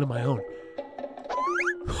little edit of my own.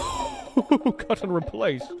 Cut and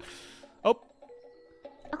replace. Oh.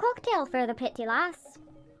 A cocktail for the pretty lass.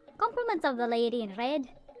 Compliments of the lady in red.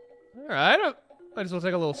 Alright, might as well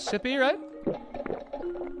take a little sippy, right?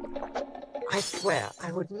 I swear,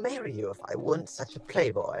 I would marry you if I weren't such a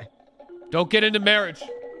playboy. Don't get into marriage.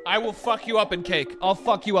 I will fuck you up in cake. I'll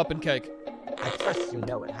fuck you up in cake. I trust you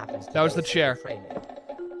know what happens to That was the those chair. training.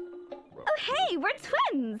 Oh, hey, we're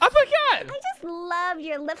twins. I forgot. I just love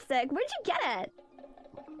your lipstick. Where'd you get it?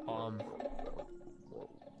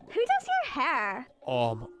 Who does your hair?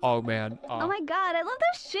 Oh man. Oh my god, I love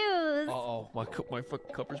those shoes. Uh-oh, my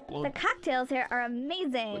fucking cover's blown. The cocktails here are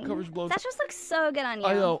amazing. My cover's blown. That just looks so good on you.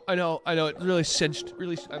 I know. It really cinched.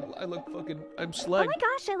 Really, I look fucking. I'm Oh slag. my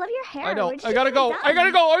gosh, I love your hair. I know. Where'd you I gotta get go. it I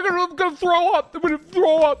gotta done? go. I'm gonna throw up. I'm gonna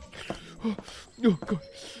throw up. Oh god.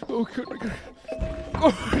 Oh god.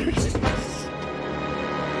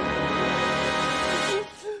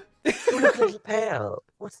 You look a little pale.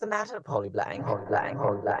 What's the matter, Polyblank? Polyblank.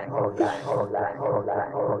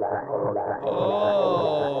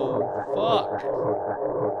 Oh, fuck.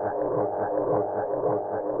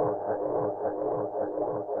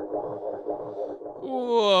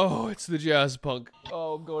 It's the Jazzpunk.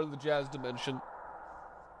 Oh, I'm going to the jazz dimension.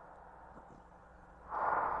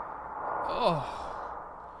 Oh.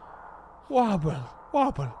 Wobble.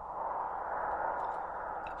 Wobble.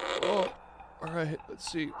 Oh. Alright,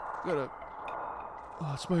 let's see. Gotta...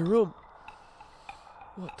 Oh, it's my room.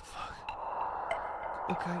 What the fuck?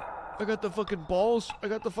 Okay. I got the fucking balls. I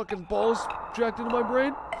got the fucking balls jacked into my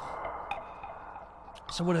brain.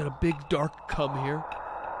 Someone had a big dark cum here.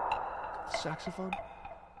 The saxophone?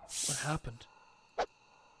 What happened?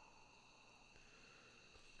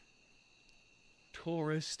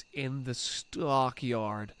 Tourist in the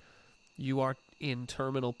stockyard. You are in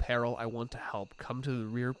terminal peril. I want to help. Come to the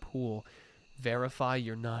rear pool. Verify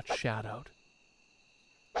you're not shadowed.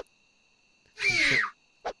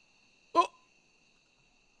 Oh!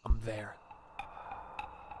 I'm there.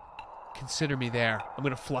 Consider me there. I'm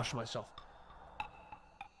gonna flush myself.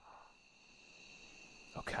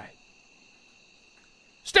 Okay.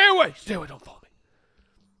 Stay away! Stay away, don't follow me.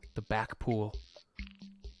 The back pool.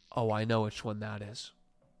 Oh, I know which one that is.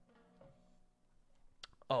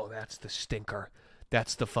 Oh, that's the stinker.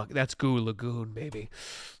 That's the that's Goo Lagoon, baby.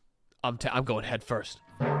 I'm going head first.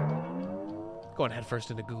 Going head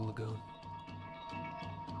first into Goo Lagoon.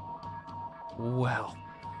 Well,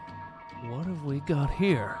 what have we got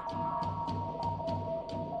here?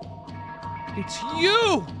 It's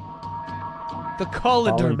you! The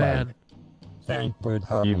Colander Man. Thank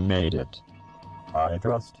God you made it. I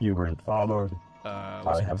trust you weren't followed.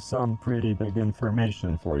 I have some pretty big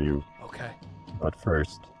information for you. Okay. But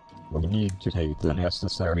first, we need to take the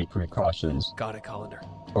necessary precautions. Got it, Colander.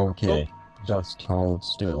 Okay, just hold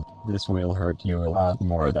still. This will hurt you a lot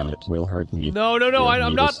more than it will hurt me. No,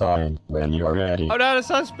 I'm not. Sign when you're ready. I'm not a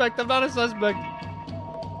suspect. I'm not a suspect.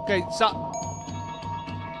 Okay, stop.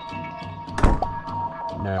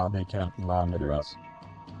 Now they can't monitor us.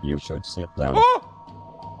 You should sit down.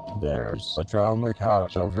 Oh! There's a trauma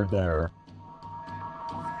couch over there.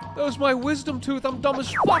 That was my wisdom tooth. I'm dumb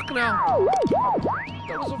as fuck now.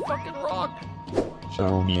 That was a fucking rock.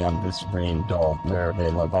 Show me on this brain doll where they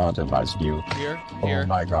lobotomized you. Here. Oh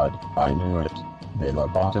my god, I knew it. They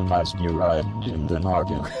lobotomized you right in the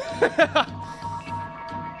noggin.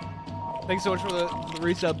 Thanks so much for the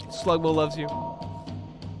resub. Slugmo loves you.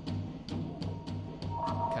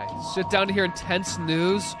 Okay, sit down to hear intense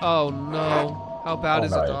news. Oh no. How bad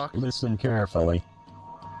is it, Doc? Listen carefully.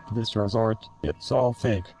 This resort, it's all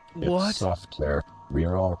fake. What? It's software.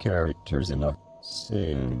 We're all characters in a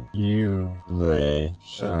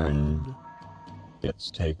simulation. It's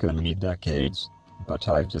taken me decades, but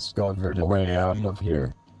I've discovered a way out of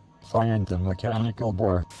here. Find the mechanical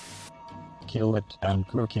boar. Kill it and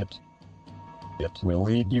cook it. It will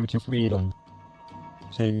lead you to freedom.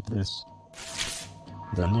 Take this.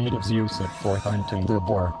 The natives use it for hunting the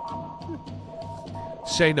boar.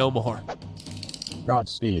 Say no more.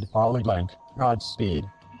 Godspeed, Polyblank. Godspeed.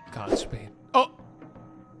 Godspeed. Oh!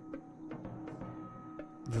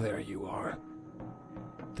 There you are.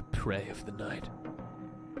 The prey of the night.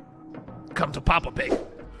 Come to Papa Pig!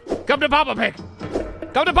 Come to Papa Pig!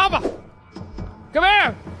 Come to Papa! Come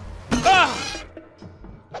here! Ah!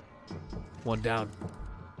 One down.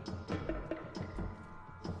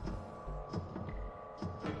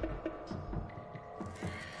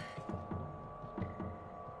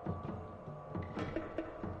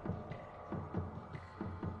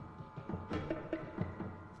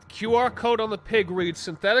 QR code on the pig reads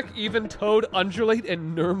synthetic, even-toed, undulate,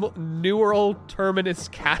 and neural terminus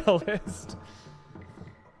catalyst.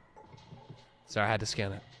 Sorry, I had to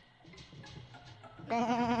scan it.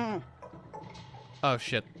 Oh,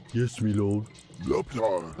 shit. Yes, my lord.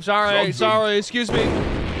 Sorry, excuse me.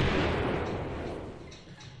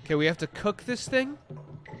 Okay, we have to cook this thing.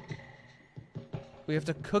 We have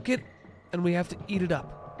to cook it, and we have to eat it up.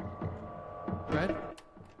 Right?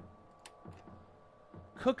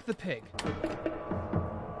 Cook the pig.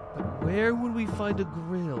 But where would we find a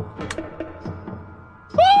grill?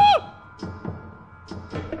 Ah!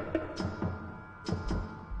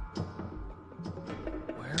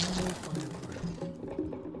 Where would we find a grill?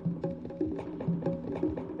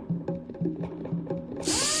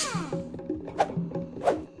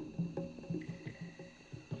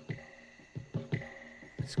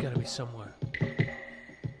 It's gotta be somewhere.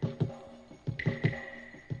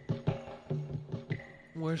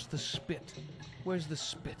 Where's the spit? Where's the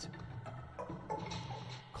spit?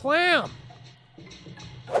 Clam!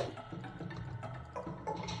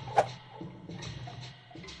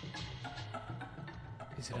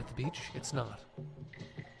 Is it at the beach? It's not.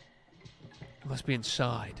 It must be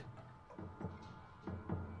inside.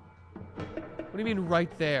 What do you mean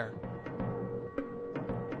right there?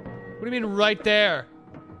 What do you mean right there?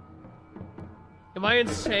 Am I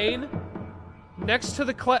insane? Next to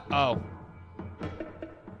the oh.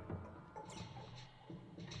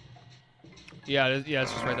 Yeah, it's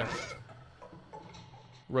just right there.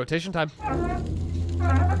 Rotation time.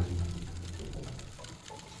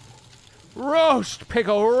 Roast!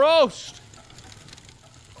 Pickle roast!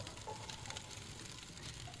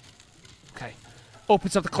 Okay.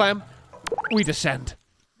 Opens up the clam. We descend.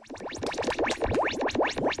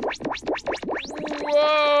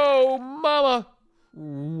 Whoa, mama!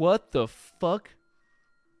 What the fuck?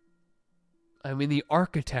 I'm in the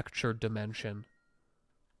architecture dimension.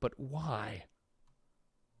 But why?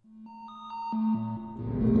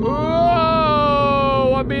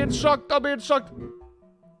 Oh, I'm being sucked. I'm being sucked.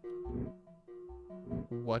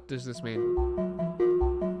 What does this mean?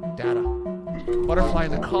 Data. Butterfly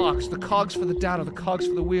and the cogs. The cogs for the data. The cogs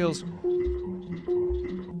for the wheels.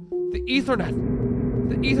 The Ethernet.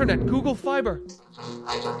 The Ethernet. Google Fiber.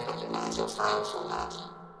 I don't recognize your file format.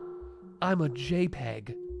 I'm a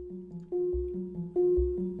JPEG.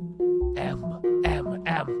 M.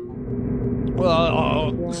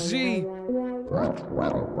 Z.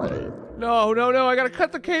 No, I gotta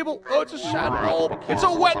cut the cable. Oh, it's a sad bulb. It's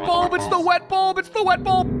a wet bulb. It's the wet bulb. It's the wet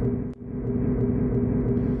bulb.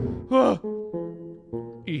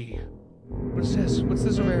 E. What's this? What's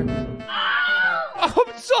this over here? Oh,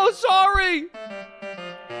 I'm so sorry.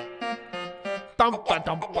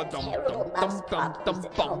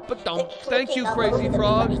 Thank you, Crazy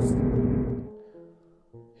Frog. Here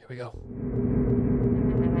we go.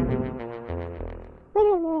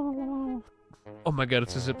 Oh my god,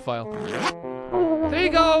 it's a zip file. There you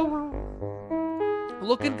go!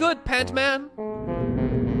 Looking good, Pant-Man!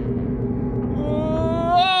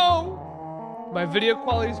 Whoa! My video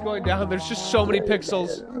quality's going down, there's just so many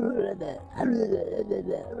pixels.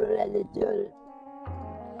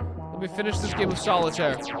 Let me finish this game of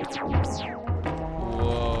solitaire.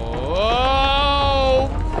 Whoa!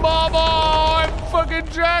 Mama! I'm fucking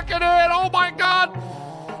jacking it! Oh my god!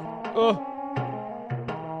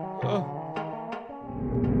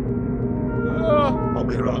 I'll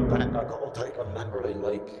be right back. I gotta take a memory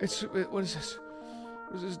leak. What is this?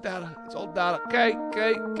 What is this data? It's all data. Okay.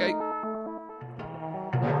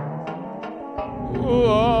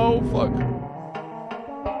 Oh, fuck.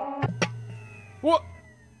 What?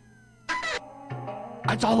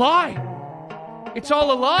 It's a lie! It's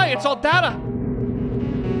all a lie! It's all data!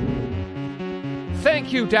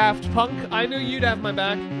 Thank you, Daft Punk. I knew you'd have my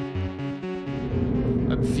back.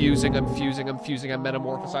 I'm fusing, I'm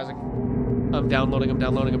metamorphosizing. I'm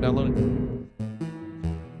downloading.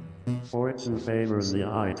 Fortune favors the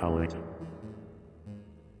italic.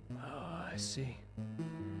 Oh, I see.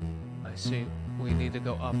 We need to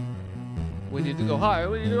go up. We need to go higher.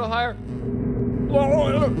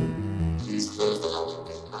 Please close the loading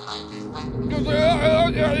gate behind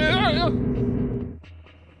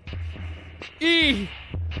you.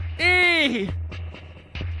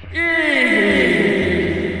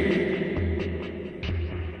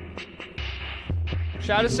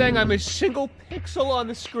 Chat is saying I'm a single pixel on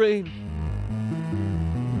the screen.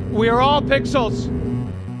 We are all pixels.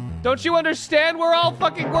 Don't you understand? We're all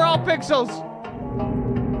pixels.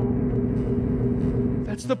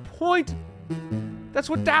 That's the point. That's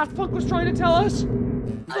what Daft Punk was trying to tell us.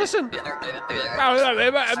 Listen.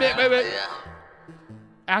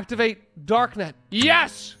 Activate Darknet.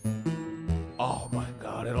 Yes! Oh my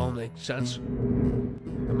god, it all makes sense.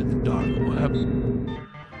 I'm in the dark web.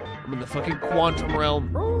 I'm in the fucking quantum realm.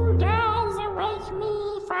 Who dares erase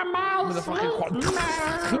me from my I'm in the fucking quantum.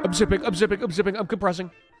 I'm zipping, I'm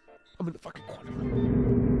compressing. I'm in the fucking quantum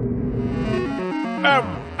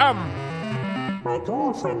realm. My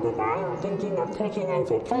girlfriend and I are thinking of taking a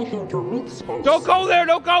vacation to meat space. Don't go there,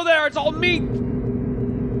 it's all meat.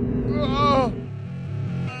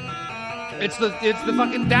 It's the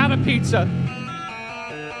fucking data pizza.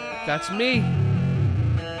 That's me.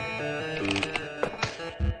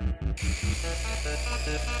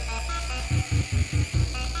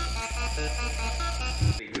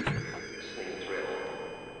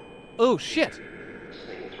 Oh shit.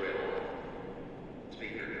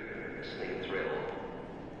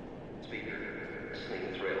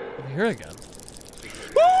 I'm here again.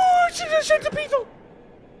 Oh, shit, the pizza.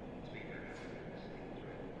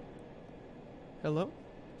 Hello?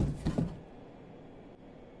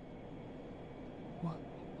 What?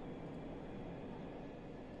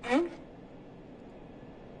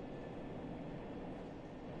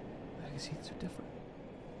 Magazines are different.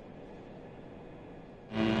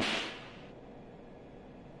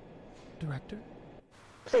 Director?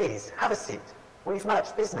 Please, have a seat. We've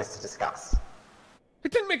much business to discuss.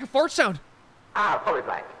 It didn't make a fart sound. Ah,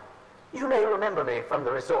 Polyblank. You may remember me from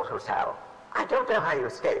the resort hotel. I don't know how you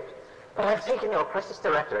escaped, but I've taken your precious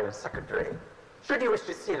director and secretary. Should you wish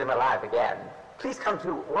to see them alive again, please come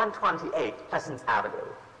to 128 Pleasance Avenue.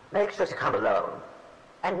 Make sure to come alone.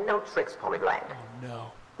 And no tricks, Polyblank. Oh,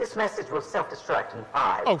 no. This message will self-destruct in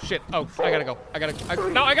 5. Oh, shit. Oh, I gotta go. I gotta go.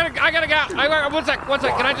 One sec.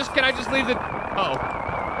 Can I just leave the... Uh-oh.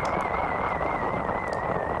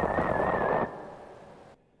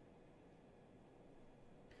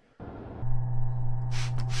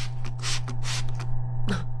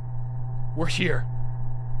 We're here.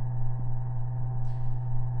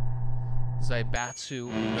 Zaibatsu,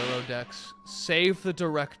 Neurodex, save the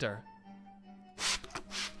director.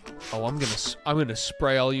 Oh, I'm gonna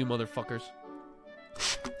spray all you motherfuckers.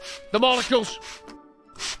 The molecules.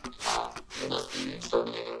 You must be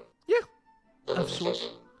exterminated. Yeah. Identification.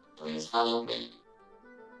 Please follow me.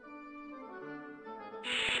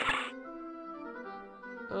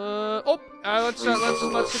 Let's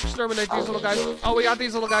exterminate these little guys. Oh, we got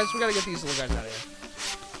these little guys. We gotta get these little guys out of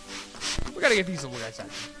here. We gotta get these little guys out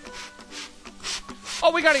of here.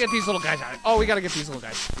 Oh, we gotta get these little guys out of here. Oh, we gotta get these little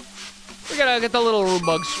guys. We gotta get the little room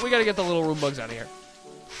bugs. We gotta get the little room bugs out of here.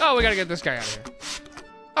 Oh, we gotta get this guy out of here.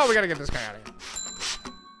 Oh, we gotta get this guy out of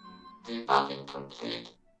here. Debugging complete.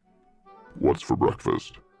 What's for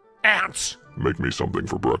breakfast? Ants! Make me something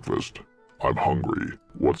for breakfast. I'm hungry.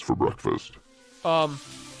 What's for breakfast?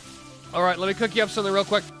 Alright, let me cook you up something real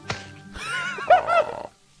quick.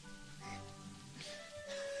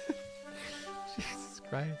 Jesus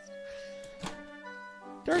Christ.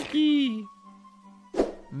 Turkey!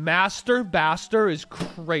 Master Baster is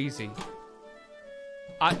crazy.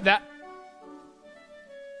 I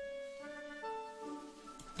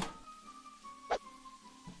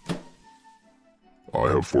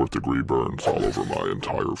have 4th-degree burns all over my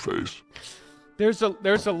entire face. There's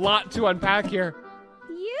a lot to unpack here.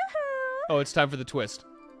 Yoo-hoo! Oh, it's time for the twist.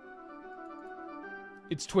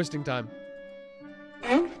 It's twisting time.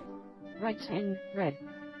 Right hand, red.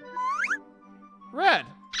 Red!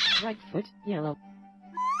 Right foot, yellow.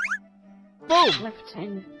 Boom! Left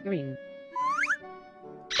hand, green.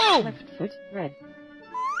 Boom! Left foot, red.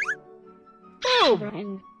 Boom! Other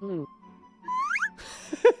hand, blue.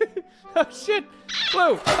 Oh, shit!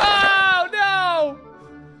 Blue! Oh, no!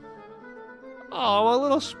 Oh, a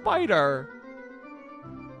little spider.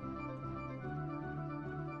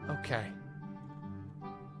 Okay.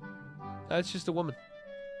 That's just a woman.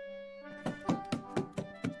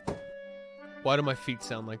 Why do my feet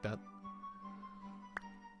sound like that?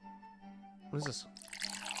 What is this?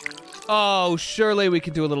 Oh, surely we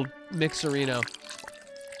can do a little mixerino.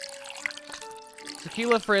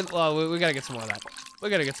 Tequila for... Oh, we gotta get some more of that. We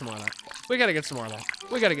gotta get some more of that. We gotta get some more of that.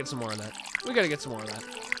 We gotta get some more of that. We gotta get some more of that.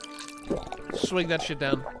 Swing that shit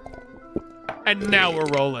down. And now we're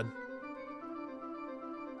rolling.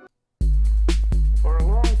 For a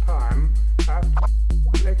long time,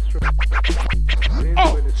 after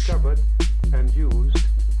X-rays were discovered and used,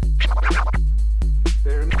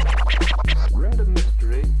 they remained a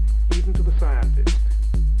mystery even to the scientists.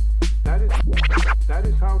 That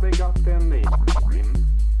is how they got their name,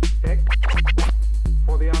 X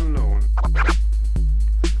for the unknown.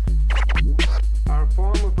 Our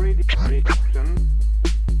form of radiation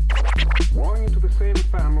belonging to the same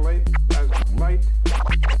family as light,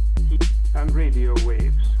 heat, and radio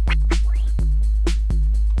waves.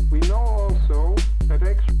 We know also that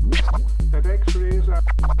X-rays are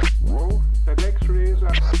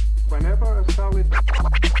whenever a solid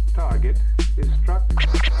target is struck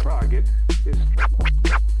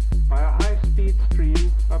by a high-speed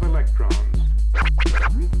stream of electrons.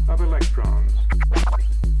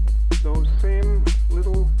 Those same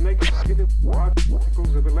little negative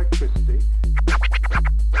particles of electricity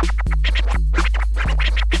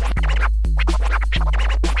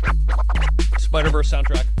Spider-Verse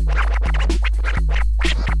soundtrack.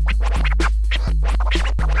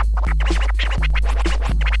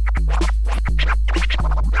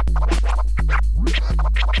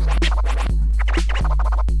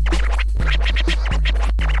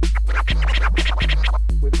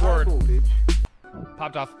 with high voltage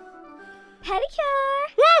Popped off. Pedicure!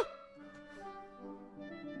 Woo!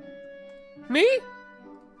 Me?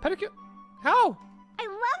 Pedicure? How? I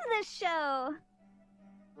love this show!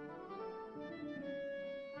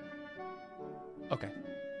 Okay.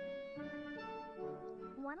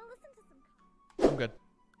 Wanna listen to some... I'm good.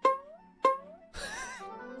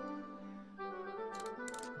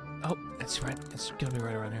 Oh, that's right. It's gonna be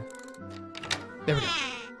right around here. There we go.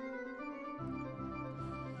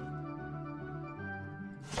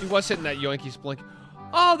 He was hitting that yoinky splink.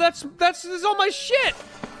 Oh, this is all my shit!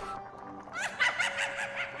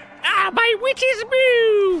 Ah, my witch's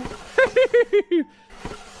brew!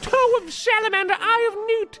 Toe of salamander, eye of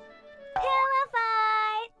newt.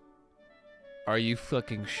 Purified. Are you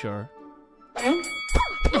fucking sure? No.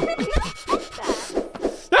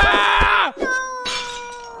 Ah!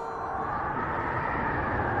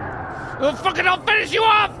 Oh, fucking, I'll finish you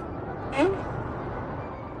off!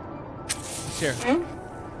 Here.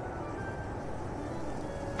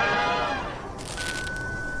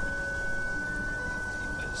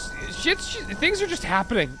 Things are just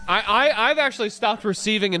happening. I've actually stopped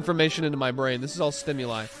receiving information into my brain. This is all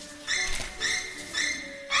stimuli.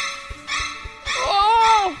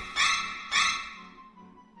 Oh!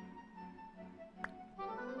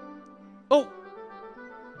 Oh!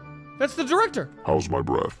 That's the director. How's my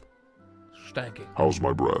breath? Stanky. How's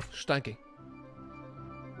my breath? Stanky.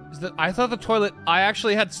 Is that? I thought the toilet. I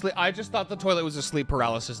actually had sleep. I just thought the toilet was a sleep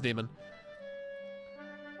paralysis demon.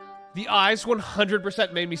 The eyes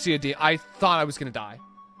 100% made me see a demon. I thought I was gonna die.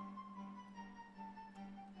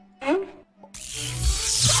 Oh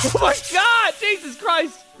my god! Jesus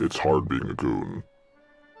Christ! It's hard being a goon.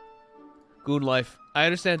 Goon life. I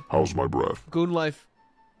understand. How's my breath? Goon life.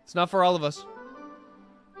 It's not for all of us.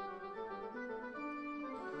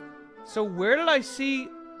 So where did I see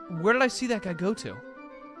that guy go to?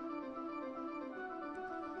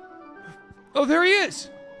 Oh, there he is!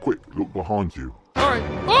 Quick, look behind you. Alright.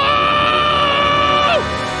 Oh!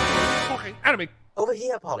 Fucking enemy. Over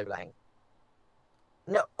here, Polyblank.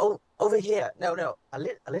 No, over here. No, a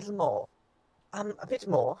little more. A bit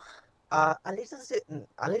more. A little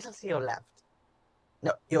to your left.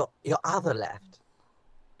 No, your other left.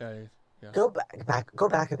 Yeah. Go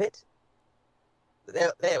back a bit.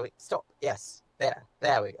 There we stop. Yes, there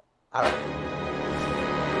we go. All right.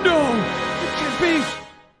 No, it can't be.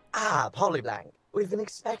 Ah, Polyblank, we've been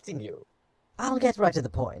expecting you. I'll get right to the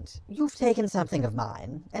point. You've taken something of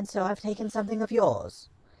mine, and so I've taken something of yours.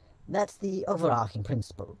 That's the overarching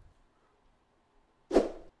principle.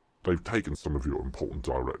 They've taken some of your important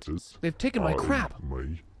directors. They've taken my crap.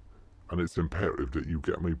 Me. And it's imperative that you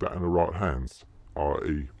get me back in the right hands,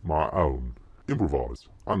 i.e. my own. Improvise.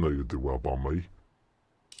 I know you'll do well by me.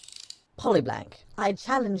 Polyblank, I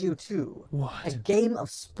challenge you to a game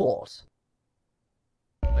of sport.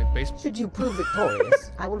 Like baseball? Should you prove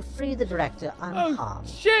victorious, I will free the director unharmed. Oh,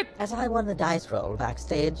 shit! As I won the dice roll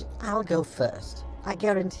backstage, I'll go first. I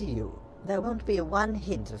guarantee you, there won't be one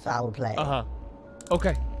hint of foul play. Uh-huh.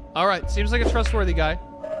 Okay. Alright, seems like a trustworthy guy.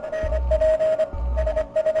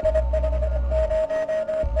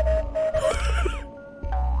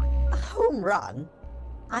 A home run?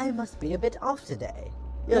 I must be a bit off today.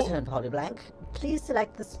 Your turn, Polyblank. Please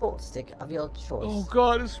select the sports stick of your choice. Oh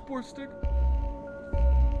god, a sports stick?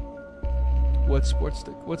 What sports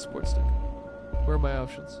stick? What sports stick? Where are my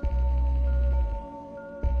options?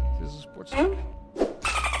 This is a sports stick.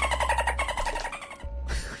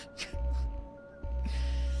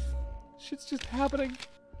 Shit's just happening.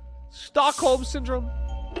 Stockholm Syndrome.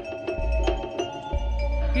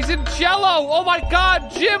 He's in Jello! Oh my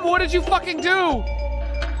god, Jim, what did you fucking do?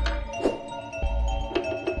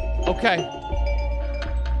 Okay.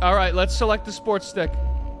 Alright, let's select the sports stick.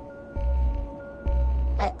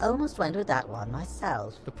 I almost went with that one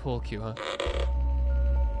myself. The pool cue, huh?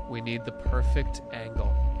 We need the perfect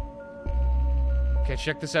angle. Okay,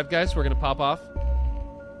 check this out, guys. We're gonna pop off.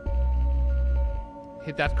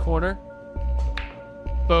 Hit that corner.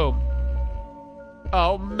 Boom.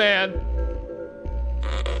 Oh, man.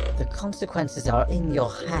 The consequences are in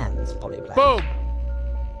your hands, Polyblank. Boom.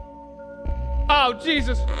 Oh,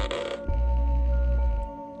 Jesus.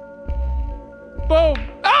 Boom.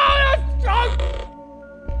 Oh, no.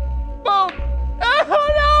 Boom. Oh,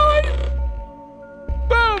 no.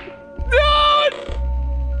 Boom. No.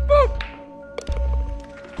 Boom.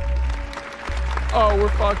 Oh, we're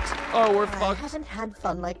fucked. Oh, we're fucked. I haven't had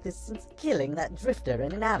fun like this since killing that drifter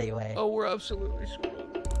in an alleyway. Oh, we're absolutely screwed.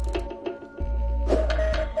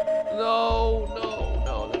 No,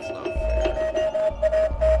 that's not fair.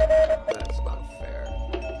 That's not fair.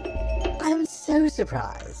 I'm so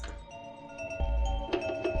surprised.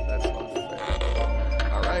 That's not fair.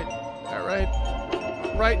 Alright.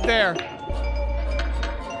 Right there.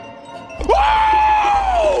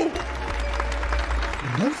 Whoa!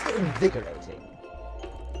 Most invigorating.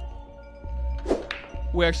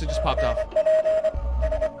 We actually just popped off.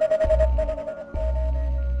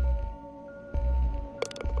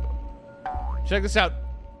 Check this out.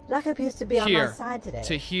 Luck appears to be on my side today.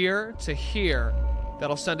 To here, to here.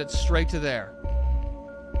 That'll send it straight to there.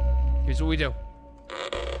 Here's what we do.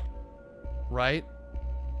 Right?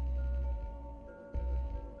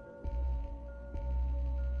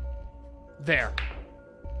 There.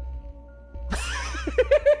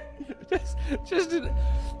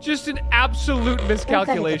 just an absolute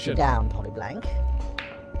miscalculation. Down, Polyblank.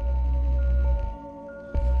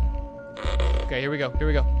 Okay, here we go. Here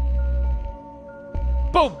we go.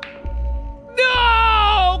 Boom!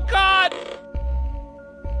 No! God!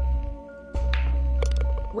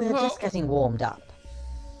 We're just getting warmed up.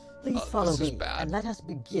 Please follow me, bad. and let us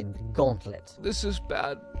begin the gauntlet. This is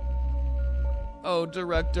bad. Oh,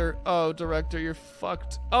 director. Oh, director, you're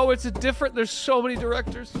fucked. Oh, it's a different... There's so many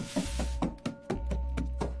directors.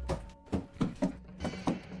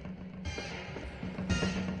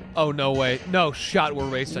 Oh, no way. No shot, we're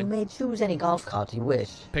racing. You may choose any golf cart you wish.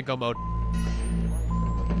 Pinko mode.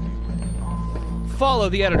 Follow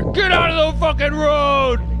the editor. Get out of the fucking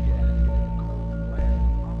road!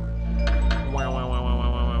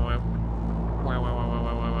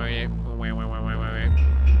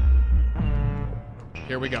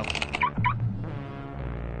 Here we go.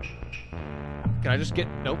 Can I just get...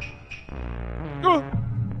 Nope.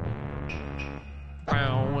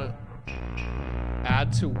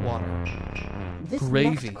 Add to water. This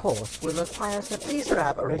Gravy. next course will require us to please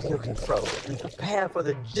grab a radio control and prepare for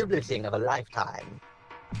the gibleting of a lifetime.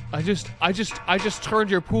 I just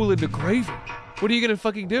turned your pool into gravy. What are you gonna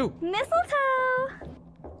fucking do? Mistletoe!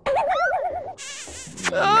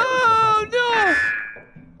 Oh no!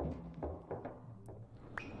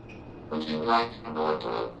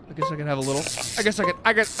 I guess I can have a little. I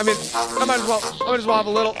might as well have a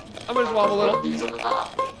little. I might as well have a little.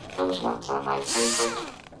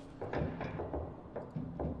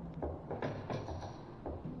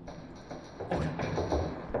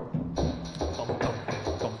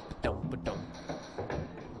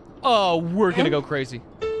 Oh, we're gonna go crazy.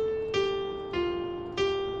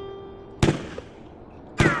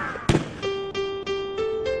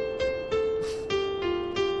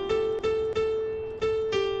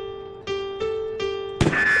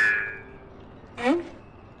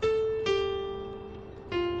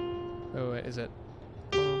 Oh, wait, is it?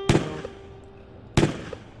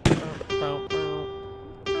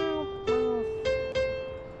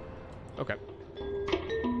 Okay.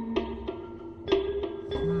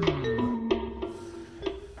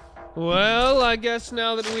 Well, I guess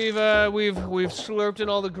now that we've slurped in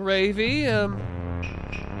all the gravy, we're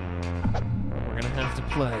gonna have to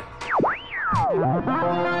play.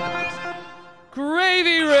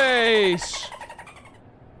 Gravy race!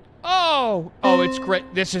 Oh, it's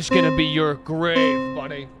great. This is gonna be your grave,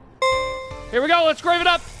 buddy. Here we go. Let's grave it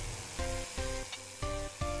up.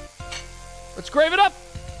 Let's grave it up.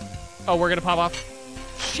 Oh, we're gonna pop off.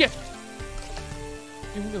 Shift.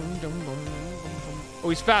 Oh,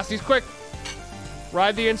 he's fast. He's quick.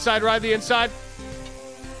 Ride the inside. Ride the inside.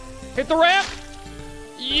 Hit the ramp.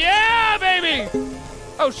 Yeah, baby.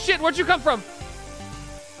 Oh, shit. Where'd you come from?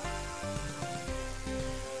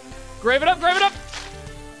 Grave it up. Grave it up.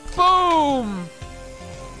 Boom.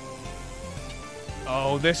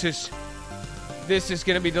 Oh, this is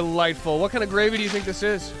going to be delightful. What kind of gravy do you think this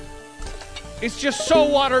is? It's just so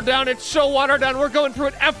watered down. It's so watered down. We're going through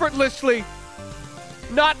it effortlessly.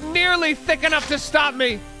 Not nearly thick enough to stop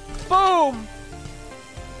me. Boom!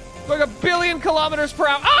 Like 1 billion kilometers per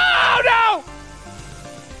hour. Oh, no!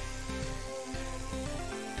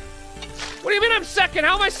 What do you mean I'm second?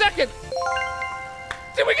 How am I second?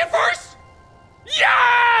 Did we get first?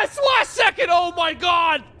 Yes! Last second! Oh, my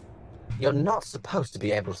God! You're not supposed to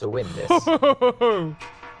be able to win this. On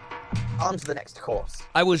to the next course.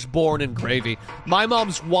 I was born in gravy. My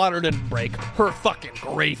mom's water didn't break. Her fucking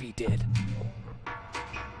gravy did.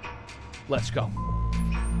 Let's go.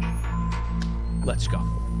 Let's go.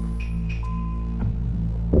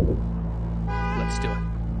 Let's do it.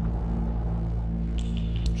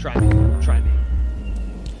 Try me. Try me.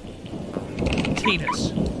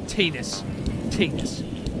 Tennis. Tennis. Tennis.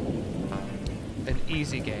 An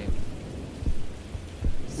easy game.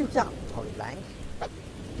 Suit up, Polyblank.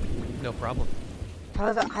 No problem.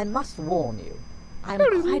 However, I must warn you. I'm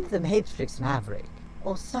quite the Matrix Maverick.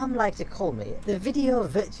 Or some like to call me the video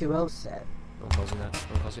virtuoso. Don't call me that.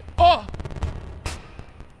 Don't call me. Oh!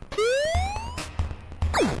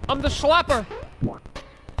 I'm the slapper.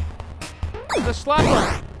 I'm the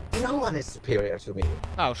slapper. No one is superior to me.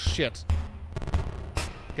 Oh shit.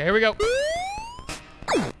 Okay, here we go.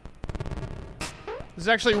 This is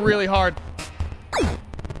actually really hard.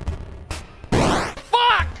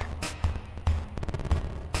 Fuck!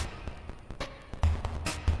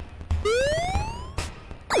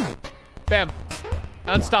 Bam.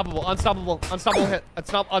 Unstoppable, unstoppable, unstoppable hit.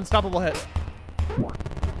 Unstoppable hit.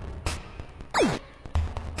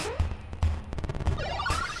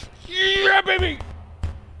 Yeah, baby!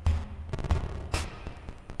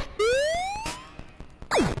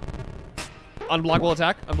 Unblockable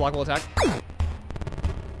attack. Unblockable attack.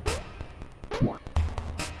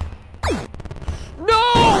 No!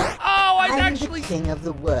 Oh, I actually... the king of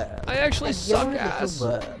the worm. I actually suck ass.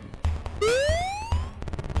 Worm.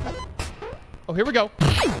 Oh, here we go.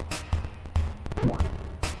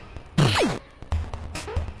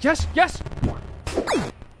 Yes, yes!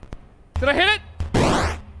 Did I hit it?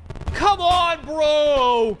 Come on,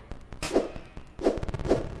 bro!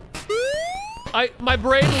 My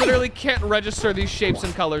brain literally can't register these shapes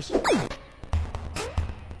and colors.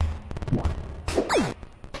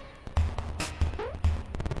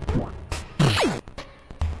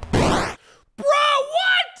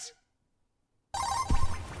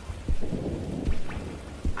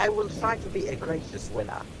 I will try to be a gracious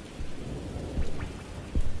winner.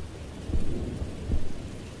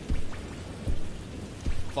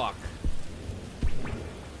 Fuck.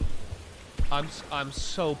 I'm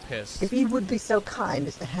so pissed. If you would be so kind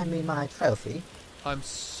as to hand me my trophy. I'm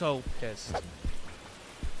so pissed.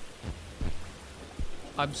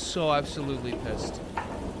 I'm so absolutely pissed.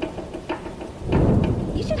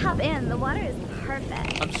 You should hop in. The water is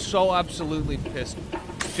perfect. I'm so absolutely pissed.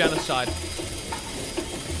 Genocide.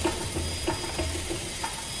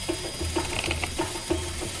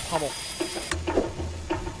 Pummel.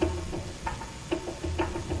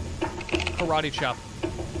 Karate chop.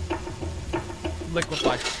 Liquefy.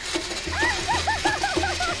 I'm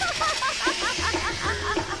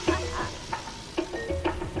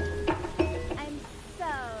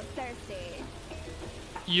so thirsty.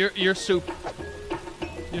 You're soup.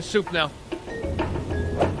 You're soup now.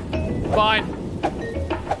 Fine.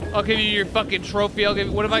 I'll give you your fucking trophy. I'll give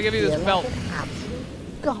you, what if I give you this belt?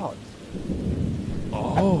 God.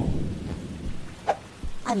 Oh.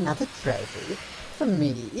 Another trophy for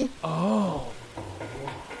me. Oh.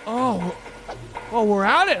 Oh. Well, we're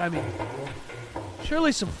at it. I mean,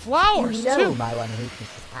 surely some flowers You know too. my one weakness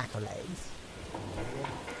is accolades.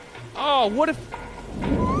 Oh, what if?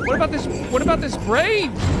 What about this? What about this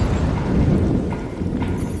brain?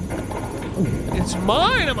 It's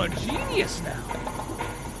mine. I'm a genius now.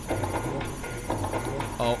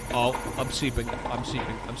 Oh, oh, I'm seeping. I'm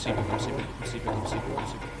seeping. I'm seeping. I'm seeping. I'm seeping. I'm seeping. I'm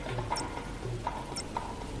seeping.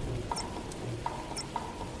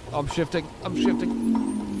 I'm shifting. I'm shifting.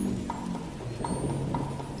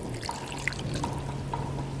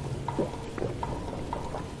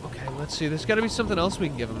 Okay, let's see. There's got to be something else we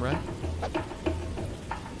can give him, right?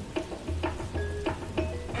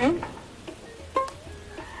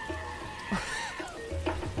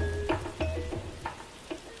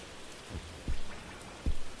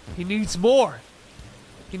 He needs more.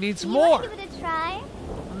 He needs more. You want to give it a try?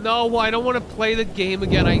 No, I don't want to play the game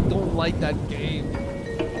again. I don't like that game.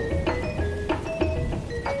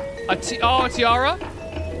 A tiara?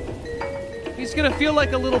 He's gonna feel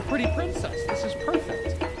like a little pretty princess. This is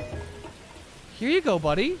perfect. Here you go,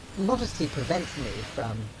 buddy. Modesty prevents me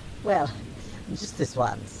from, well, just this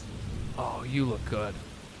once. Oh, you look good.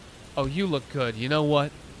 Oh, you look good. You know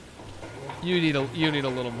what? You need a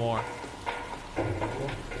little more.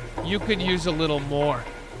 You could use a little more.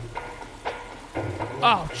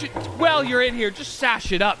 Oh, well, you're in here. Just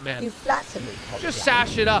sash it up, man. You flatter me, Polly. Just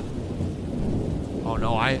sash it up. Oh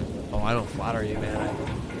no, I don't flatter you, man.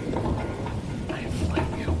 I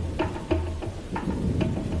inflame you.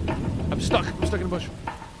 I'm stuck in a bush.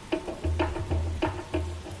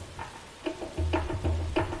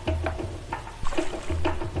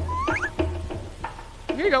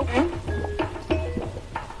 Here you go.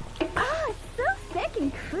 Oh, it's so thick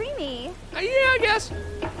and creamy. Yeah, I guess.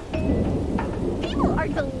 People are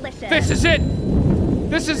delicious. This is it.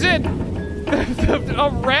 This is it. A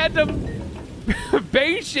random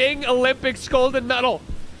Beijing Olympics golden medal.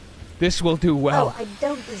 This will do well. Oh, I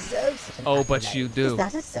don't deserve such an Oh, but accolade. you do. Is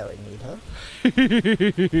that a sewing needle?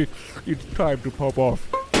 It's time to pop off.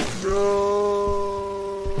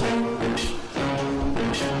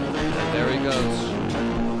 And there he goes.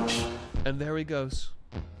 And there he goes.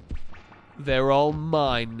 They're all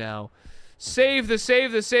mine now. Save the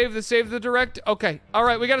director. Okay, all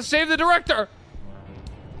right, we gotta save the director.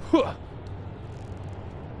 Huh.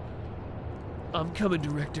 I'm coming,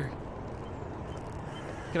 director.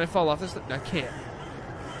 Can I fall off this thing? I can't.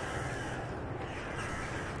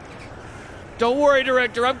 Don't worry,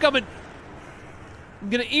 director, I'm coming. I'm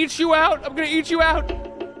gonna eat you out. I'm gonna eat you out.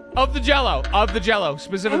 Of the jello. Of the jello.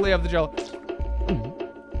 Specifically of the jello.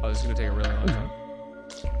 Oh, this is gonna take a really long time.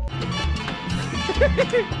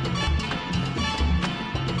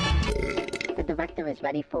 The director is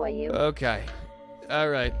ready for you. Okay.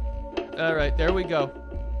 Alright. Alright, there we go.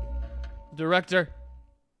 Director.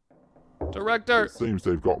 Director. It seems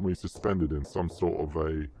they've got me suspended in some sort of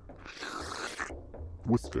a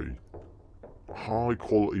whiskey. High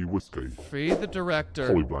quality whiskey. Feed the director.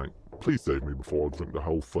 Holly Blank, please save me before I drink the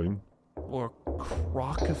whole thing. Or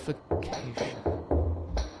crocification.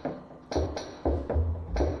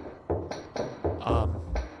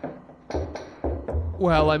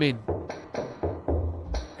 Well, I mean,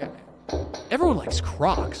 everyone likes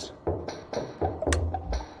Crocs.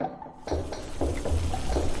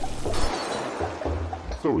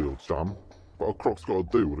 Sorry, old chum, but a Croc's gotta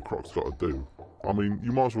do what a Croc's gotta do. I mean,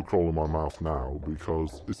 you might as well crawl in my mouth now,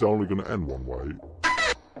 because it's only gonna end one way.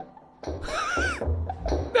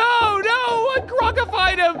 No! What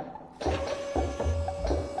crocified him?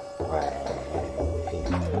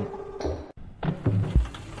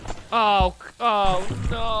 Oh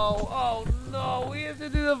no, we have to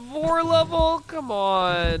do the 4 level? Come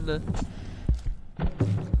on.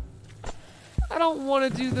 I don't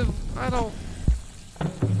want to do the,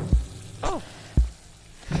 oh.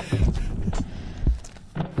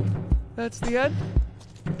 That's the end?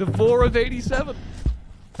 The 4 of 87.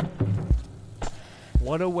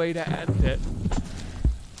 What a way to end it.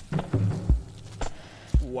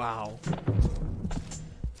 Wow.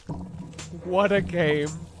 What a game.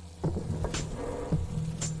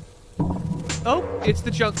 Oh, it's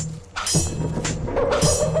the junk.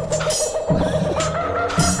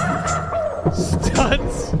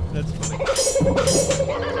 Stunts. That's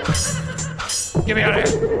funny. Get me out of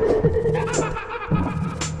here.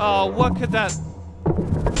 Oh, what could that...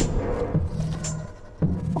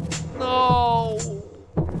 No.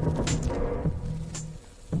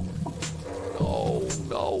 No.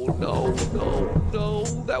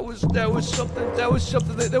 That was something. That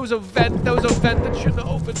was a vent that shouldn't have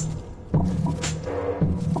opened.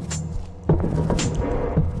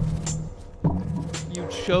 You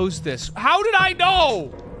chose this. How did I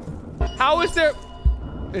know? How is there...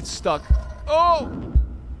 It's stuck. Oh!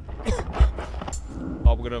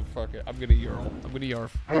 I'm gonna fuck it. I'm gonna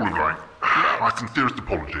yarf. Holy Blank, my sincerest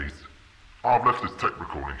apologies. I've left this tape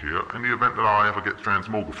recording here in the event that I ever get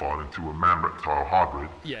transmogrified into a man-reptile hybrid,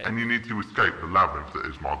 and you need to escape the labyrinth that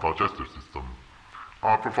is my digestive system.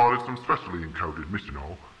 I provided some specially encoded mission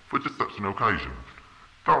oil for just such an occasion.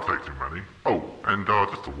 Don't take too many. Oh, and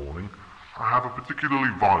just a warning, I have a particularly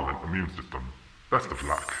violent immune system. Best of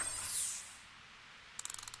luck.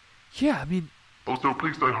 Yeah, I mean... Also,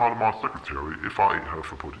 please say hi to my secretary if I eat her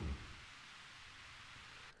for pudding.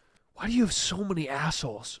 Why do you have so many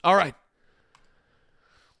assholes? All right.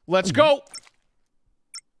 Let's go.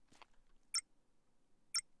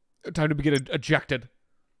 Time to get ejected.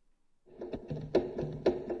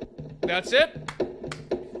 That's it.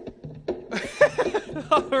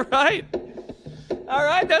 All right. All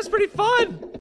right, that's pretty fun.